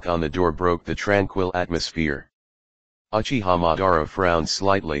hurried knock on the door broke the tranquil atmosphere. Uchiha Madara frowned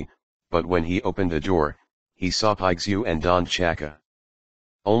slightly, but when he opened the door, he saw Paigyu and Don Chaka.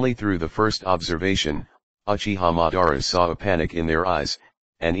 Only through the first observation, Uchiha Madara saw a panic in their eyes,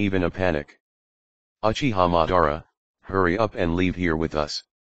 and even a panic. Uchiha Madara, hurry up and leave here with us.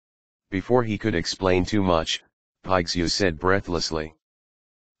 Before he could explain too much, Paigyu said breathlessly.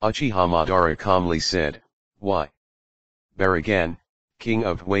 Uchiha Madara calmly said, "Why? Baragan, king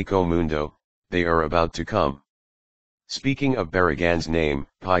of Hueco Mundo, they are about to come." Speaking of Baragan's name,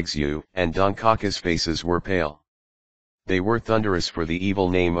 Paigyu and Donkaka's faces were pale. They were thunderous for the evil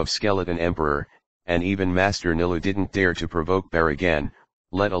name of Skeleton Emperor, and even Master Nilu didn't dare to provoke Baragan,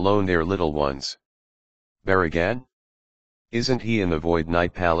 let alone their little ones. Baragan? Isn't he in the Void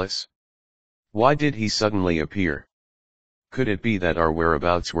Knight Palace? Why did he suddenly appear? Could it be that our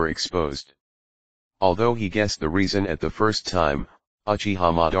whereabouts were exposed? Although he guessed the reason at the first time,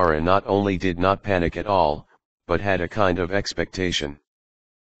 Uchiha Madara not only did not panic at all, but had a kind of expectation.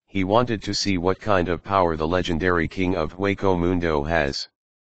 He wanted to see what kind of power the legendary king of Hueco Mundo has.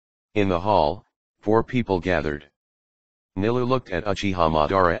 In the hall, 4 people gathered. Nilu looked at Uchiha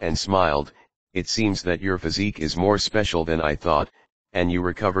Madara and smiled. "It seems that your physique is more special than I thought, and you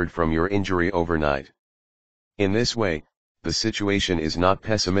recovered from your injury overnight. In this way, the situation is not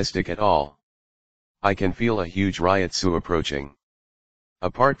pessimistic at all. I can feel a huge Ryotsu approaching.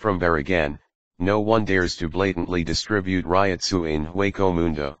 Apart from Baragan, no one dares to blatantly distribute Ryotsu in Hueco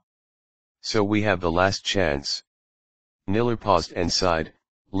Mundo. So we have the last chance." Nilu paused and sighed,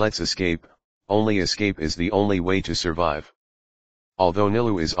 "Let's escape, only escape is the only way to survive." Although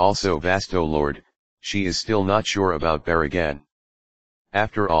Nilu is also Vasto Lord, she is still not sure about Baragan.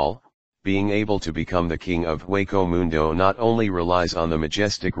 After all, being able to become the king of Hueco Mundo not only relies on the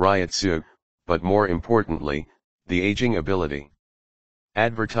majestic Ryotsu, but more importantly, the aging ability.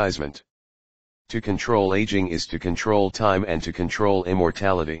 Advertisement. To control aging is to control time and to control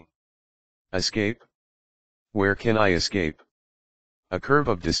immortality. Escape? Where can I escape? A curve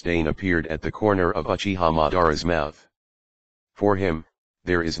of disdain appeared at the corner of Uchiha Madara's mouth. For him,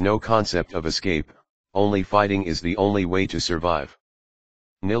 there is no concept of escape, only fighting is the only way to survive.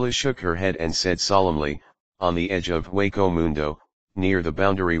 Nilu shook her head and said solemnly, "On the edge of Hueco Mundo, near the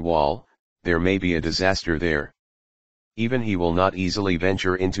boundary wall, there may be a disaster there. Even he will not easily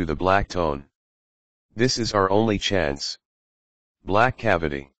venture into the Black Tone. This is our only chance." Black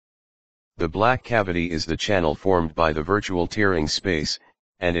Cavity. The Black Cavity is the channel formed by the virtual tearing space,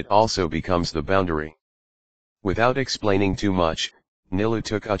 and it also becomes the boundary. Without explaining too much, Nilu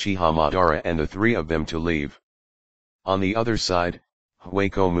took Uchiha Madara and the 3 of them to leave. On the other side,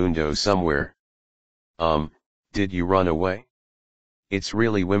 Hueco Mundo somewhere. Did you run away? It's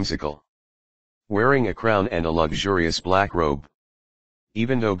really whimsical. Wearing a crown and a luxurious black robe.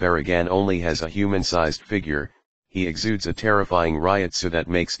 Even though Baragan only has a human-sized figure, he exudes a terrifying Ryotsu that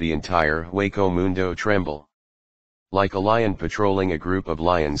makes the entire Hueco Mundo tremble. Like a lion patrolling a group of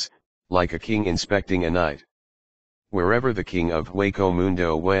lions, like a king inspecting a knight. Wherever the king of Hueco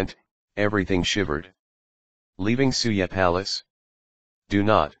Mundo went, everything shivered. Leaving Suya Palace? Do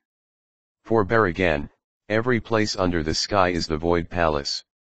not. For Baragan, every place under the sky is the Void Palace.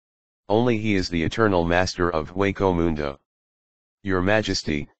 Only he is the eternal master of Hueco Mundo. Your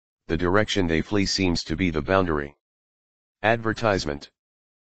Majesty, the direction they flee seems to be the boundary. Advertisement.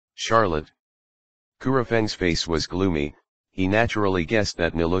 Charlotte. Kurofeng's face was gloomy. He naturally guessed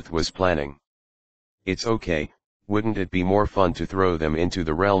that Niluth was planning. It's okay, wouldn't it be more fun to throw them into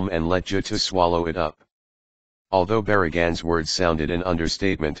the realm and let Jutu swallow it up? Although Baragan's words sounded an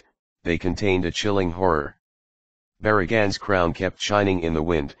understatement, they contained a chilling horror. Baragan's crown kept shining in the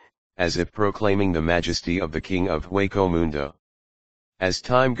wind, as if proclaiming the majesty of the king of Hueco Mundo. As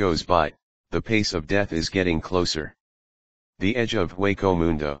time goes by, the pace of death is getting closer. The edge of Hueco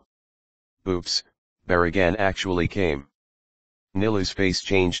Mundo. Oops, Baragan actually came. Nilu's face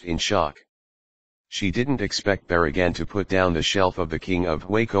changed in shock. She didn't expect Baragan to put down the shelf of the king of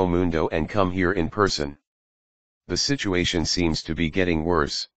Hueco Mundo and come here in person. The situation seems to be getting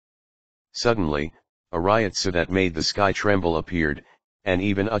worse. Suddenly, a Ryotsu that made the sky tremble appeared, and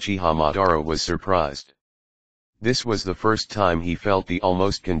even Uchiha Madara was surprised. This was the first time he felt the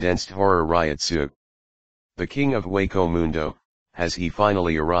almost condensed horror Ryotsu. The king of Hueco Mundo, has he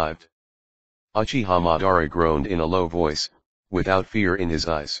finally arrived? Uchiha Madara groaned in a low voice, without fear in his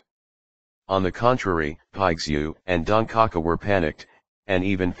eyes. On the contrary, Paigyu and Donkaka were panicked, and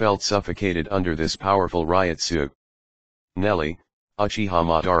even felt suffocated under this powerful Ryotsu. Nelly, Uchiha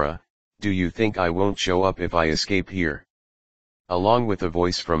Madara, do you think I won't show up if I escape here? Along with a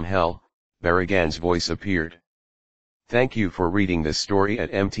voice from hell, Baragan's voice appeared. Thank you for reading this story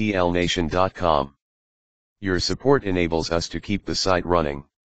at mtlnation.com. Your support enables us to keep the site running.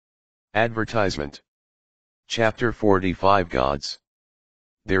 Advertisement. Chapter 45 Gods.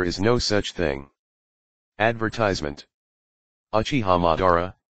 There is no such thing. Advertisement. Uchiha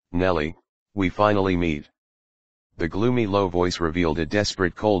Madara, Nelly, we finally meet. The gloomy low voice revealed a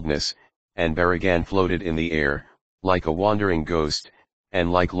desperate coldness, and Baragan floated in the air, like a wandering ghost,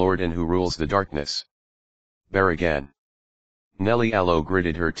 and like Lorden who rules the darkness. Baragan. Nelly Allo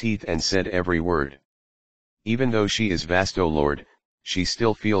gritted her teeth and said every word. Even though she is Vasto Lord, she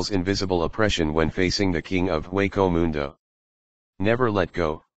still feels invisible oppression when facing the king of Hueco Mundo. Never let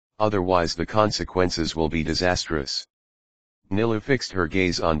go, otherwise the consequences will be disastrous. Nilu fixed her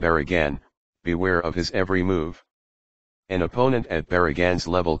gaze on Baragan, beware of his every move. An opponent at Baragan's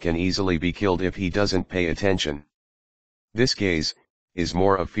level can easily be killed if he doesn't pay attention. This gaze is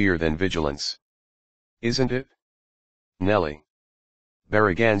more of fear than vigilance. Isn't it? Nelly.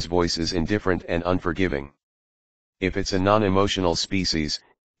 Baragan's voice is indifferent and unforgiving. If it's a non-emotional species,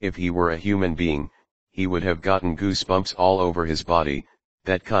 if he were a human being, he would have gotten goosebumps all over his body.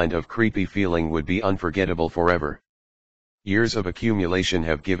 That kind of creepy feeling would be unforgettable forever. Years of accumulation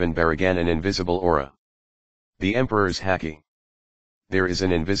have given Baragan an invisible aura. The Emperor's Haki. There is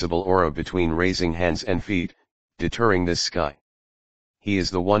an invisible aura between raising hands and feet, deterring this sky. He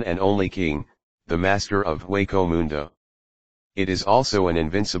is the one and only king, the master of Hueco Mundo. It is also an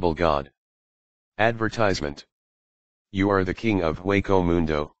invincible god. Advertisement. You are the king of Hueco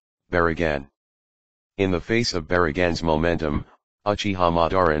Mundo, Baragan. In the face of Baragan's momentum, Uchiha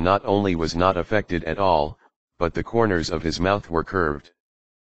Madara not only was not affected at all, but the corners of his mouth were curved.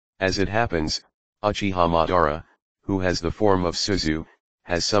 As it happens, Uchiha Madara, who has the form of Suzu,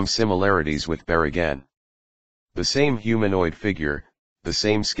 has some similarities with Baragan. The same humanoid figure, the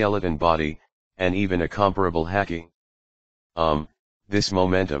same skeleton body, and even a comparable haki. This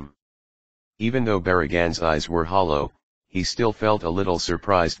momentum. Even though Baragan's eyes were hollow, he still felt a little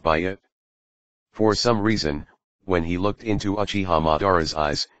surprised by it. For some reason, when he looked into Uchiha Madara's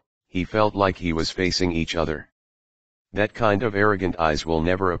eyes, he felt like he was facing each other. That kind of arrogant eyes will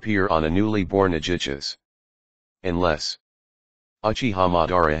never appear on a newly born Uchiha's. Unless Uchiha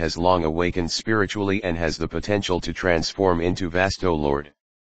Madara has long awakened spiritually and has the potential to transform into Vasto Lord.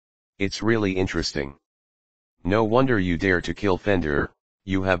 It's really interesting. No wonder you dare to kill Fender,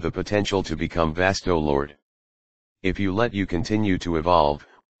 you have the potential to become Vasto Lord. If you let you continue to evolve,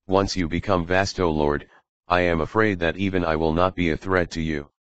 once you become Vasto Lord, I am afraid that even I will not be a threat to you.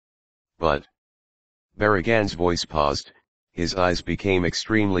 But Baragan's voice paused, his eyes became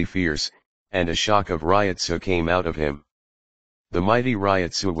extremely fierce, and a shock of Ryotsu came out of him. The mighty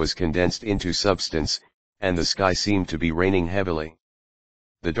Ryotsu was condensed into substance, and the sky seemed to be raining heavily.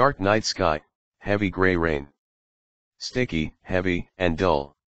 The dark night sky, heavy gray rain. Sticky, heavy, and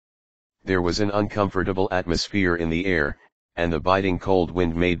dull. There was an uncomfortable atmosphere in the air, and the biting cold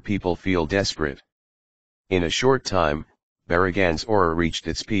wind made people feel desperate. In a short time, Baragan's aura reached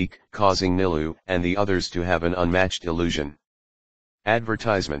its peak, causing Nilu and the others to have an unmatched illusion.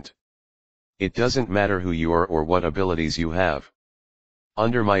 Advertisement. It doesn't matter who you are or what abilities you have.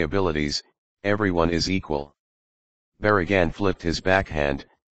 Under my abilities, everyone is equal. Baragan flipped his backhand,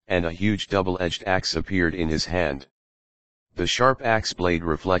 and a huge double-edged axe appeared in his hand. The sharp axe blade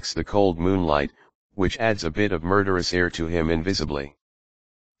reflects the cold moonlight, which adds a bit of murderous air to him invisibly.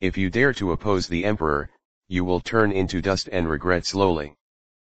 If you dare to oppose the Emperor, you will turn into dust and regret slowly.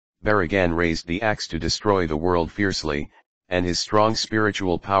 Baragan raised the axe to destroy the world fiercely, and his strong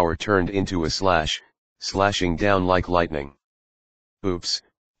spiritual power turned into a slash, slashing down like lightning. Oops,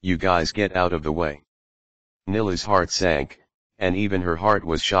 you guys get out of the way. Nilu's heart sank, and even her heart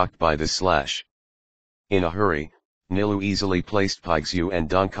was shocked by the slash. In a hurry, Nilu easily placed Paixu and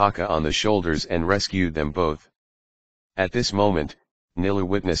Donkaka on the shoulders and rescued them both. At this moment, Nilu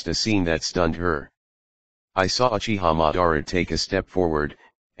witnessed a scene that stunned her. I saw Uchiha Madara take a step forward,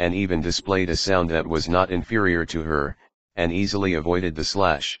 and even displayed a sound that was not inferior to her, and easily avoided the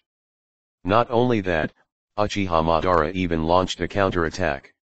slash. Not only that, Uchiha Madara even launched a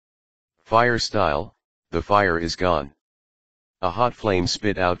counterattack. Fire style, the fire is gone. A hot flame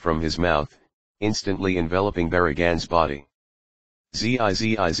spit out from his mouth, instantly enveloping Baragan's body. Zi.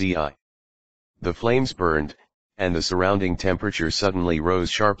 The flames burned, and the surrounding temperature suddenly rose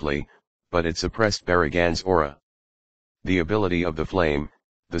sharply, but it suppressed Baragan's aura. The ability of the flame,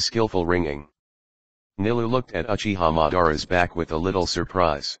 the skillful ringing. Nilu looked at Uchiha Madara's back with a little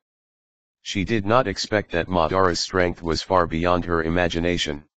surprise. She did not expect that Madara's strength was far beyond her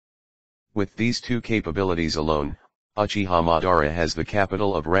imagination. With these two capabilities alone, Uchiha Madara has the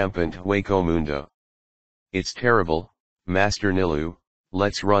capital of rampant Hueco Mundo. It's terrible, Master Nilu,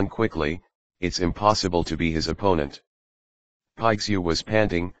 let's run quickly, it's impossible to be his opponent. Pixie was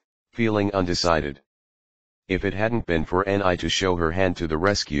panting, feeling undecided. If it hadn't been for Ni to show her hand to the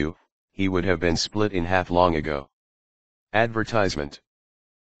rescue, he would have been split in half long ago. Advertisement.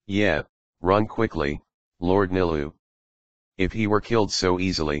 Yeah, run quickly, Lord Nilu. If he were killed so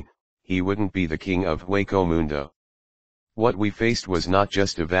easily, he wouldn't be the king of Hueco Mundo. What we faced was not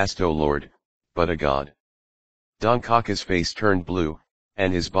just a vasto lord, but a god. Don Kaka's face turned blue,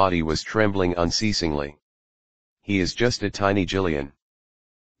 and his body was trembling unceasingly. He is just a tiny Jillian.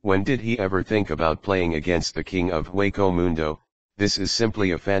 When did he ever think about playing against the king of Hueco Mundo? This is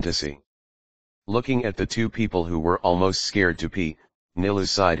simply a fantasy. Looking at the two people who were almost scared to pee, Nilu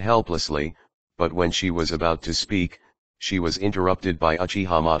sighed helplessly, but when she was about to speak, she was interrupted by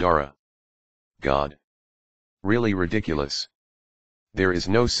Uchiha Madara. God. Really ridiculous. There is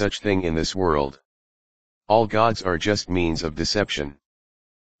no such thing in this world. All gods are just means of deception.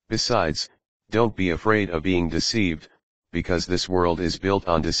 Besides, don't be afraid of being deceived, because this world is built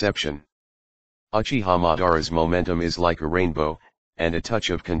on deception. Uchiha Madara's momentum is like a rainbow, and a touch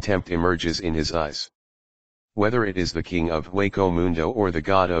of contempt emerges in his eyes. Whether it is the king of Hueco Mundo or the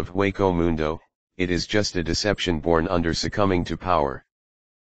god of Hueco Mundo, it is just a deception born under succumbing to power.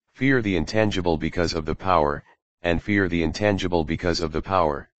 Fear the intangible because of the power, and fear the intangible because of the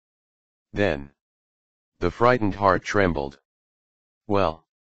power. Then. The frightened heart trembled. Well.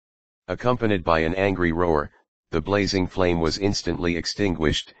 Accompanied by an angry roar, the blazing flame was instantly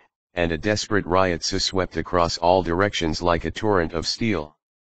extinguished, and a desperate riot swept across all directions like a torrent of steel.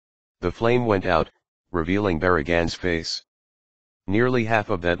 The flame went out, revealing Baragan's face. Nearly half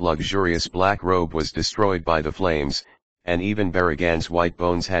of that luxurious black robe was destroyed by the flames, and even Baragan's white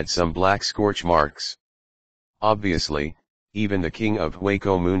bones had some black scorch marks. Obviously, even the king of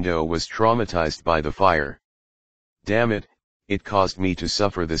Hueco Mundo was traumatized by the fire. Damn it, it caused me to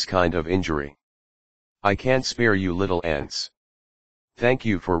suffer this kind of injury. I can't spare you little ants. Thank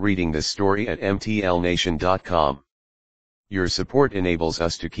you for reading this story at mtlnation.com. Your support enables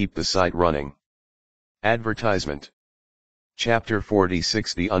us to keep the site running. Advertisement. Chapter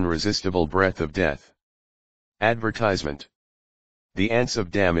 46 The Unresistible Breath of Death. Advertisement. The ants of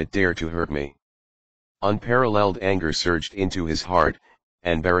damn it dare to hurt me. Unparalleled anger surged into his heart,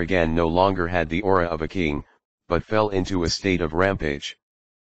 and Baragan no longer had the aura of a king, but fell into a state of rampage.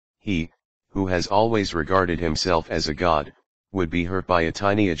 He, who has always regarded himself as a god, would be hurt by a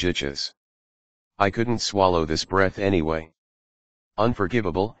tiny Ajichas. I couldn't swallow this breath anyway.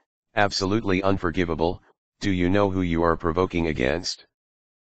 Unforgivable, absolutely unforgivable, do you know who you are provoking against?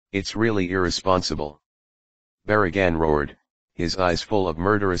 It's really irresponsible. Baragan roared, his eyes full of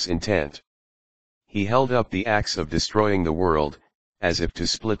murderous intent. He held up the axe of destroying the world, as if to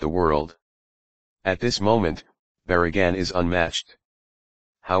split the world. At this moment, Baragan is unmatched.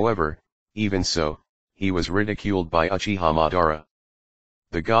 However, even so, he was ridiculed by Uchiha Madara.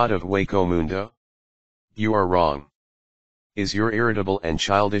 The god of Hueco Mundo? You are wrong. Is your irritable and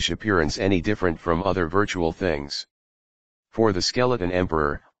childish appearance any different from other virtual things? For the skeleton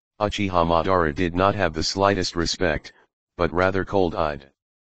emperor, Uchiha Madara did not have the slightest respect, but rather cold-eyed.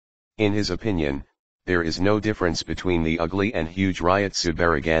 In his opinion, there is no difference between the ugly and huge Ryotsu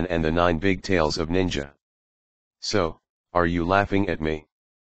Baragan and the 9 big tails of ninja. So, are you laughing at me?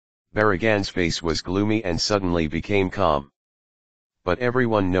 Baragan's face was gloomy and suddenly became calm. But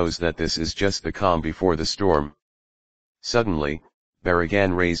everyone knows that this is just the calm before the storm. Suddenly,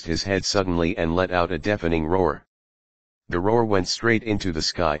 Baragan raised his head suddenly and let out a deafening roar. The roar went straight into the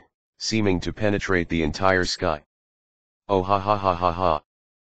sky, seeming to penetrate the entire sky. Oh ha ha ha ha ha.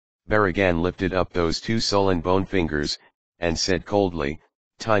 Baragan lifted up those 2 sullen bone fingers, and said coldly,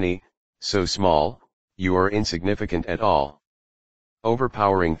 Tiny, so small, you are insignificant at all.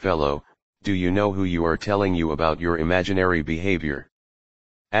 Overpowering fellow, do you know who you are telling you about your imaginary behavior?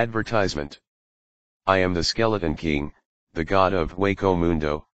 Advertisement. I am the Skeleton King, the god of Hueco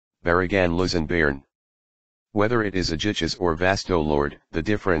Mundo, Baragan Luzenbairn. Whether it is Ajichas or Vasto Lord, the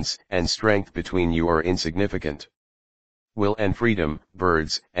difference and strength between you are insignificant. Will and freedom,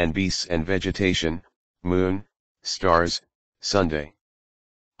 birds and beasts and vegetation, moon, stars, Sunday.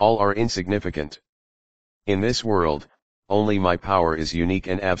 All are insignificant. In this world, only my power is unique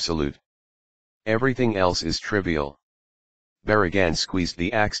and absolute. Everything else is trivial. Baragan squeezed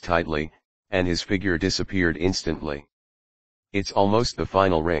the axe tightly, and his figure disappeared instantly. It's almost the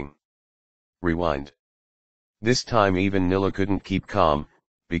final ring. Rewind. This time even Nilla couldn't keep calm,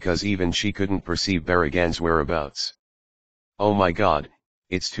 because even she couldn't perceive Baragan's whereabouts. Oh my god,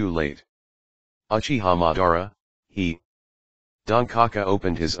 it's too late. Uchiha Madara, he. Donkaka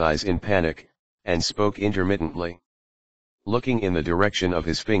opened his eyes in panic, and spoke intermittently. Looking in the direction of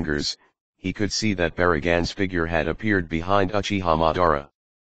his fingers, he could see that Baragan's figure had appeared behind Uchiha Madara.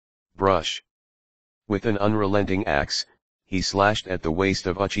 Brush. With an unrelenting axe, he slashed at the waist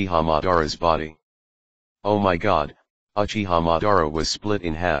of Uchiha Madara's body. Oh my god, Uchiha Madara was split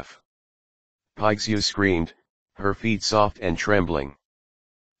in half. Pygzio screamed, her feet soft and trembling.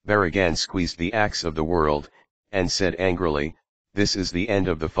 Baragan squeezed the axe of the world, and said angrily, "This is the end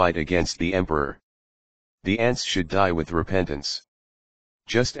of the fight against the Emperor. The ants should die with repentance."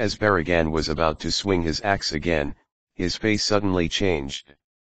 Just as Baragan was about to swing his axe again, his face suddenly changed.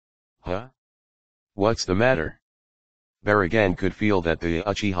 Huh? What's the matter? Baragan could feel that the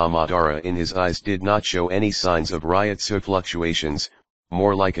Uchiha Madara in his eyes did not show any signs of Ryotsu fluctuations,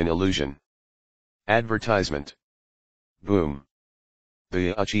 more like an illusion. Advertisement. Boom.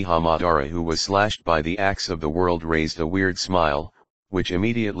 The Uchiha Madara who was slashed by the axe of the world raised a weird smile, which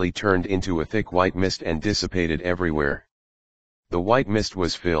immediately turned into a thick white mist and dissipated everywhere. The white mist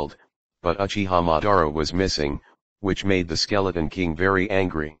was filled, but Uchiha Madara was missing, which made the Skeleton King very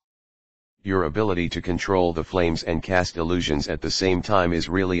angry. Your ability to control the flames and cast illusions at the same time is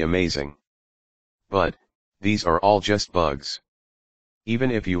really amazing. But, these are all just bugs. Even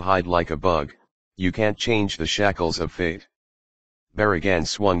if you hide like a bug, you can't change the shackles of fate. Baragan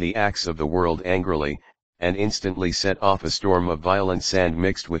swung the axe of the world angrily, and instantly set off a storm of violent sand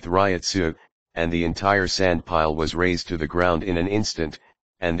mixed with Ryotsu, and the entire sand pile was razed to the ground in an instant,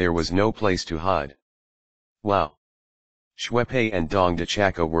 and there was no place to hide. Wow! Shuepei and Dong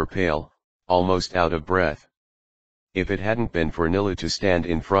Dachaka were pale, almost out of breath. If it hadn't been for Nilu to stand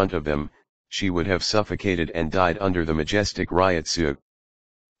in front of them, she would have suffocated and died under the majestic Ryotsu.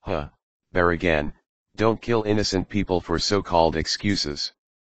 Huh, Baragan, don't kill innocent people for so-called excuses.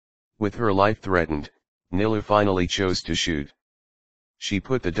 With her life threatened, Nilu finally chose to shoot. She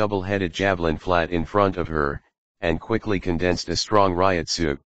put the double-headed javelin flat in front of her, and quickly condensed a strong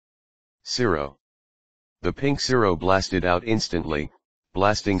Ryotsu. Siro. The pink Siro blasted out instantly,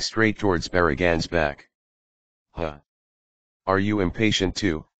 blasting straight towards Baragan's back. Huh. Are you impatient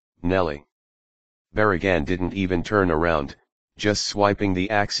too, Nelly? Baragan didn't even turn around, just swiping the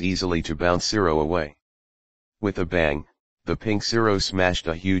axe easily to bounce Siro away. With a bang, the pink Siro smashed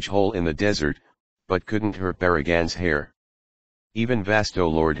a huge hole in the desert, but couldn't hurt Baragan's hair. Even Vasto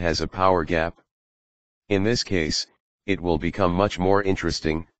Lord has a power gap. In this case, it will become much more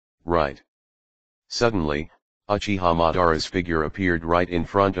interesting, right? Suddenly, Uchiha Madara's figure appeared right in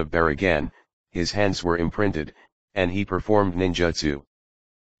front of Baragan, his hands were imprinted, and he performed ninjutsu.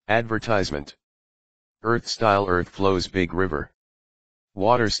 Advertisement. Earth style earth flows big river.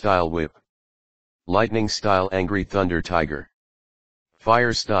 Water style whip. Lightning style angry thunder tiger.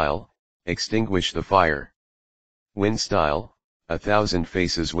 Fire style, extinguish the fire. Wind style, 1,000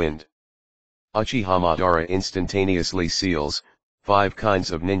 faces wind. Uchiha Madara instantaneously seals, 5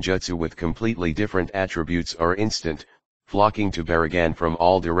 kinds of ninjutsu with completely different attributes are instant, flocking to Baragan from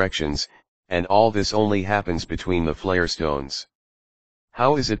all directions, and all this only happens between the flare stones.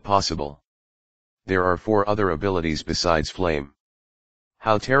 How is it possible? There are 4 other abilities besides flame.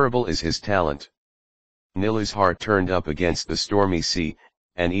 How terrible is his talent? Nilu's heart turned up against the stormy sea,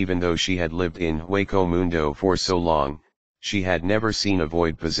 and even though she had lived in Hueco Mundo for so long, she had never seen a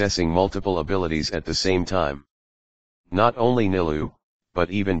void possessing multiple abilities at the same time. Not only Nilu,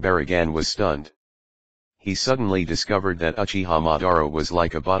 but even Baragan was stunned. He suddenly discovered that Uchiha Madara was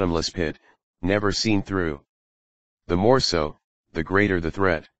like a bottomless pit, never seen through. The more so, the greater the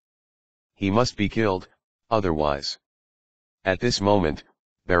threat. He must be killed, otherwise. At this moment,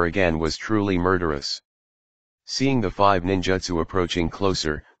 Baragan was truly murderous. Seeing the 5 ninjutsu approaching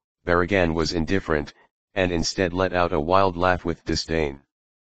closer, Baragan was indifferent, and instead let out a wild laugh with disdain.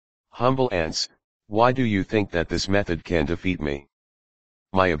 Humble ants, why do you think that this method can defeat me?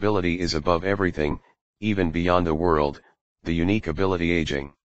 My ability is above everything, even beyond the world, the unique ability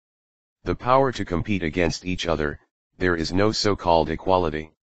aging. The power to compete against each other, there is no so-called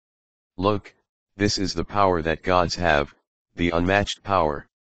equality. Look, this is the power that gods have, the unmatched power.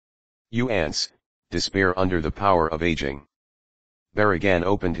 You ants, despair under the power of aging. Baragan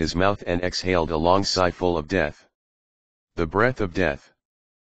opened his mouth and exhaled a long sigh full of death. The breath of death.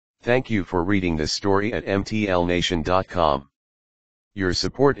 Thank you for reading this story at mtlnation.com. Your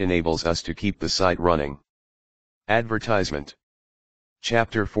support enables us to keep the site running. Advertisement.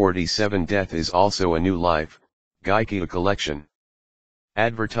 Chapter 47 Death is also a new life, Gaikia collection.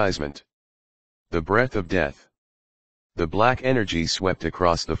 Advertisement. The breath of death. The black energy swept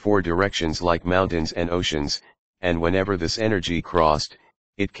across the four directions like mountains and oceans, and whenever this energy crossed,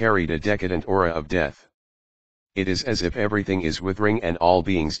 it carried a decadent aura of death. It is as if everything is withering and all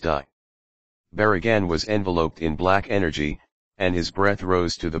beings die. Baragan was enveloped in black energy, and his breath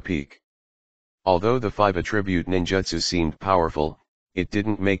rose to the peak. Although the 5 attribute ninjutsu seemed powerful, it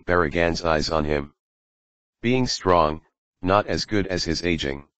didn't make Baragan's eyes on him. Being strong, not as good as his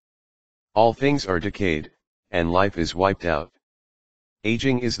aging. All things are decayed, and life is wiped out.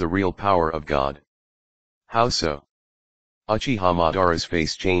 Aging is the real power of God. How so? Uchiha Madara's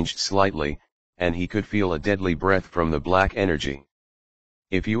face changed slightly, and he could feel a deadly breath from the black energy.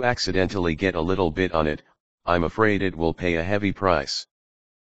 If you accidentally get a little bit on it, I'm afraid it will pay a heavy price.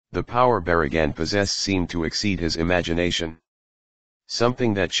 The power Baragan possessed seemed to exceed his imagination.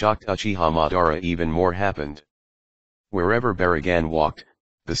 Something that shocked Uchiha Madara even more happened. Wherever Baragan walked,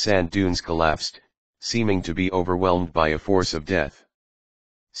 the sand dunes collapsed, seeming to be overwhelmed by a force of death.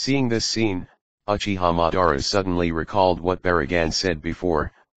 Seeing this scene, Uchiha Madara suddenly recalled what Baragan said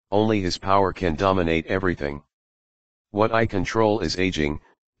before, only his power can dominate everything. What I control is aging,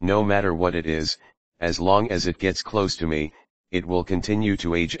 no matter what it is, as long as it gets close to me, it will continue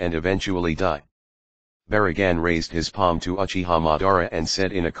to age and eventually die. Baragan raised his palm to Uchiha Madara and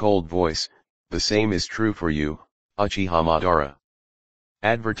said in a cold voice, "The same is true for you, Uchiha Madara."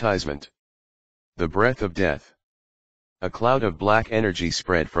 Advertisement. The breath of death. A cloud of black energy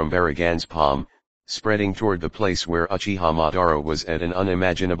spread from Baragan's palm, spreading toward the place where Uchiha Madara was at an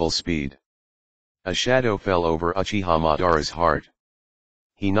unimaginable speed. A shadow fell over Uchiha Madara's heart.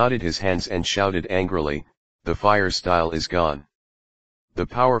 He knotted his hands and shouted angrily, "The fire style is gone." The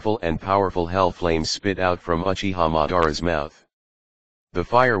powerful hell flames spit out from Uchiha Madara's mouth. The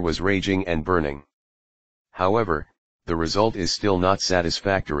fire was raging and burning. However, the result is still not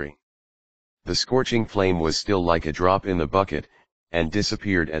satisfactory. The scorching flame was still like a drop in the bucket, and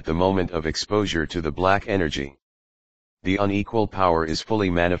disappeared at the moment of exposure to the black energy. The unequal power is fully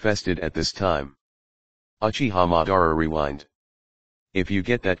manifested at this time. Uchiha Madara rewind. If you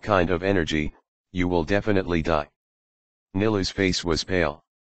get that kind of energy, you will definitely die. Nilu's face was pale.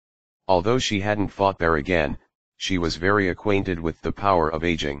 Although she hadn't fought Baragan, she was very acquainted with the power of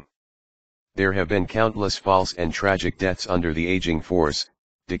aging. There have been countless false and tragic deaths under the aging force,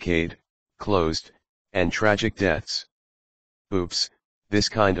 decayed, closed, and tragic deaths. Oops, this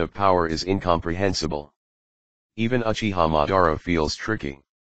kind of power is incomprehensible. Even Uchiha Madara feels tricky.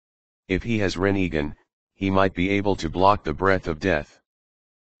 If he has Rinnegan, he might be able to block the breath of death.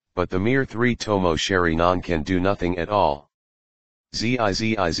 But the mere 3 Tomo Sharingan can do nothing at all.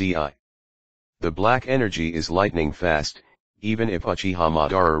 Zizi. The black energy is lightning fast, even if Uchiha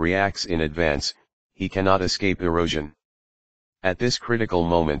Madara reacts in advance, he cannot escape erosion. At this critical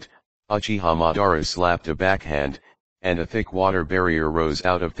moment, Uchiha Madara slapped a backhand, and a thick water barrier rose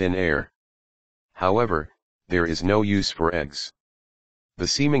out of thin air. However, there is no use for eggs. The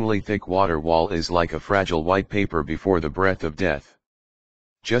seemingly thick water wall is like a fragile white paper before the breath of death.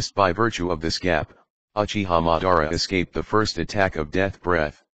 Just by virtue of this gap, Uchiha Madara escaped the first attack of death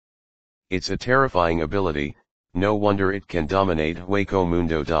breath. It's a terrifying ability, no wonder it can dominate Hueco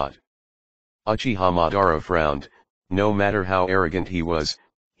Mundo. Uchiha Madara frowned. No matter how arrogant he was,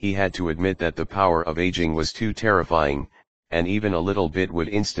 he had to admit that the power of aging was too terrifying, and even a little bit would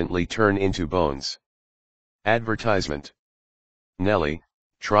instantly turn into bones. Advertisement. Nelly,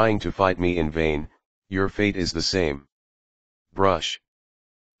 trying to fight me in vain, your fate is the same. Brush.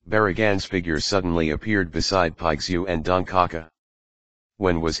 Baragan's figure suddenly appeared beside Paixu and Donkaka.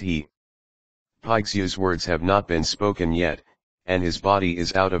 When was he? Paixu's words have not been spoken yet, and his body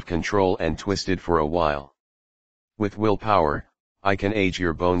is out of control and twisted for a while. With willpower, I can age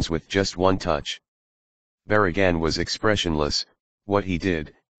your bones with just one touch. Baragan was expressionless, what he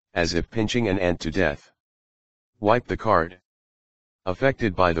did, as if pinching an ant to death. Wipe the card.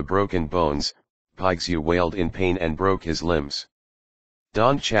 Affected by the broken bones, Paixu wailed in pain and broke his limbs.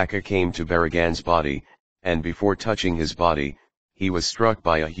 Don Chaka came to Baragan's body, and before touching his body, he was struck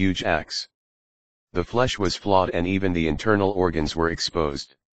by a huge axe. The flesh was flawed and even the internal organs were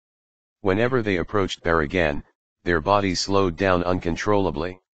exposed. Whenever they approached Baragan, their bodies slowed down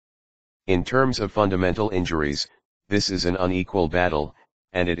uncontrollably. In terms of fundamental injuries, this is an unequal battle,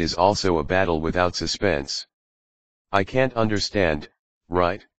 and it is also a battle without suspense. I can't understand,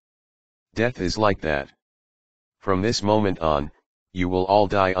 right? Death is like that. From this moment on, you will all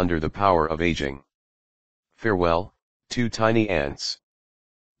die under the power of aging. Farewell, 2 tiny ants.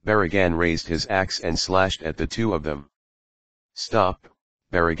 Baragan raised his axe and slashed at the 2 of them. Stop,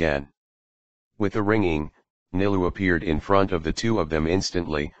 Baragan. With a ringing, Nilu appeared in front of the 2 of them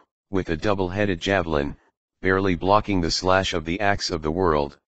instantly, with a double-headed javelin, barely blocking the slash of the axe of the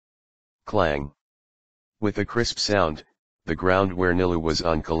world. Clang. With a crisp sound, the ground where Nilu was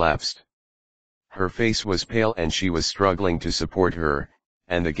on collapsed. Her face was pale and she was struggling to support her,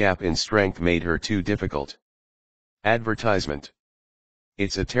 and the gap in strength made her too difficult. Advertisement.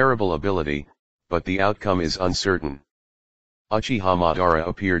 It's a terrible ability, but the outcome is uncertain. Uchiha Madara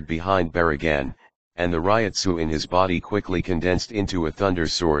appeared behind Baragan, and the Ryotsu in his body quickly condensed into a thunder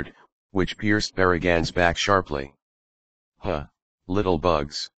sword, which pierced Baragan's back sharply. Huh, little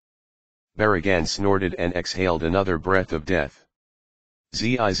bugs. Baragan snorted and exhaled another breath of death.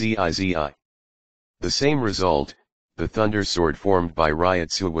 Zizi. The same result, the thunder sword formed by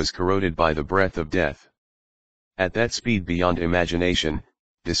Ryotsu was corroded by the breath of death. At that speed beyond imagination,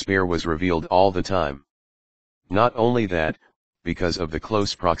 despair was revealed all the time. Not only that, because of the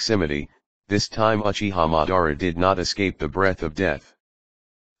close proximity, this time Uchiha Madara did not escape the breath of death.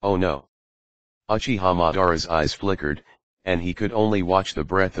 Oh no! Uchiha Madara's eyes flickered, and he could only watch the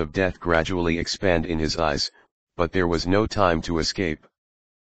breath of death gradually expand in his eyes, but there was no time to escape.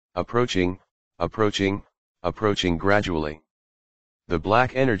 Approaching gradually. The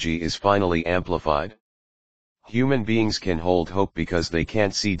black energy is finally amplified. Human beings can hold hope because they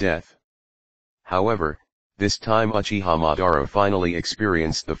can't see death. However, this time Uchiha Madara finally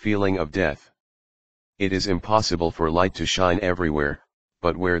experienced the feeling of death. It is impossible for light to shine everywhere,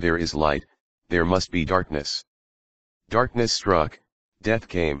 but where there is light, there must be darkness. Darkness struck, death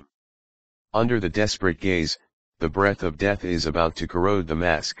came. Under the desperate gaze, the breath of death is about to corrode the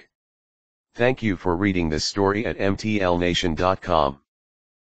mask. Thank you for reading this story at mtlnation.com.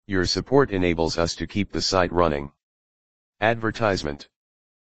 Your support enables us to keep the site running. Advertisement.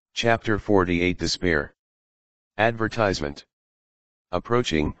 Chapter 48 Despair. Advertisement.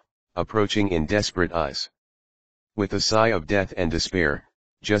 Approaching in desperate eyes. With a sigh of death and despair,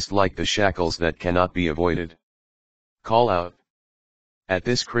 just like the shackles that cannot be avoided. Call out. At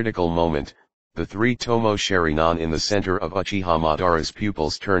this critical moment, the three Tomo Sharingan in the center of Uchiha Madara's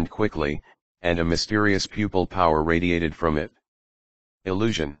pupils turned quickly, and a mysterious pupil power radiated from it.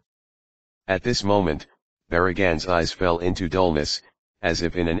 Illusion. At this moment, Baragan's eyes fell into dullness, as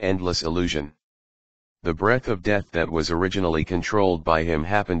if in an endless illusion. The breath of death that was originally controlled by him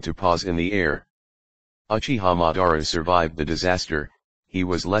happened to pause in the air. Uchiha Madara survived the disaster, he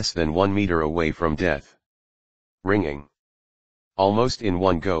was less than 1 meter away from death. Ringing. Almost in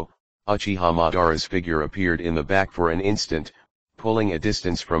one go, Uchiha Madara's figure appeared in the back for an instant, pulling a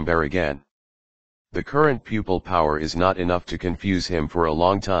distance from Baragan. The current pupil power is not enough to confuse him for a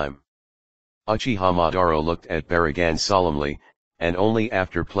long time. Uchiha Madara looked at Baragan solemnly, and only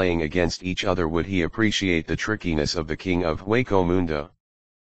after playing against each other would he appreciate the trickiness of the king of Hueco Mundo.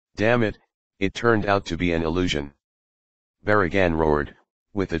 Damn it, it turned out to be an illusion. Baragan roared,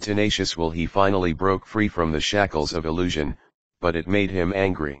 with a tenacious will he finally broke free from the shackles of illusion, but it made him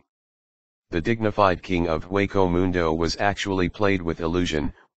angry. The dignified king of Hueco Mundo was actually played with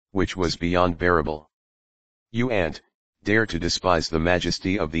illusion, which was beyond bearable. You ant, dare to despise the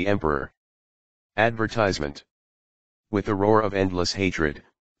majesty of the emperor. Advertisement. With a roar of endless hatred,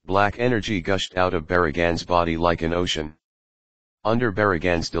 black energy gushed out of Baragan's body like an ocean. Under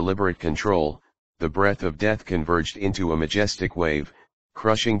Baragan's deliberate control, the breath of death converged into a majestic wave,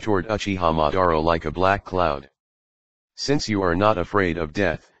 crushing toward Uchiha Madara like a black cloud. Since you are not afraid of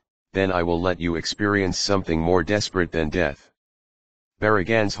death, then I will let you experience something more desperate than death.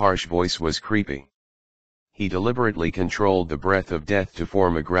 Baragan's harsh voice was creepy. He deliberately controlled the breath of death to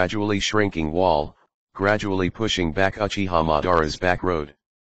form a gradually shrinking wall, gradually pushing back Uchiha Madara's back road.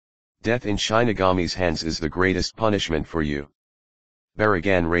 Death in Shinigami's hands is the greatest punishment for you.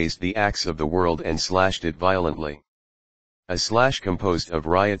 Baragan raised the axe of the world and slashed it violently. A slash composed of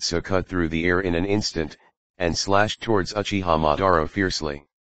Ryotsu cut through the air in an instant, and slashed towards Uchiha Madara fiercely.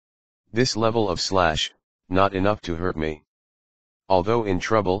 This level of slash, not enough to hurt me. Although in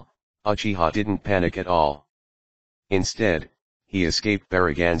trouble, Uchiha didn't panic at all. Instead, he escaped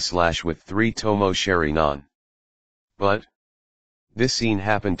Baragan's slash with 3 Tomo Sharingan. But this scene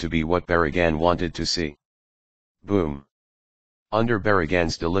happened to be what Baragan wanted to see. Boom. Under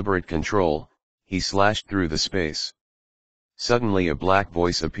Baragan's deliberate control, he slashed through the space. Suddenly a black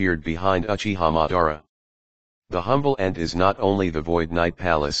voice appeared behind Uchiha Madara. The humble ant is not only the Void Night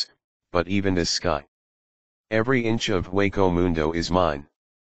Palace, but even this sky. Every inch of Hueco Mundo is mine.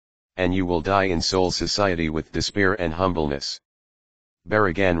 And you will die in soul society with despair and humbleness.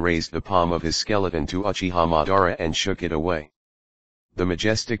 Baragan raised the palm of his skeleton to Uchiha Madara and shook it away. The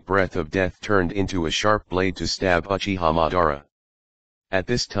majestic breath of death turned into a sharp blade to stab Uchiha Madara. At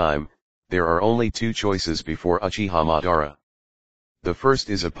this time, there are only 2 choices before Uchiha Madara. The first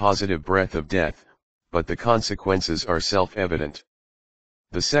is a positive breath of death, but the consequences are self-evident.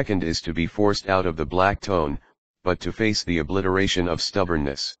 The second is to be forced out of the black tone, but to face the obliteration of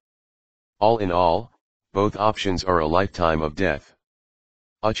stubbornness. All in all, both options are a lifetime of death.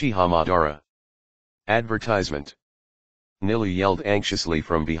 Uchiha Madara. Advertisement. Nilu yelled anxiously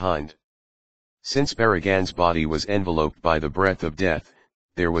from behind. Since Baragan's body was enveloped by the breath of death,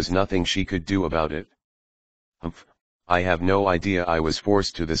 there was nothing she could do about it. Humph, I have no idea I was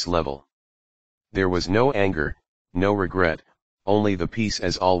forced to this level. There was no anger, no regret, only the peace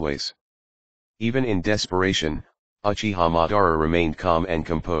as always. Even in desperation, Uchiha Madara remained calm and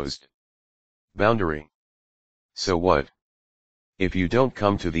composed. Boundary. So what? If you don't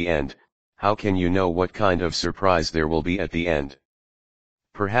come to the end, how can you know what kind of surprise there will be at the end?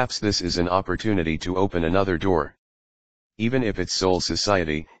 Perhaps this is an opportunity to open another door. Even if it's Soul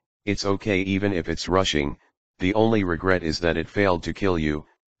Society, it's okay even if it's rushing, the only regret is that it failed to kill you,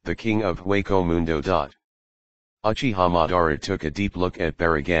 the king of Hueco Mundo. Uchiha Madara took a deep look at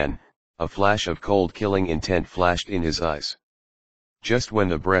Baragan, a flash of cold killing intent flashed in his eyes. Just when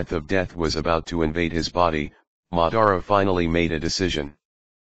the breath of death was about to invade his body, Madara finally made a decision.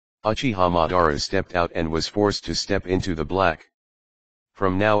 Uchiha Madara stepped out and was forced to step into the black.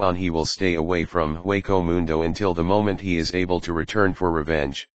 From now on he will stay away from Hueco Mundo until the moment he is able to return for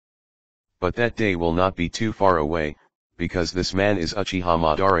revenge. But that day will not be too far away, because this man is Uchiha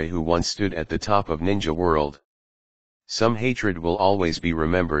Madara who once stood at the top of ninja world. Some hatred will always be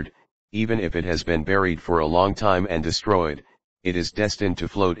remembered, even if it has been buried for a long time and destroyed, it is destined to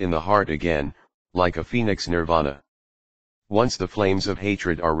float in the heart again, like a phoenix nirvana. Once the flames of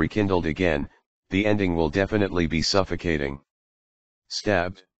hatred are rekindled again, the ending will definitely be suffocating.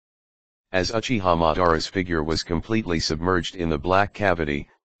 Stabbed. As Uchiha Madara's figure was completely submerged in the black cavity,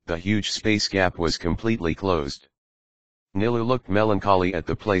 the huge space gap was completely closed. Nilu looked melancholy at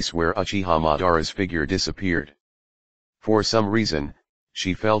the place where Uchiha Madara's figure disappeared. For some reason,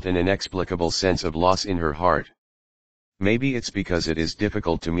 she felt an inexplicable sense of loss in her heart. Maybe it's because it is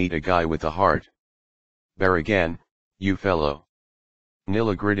difficult to meet a guy with a heart. Baragan, you fellow.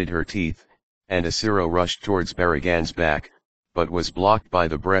 Nilu gritted her teeth, and Asiro rushed towards Baragan's back, but was blocked by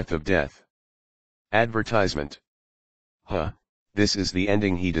the breath of death. Advertisement. Huh, this is the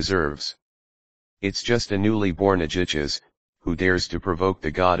ending he deserves. It's just a newly born Uchiha, who dares to provoke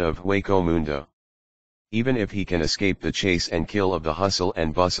the god of Hueco Mundo. Even if he can escape the chase and kill of the hustle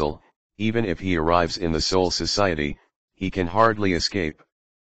and bustle, even if he arrives in the Soul Society, he can hardly escape.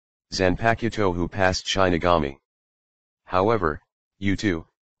 Zanpakuto who passed Shinigami. However, you too,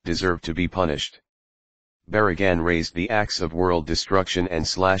 deserve to be punished. Baragan raised the axe of world destruction and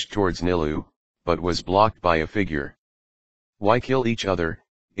slashed towards Nilu, but was blocked by a figure. Why kill each other,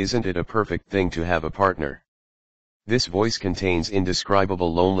 isn't it a perfect thing to have a partner? This voice contains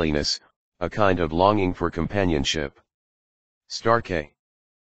indescribable loneliness, a kind of longing for companionship. Stark.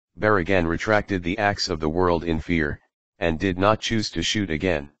 Baragan retracted the axe of the world in fear, and did not choose to shoot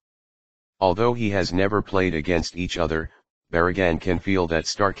again. Although he has never played against each other, Baragan can feel that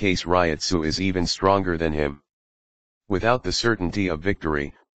Stark's Ryutsu is even stronger than him. Without the certainty of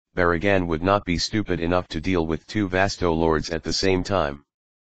victory, Baragan would not be stupid enough to deal with two Vasto Lords at the same time.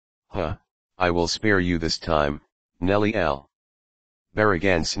 Huh, I will spare you this time, Nelly L.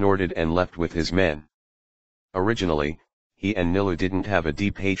 Baragan snorted and left with his men. Originally, he and Nilu didn't have a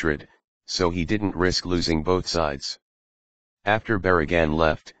deep hatred, so he didn't risk losing both sides. After Baragan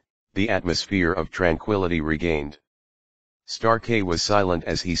left, the atmosphere of tranquility regained. Stark was silent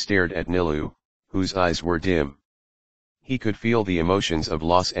as he stared at Nilu, whose eyes were dim. He could feel the emotions of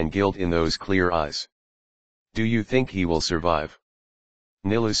loss and guilt in those clear eyes. Do you think he will survive?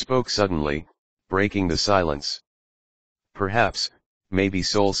 Nilu spoke suddenly, breaking the silence. Perhaps, maybe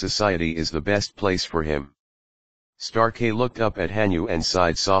Soul Society is the best place for him. Stark looked up at Hanyu and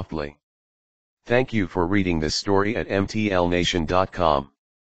sighed softly. Thank you for reading this story at mtlnation.com.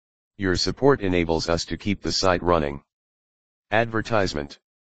 Your support enables us to keep the site running. Advertisement.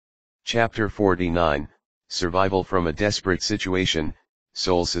 Chapter 49, Survival from a Desperate Situation,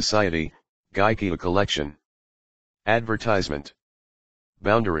 Soul Society, Gaikia Collection. Advertisement.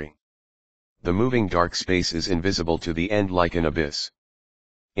 Boundary. The moving dark space is invisible to the end like an abyss.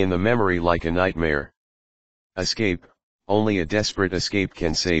 In the memory like a nightmare. Escape, only a desperate escape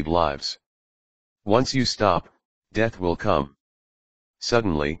can save lives. Once you stop, death will come.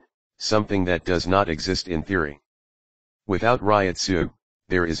 Suddenly, something that does not exist in theory. Without Ryutsu,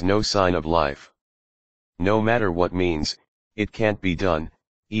 there is no sign of life. No matter what means, it can't be done,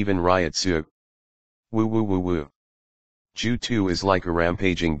 even Ryutsu. Woo woo woo woo. Ju-2 is like a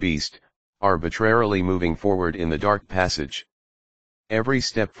rampaging beast, arbitrarily moving forward in the dark passage. Every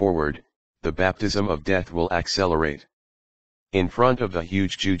step forward, the baptism of death will accelerate. In front of the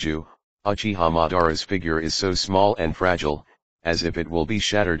huge juju, Uchiha Madara's figure is so small and fragile, as if it will be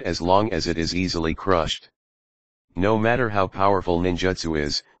shattered as long as it is easily crushed. No matter how powerful ninjutsu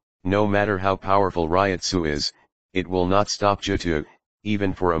is, no matter how powerful Ryutsu is, it will not stop jutsu,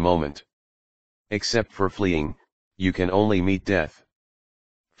 even for a moment. Except for fleeing, you can only meet death.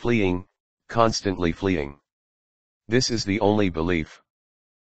 Fleeing, constantly fleeing. This is the only belief.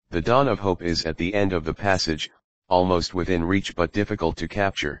 The dawn of hope is at the end of the passage, almost within reach but difficult to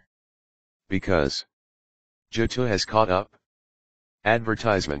capture. Because jutsu has caught up.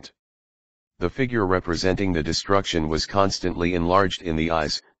 Advertisement. The figure representing the destruction was constantly enlarged in the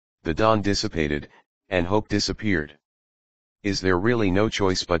eyes, the dawn dissipated, and hope disappeared. Is there really no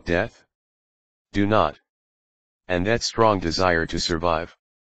choice but death? Do not. And that strong desire to survive.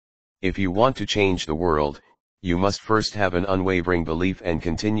 If you want to change the world, you must first have an unwavering belief and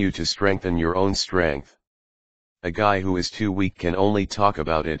continue to strengthen your own strength. A guy who is too weak can only talk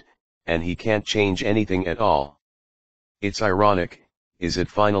about it, and he can't change anything at all. It's ironic, is it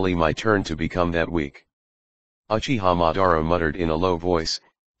finally my turn to become that weak? Uchiha Madara muttered in a low voice,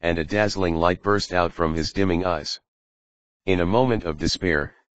 and a dazzling light burst out from his dimming eyes. In a moment of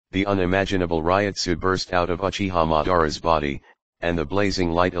despair, the unimaginable Ryutsu burst out of Uchiha Madara's body, and the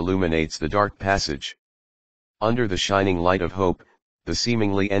blazing light illuminates the dark passage. Under the shining light of hope, the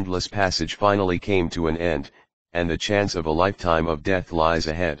seemingly endless passage finally came to an end, and the chance of a lifetime of death lies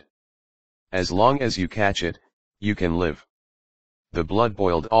ahead. As long as you catch it, you can live. The blood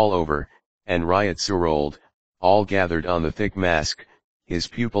boiled all over, and Ryutsu rolled, all gathered on the thick mask, his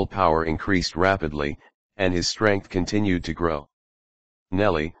pupil power increased rapidly, and his strength continued to grow.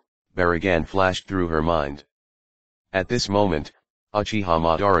 Nelly, Baragan flashed through her mind. At this moment, Uchiha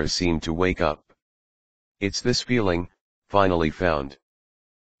Madara seemed to wake up. It's this feeling, finally found.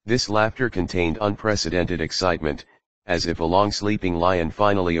 This laughter contained unprecedented excitement, as if a long-sleeping lion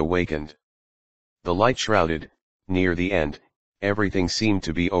finally awakened. The light shrouded, near the end, everything seemed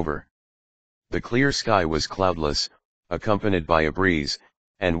to be over. The clear sky was cloudless, accompanied by a breeze,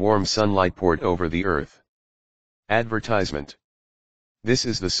 and warm sunlight poured over the earth. Advertisement. This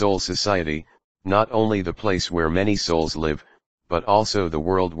is the Soul Society, not only the place where many souls live, but also the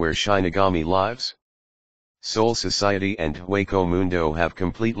world where Shinigami lives. Soul Society and Hueco Mundo have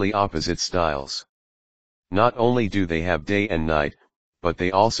completely opposite styles. Not only do they have day and night, but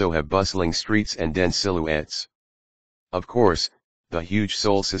they also have bustling streets and dense silhouettes. Of course, the huge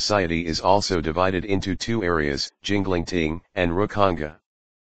Soul Society is also divided into two areas, Jinglingting and Rukanga.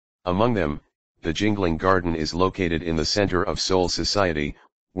 Among them, the Jingling Garden is located in the center of Soul Society,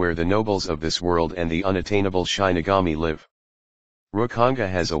 where the nobles of this world and the unattainable Shinigami live. Rukanga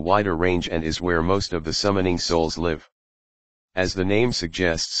has a wider range and is where most of the summoning souls live. As the name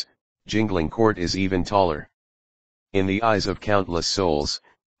suggests, Jingling Court is even taller. In the eyes of countless souls,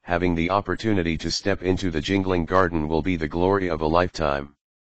 having the opportunity to step into the Jingling Garden will be the glory of a lifetime.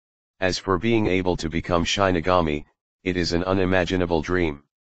 As for being able to become Shinigami, it is an unimaginable dream.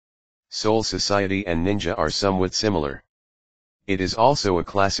 Soul Society and Ninja are somewhat similar. It is also a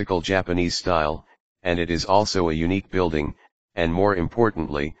classical Japanese style, and it is also a unique building, and more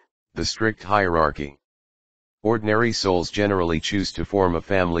importantly, the strict hierarchy. Ordinary souls generally choose to form a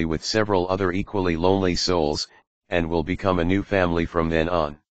family with several other equally lonely souls, and will become a new family from then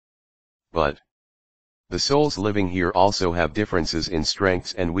on. But the souls living here also have differences in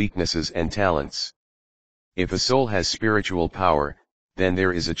strengths and weaknesses and talents. If a soul has spiritual power, then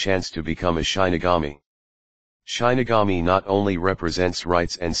there is a chance to become a Shinigami. Shinigami not only represents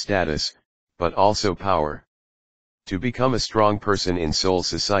rights and status, but also power. To become a strong person in Soul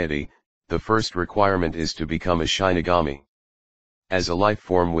Society, the first requirement is to become a Shinigami. As a life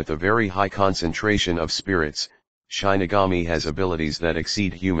form with a very high concentration of spirits, Shinigami has abilities that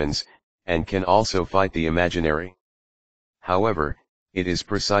exceed humans, and can also fight the imaginary. However, it is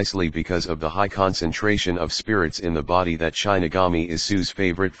precisely because of the high concentration of spirits in the body that Shinigami is Sue's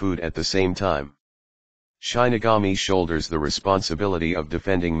favorite food at the same time. Shinigami shoulders the responsibility of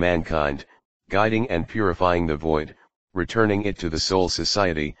defending mankind, guiding and purifying the void, returning it to the Soul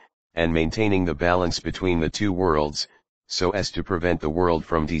Society, and maintaining the balance between the two worlds, so as to prevent the world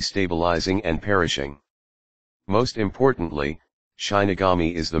from destabilizing and perishing. Most importantly,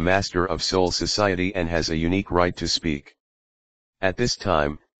 Shinigami is the master of Soul Society and has a unique right to speak. At this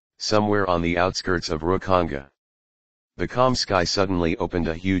time, somewhere on the outskirts of Rukanga, the calm sky suddenly opened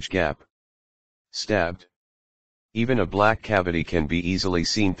a huge gap. Stabbed. Even a black cavity can be easily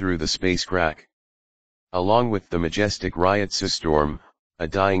seen through the space crack. Along with the majestic Ryutsu storm, a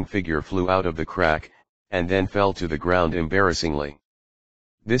dying figure flew out of the crack, and then fell to the ground embarrassingly.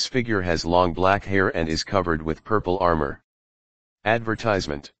 This figure has long black hair and is covered with purple armor.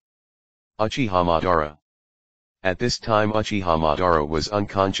 Advertisement. Uchiha Madara. At this time Uchiha Madara was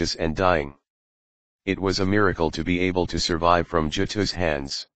unconscious and dying. It was a miracle to be able to survive from Jutsu's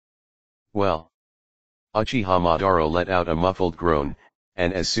hands. Well. Uchiha Madara let out a muffled groan,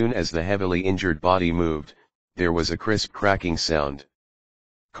 and as soon as the heavily injured body moved, there was a crisp cracking sound.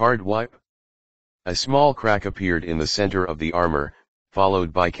 Card wipe. A small crack appeared in the center of the armor,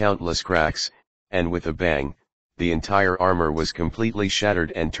 followed by countless cracks, and with a bang, the entire armor was completely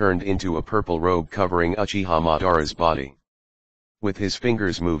shattered and turned into a purple robe covering Uchiha Madara's body. With his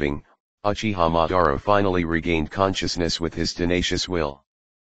fingers moving, Uchiha Madara finally regained consciousness with his tenacious will.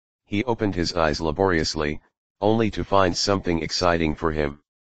 He opened his eyes laboriously, only to find something exciting for him.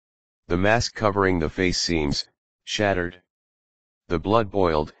 The mask covering the face seems shattered. The blood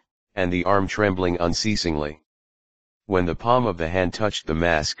boiled, and the arm trembling unceasingly. When the palm of the hand touched the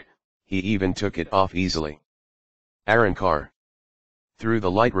mask, he even took it off easily. Arankar. Through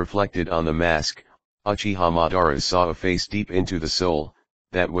the light reflected on the mask, Uchiha Madara saw a face deep into the soul,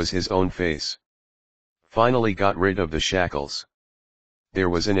 that was his own face. Finally got rid of the shackles. There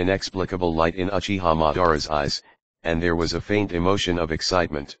was an inexplicable light in Uchiha Madara's eyes, and there was a faint emotion of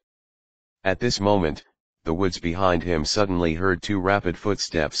excitement. At this moment, the woods behind him suddenly heard two rapid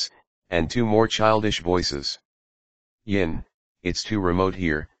footsteps, and two more childish voices. Yin, it's too remote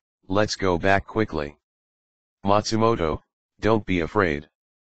here, let's go back quickly. Matsumoto, don't be afraid.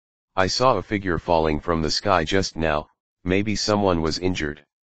 I saw a figure falling from the sky just now, maybe someone was injured.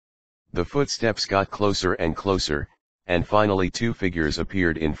 The footsteps got closer and closer, and finally two figures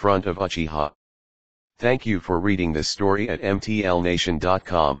appeared in front of Uchiha. Thank you for reading this story at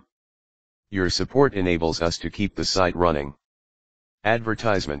mtlnation.com. Your support enables us to keep the site running.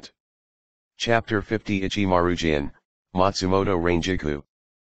 Advertisement. Chapter 50 Ichimaru-jin, Matsumoto Rangiku.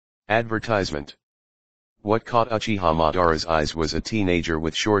 Advertisement. What caught Uchiha Madara's eyes was a teenager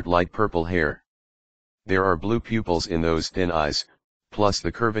with short light purple hair. There are blue pupils in those thin eyes, plus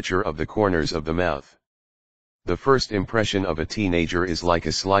the curvature of the corners of the mouth. The first impression of a teenager is like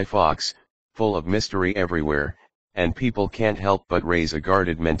a sly fox, full of mystery everywhere, and people can't help but raise a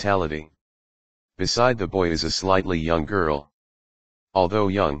guarded mentality. Beside the boy is a slightly young girl. Although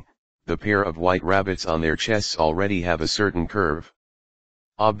young, the pair of white rabbits on their chests already have a certain curve.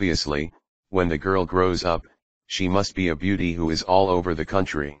 Obviously, when the girl grows up, she must be a beauty who is all over the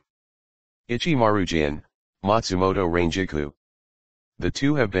country. Ichimaru-jin, Matsumoto Rangiku. The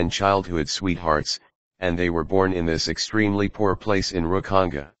two have been childhood sweethearts, and they were born in this extremely poor place in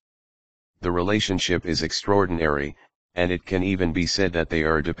Rukanga. The relationship is extraordinary, and it can even be said that they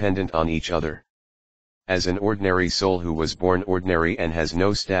are dependent on each other. As an ordinary soul who was born ordinary and has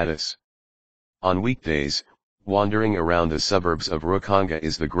no status. On weekdays, wandering around the suburbs of Rukanga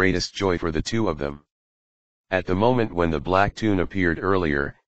is the greatest joy for the two of them. At the moment when the black tune appeared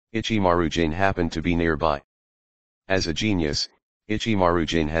earlier, Ichimaru-jin happened to be nearby. As a genius,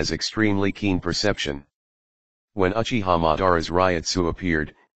 Ichimaru-jin has extremely keen perception. When Uchiha Madara's Ryutsu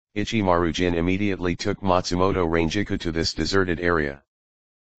appeared, Ichimaru-jin immediately took Matsumoto Rangiku to this deserted area.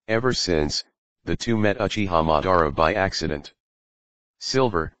 Ever since, the two met Uchiha Madara by accident.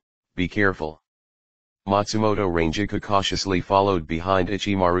 Silver, be careful. Matsumoto Rangiku cautiously followed behind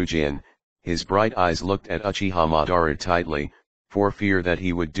Ichimaru-jin, his bright eyes looked at Uchiha Madara tightly, for fear that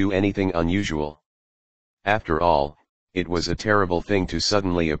he would do anything unusual. After all, it was a terrible thing to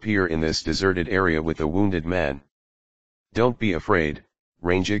suddenly appear in this deserted area with a wounded man. Don't be afraid,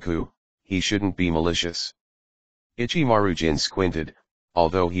 Rangiku, he shouldn't be malicious. Ichimaru-jin squinted,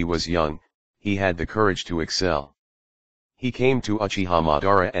 although he was young, he had the courage to excel. He came to Uchiha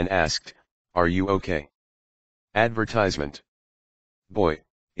Madara and asked, "Are you okay?" Advertisement. Boy,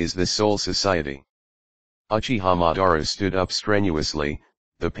 is this Soul Society? Uchiha Madara stood up strenuously,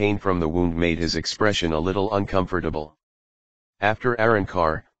 the pain from the wound made his expression a little uncomfortable. After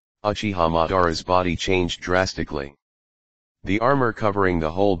Arankar, Uchiha Madara's body changed drastically. The armor covering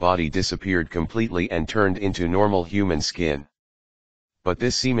the whole body disappeared completely and turned into normal human skin. But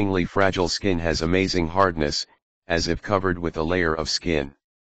this seemingly fragile skin has amazing hardness, as if covered with a layer of skin.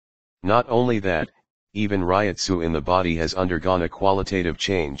 Not only that, even Ryutsu in the body has undergone a qualitative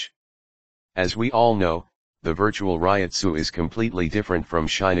change. As we all know, the virtual Ryutsu is completely different from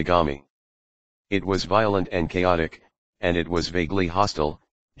Shinigami. It was violent and chaotic, and it was vaguely hostile,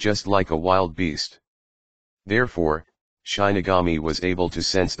 just like a wild beast. Therefore, Shinigami was able to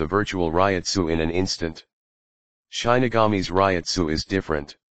sense the virtual Ryutsu in an instant. Shinigami's Ryutsu is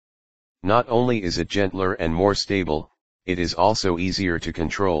different. Not only is it gentler and more stable, it is also easier to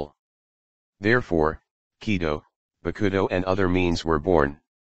control. Therefore, Kido, Bakudo and other means were born.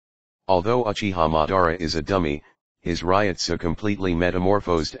 Although Uchiha Madara is a dummy, his Ryutsu completely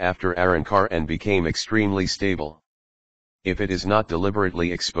metamorphosed after Arrancar and became extremely stable. If it is not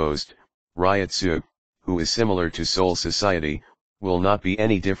deliberately exposed, Ryutsu, who is similar to Soul Society, will not be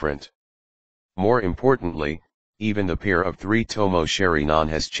any different. More importantly, even the pair of 3 Tomo Sharingan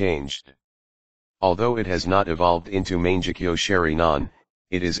has changed. Although it has not evolved into Mangekyo Sharingan,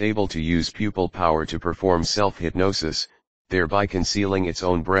 it is able to use pupil power to perform self-hypnosis, thereby concealing its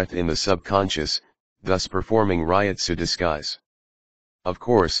own breath in the subconscious, thus performing Ryutsu disguise. Of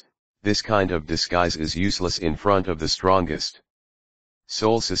course, this kind of disguise is useless in front of the strongest.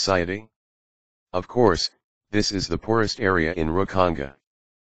 Soul Society? Of course, this is the poorest area in Rukanga.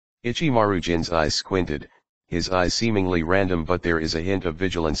 Ichimarujin's eyes squinted, his eyes seemingly random, but there is a hint of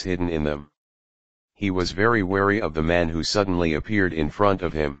vigilance hidden in them. He was very wary of the man who suddenly appeared in front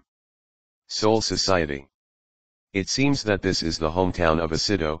of him. Soul Society. It seems that this is the hometown of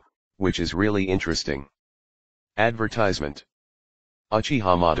Asido, which is really interesting. Advertisement.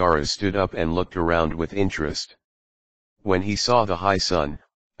 Uchiha Madara stood up and looked around with interest. When he saw the high sun,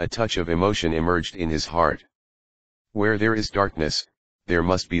 a touch of emotion emerged in his heart. Where there is darkness, there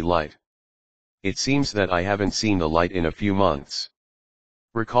must be light. It seems that I haven't seen the light in a few months.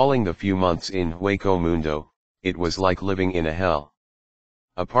 Recalling the few months in Hueco Mundo, it was like living in a hell.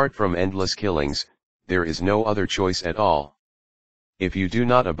 Apart from endless killings, there is no other choice at all. If you do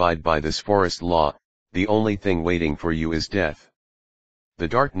not abide by this forest law, the only thing waiting for you is death. The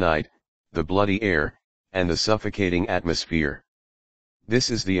dark night, the bloody air, and the suffocating atmosphere. This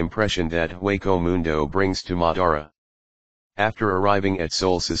is the impression that Hueco Mundo brings to Madara. After arriving at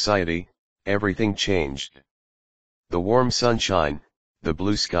Soul Society, everything changed. The warm sunshine, the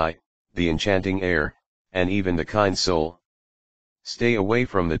blue sky, the enchanting air, and even the kind soul. Stay away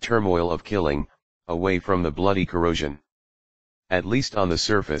from the turmoil of killing, away from the bloody corrosion. At least on the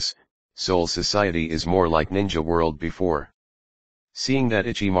surface, Soul Society is more like Ninja World before. Seeing that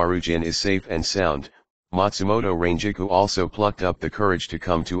Ichimarujin is safe and sound, Matsumoto Rangiku also plucked up the courage to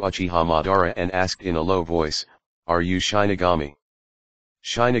come to Uchiha Madara and asked in a low voice, "Are you Shinigami?"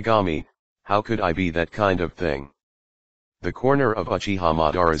 "Shinigami, how could I be that kind of thing?" The corner of Uchiha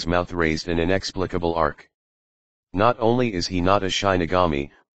Madara's mouth raised an inexplicable arc. Not only is he not a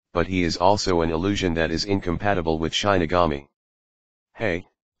Shinigami, but he is also an illusion that is incompatible with Shinigami. Hey,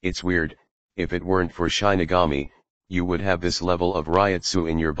 it's weird, if it weren't for Shinigami, you would have this level of Ryutsu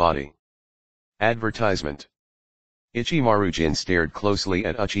in your body. Advertisement. Ichimarujin stared closely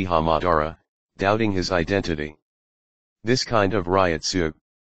at Uchiha Madara, doubting his identity. This kind of Ryutsu.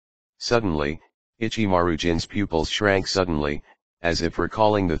 Suddenly, Ichimarujin's pupils shrank suddenly, as if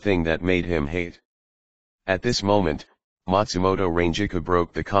recalling the thing that made him hate. At this moment, Matsumoto Rangiku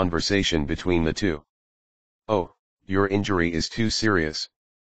broke the conversation between the two. "Oh, your injury is too serious.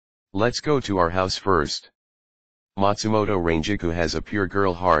 Let's go to our house first." Matsumoto Rangiku has a pure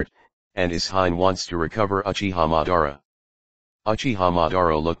girl heart, and Ishine wants to recover Uchiha Madara. Uchiha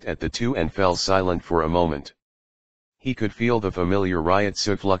Madara looked at the two and fell silent for a moment. He could feel the familiar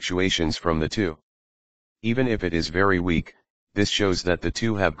Ryutsu fluctuations from the two. Even if it is very weak, this shows that the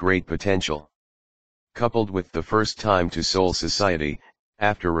two have great potential. Coupled with the first time to Soul Society,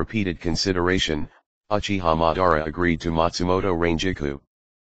 after repeated consideration, Uchiha Madara agreed to Matsumoto Rangiku.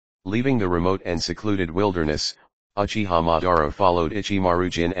 Leaving the remote and secluded wilderness, Uchiha Madara followed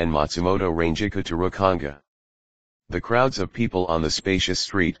Ichimarujin and Matsumoto Rangiku to Rukanga. The crowds of people on the spacious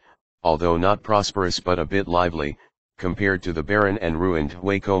street, although not prosperous but a bit lively, compared to the barren and ruined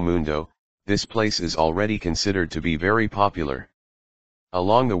Hueco Mundo, this place is already considered to be very popular.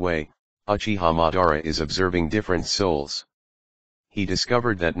 Along the way, Uchiha Madara is observing different souls. He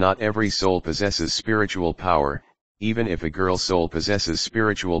discovered that not every soul possesses spiritual power. Even if a girl soul possesses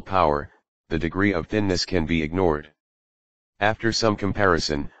spiritual power, the degree of thinness can be ignored. After some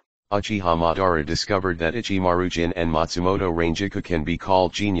comparison, Uchiha Madara discovered that Ichimarujin and Matsumoto Rangiku can be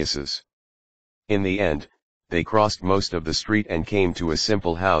called geniuses. In the end, they crossed most of the street and came to a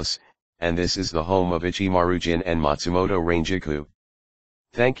simple house, and this is the home of Ichimarujin and Matsumoto Rangiku.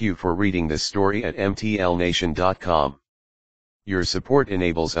 Thank you for reading this story at mtlnation.com. Your support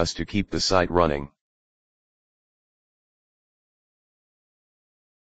enables us to keep the site running.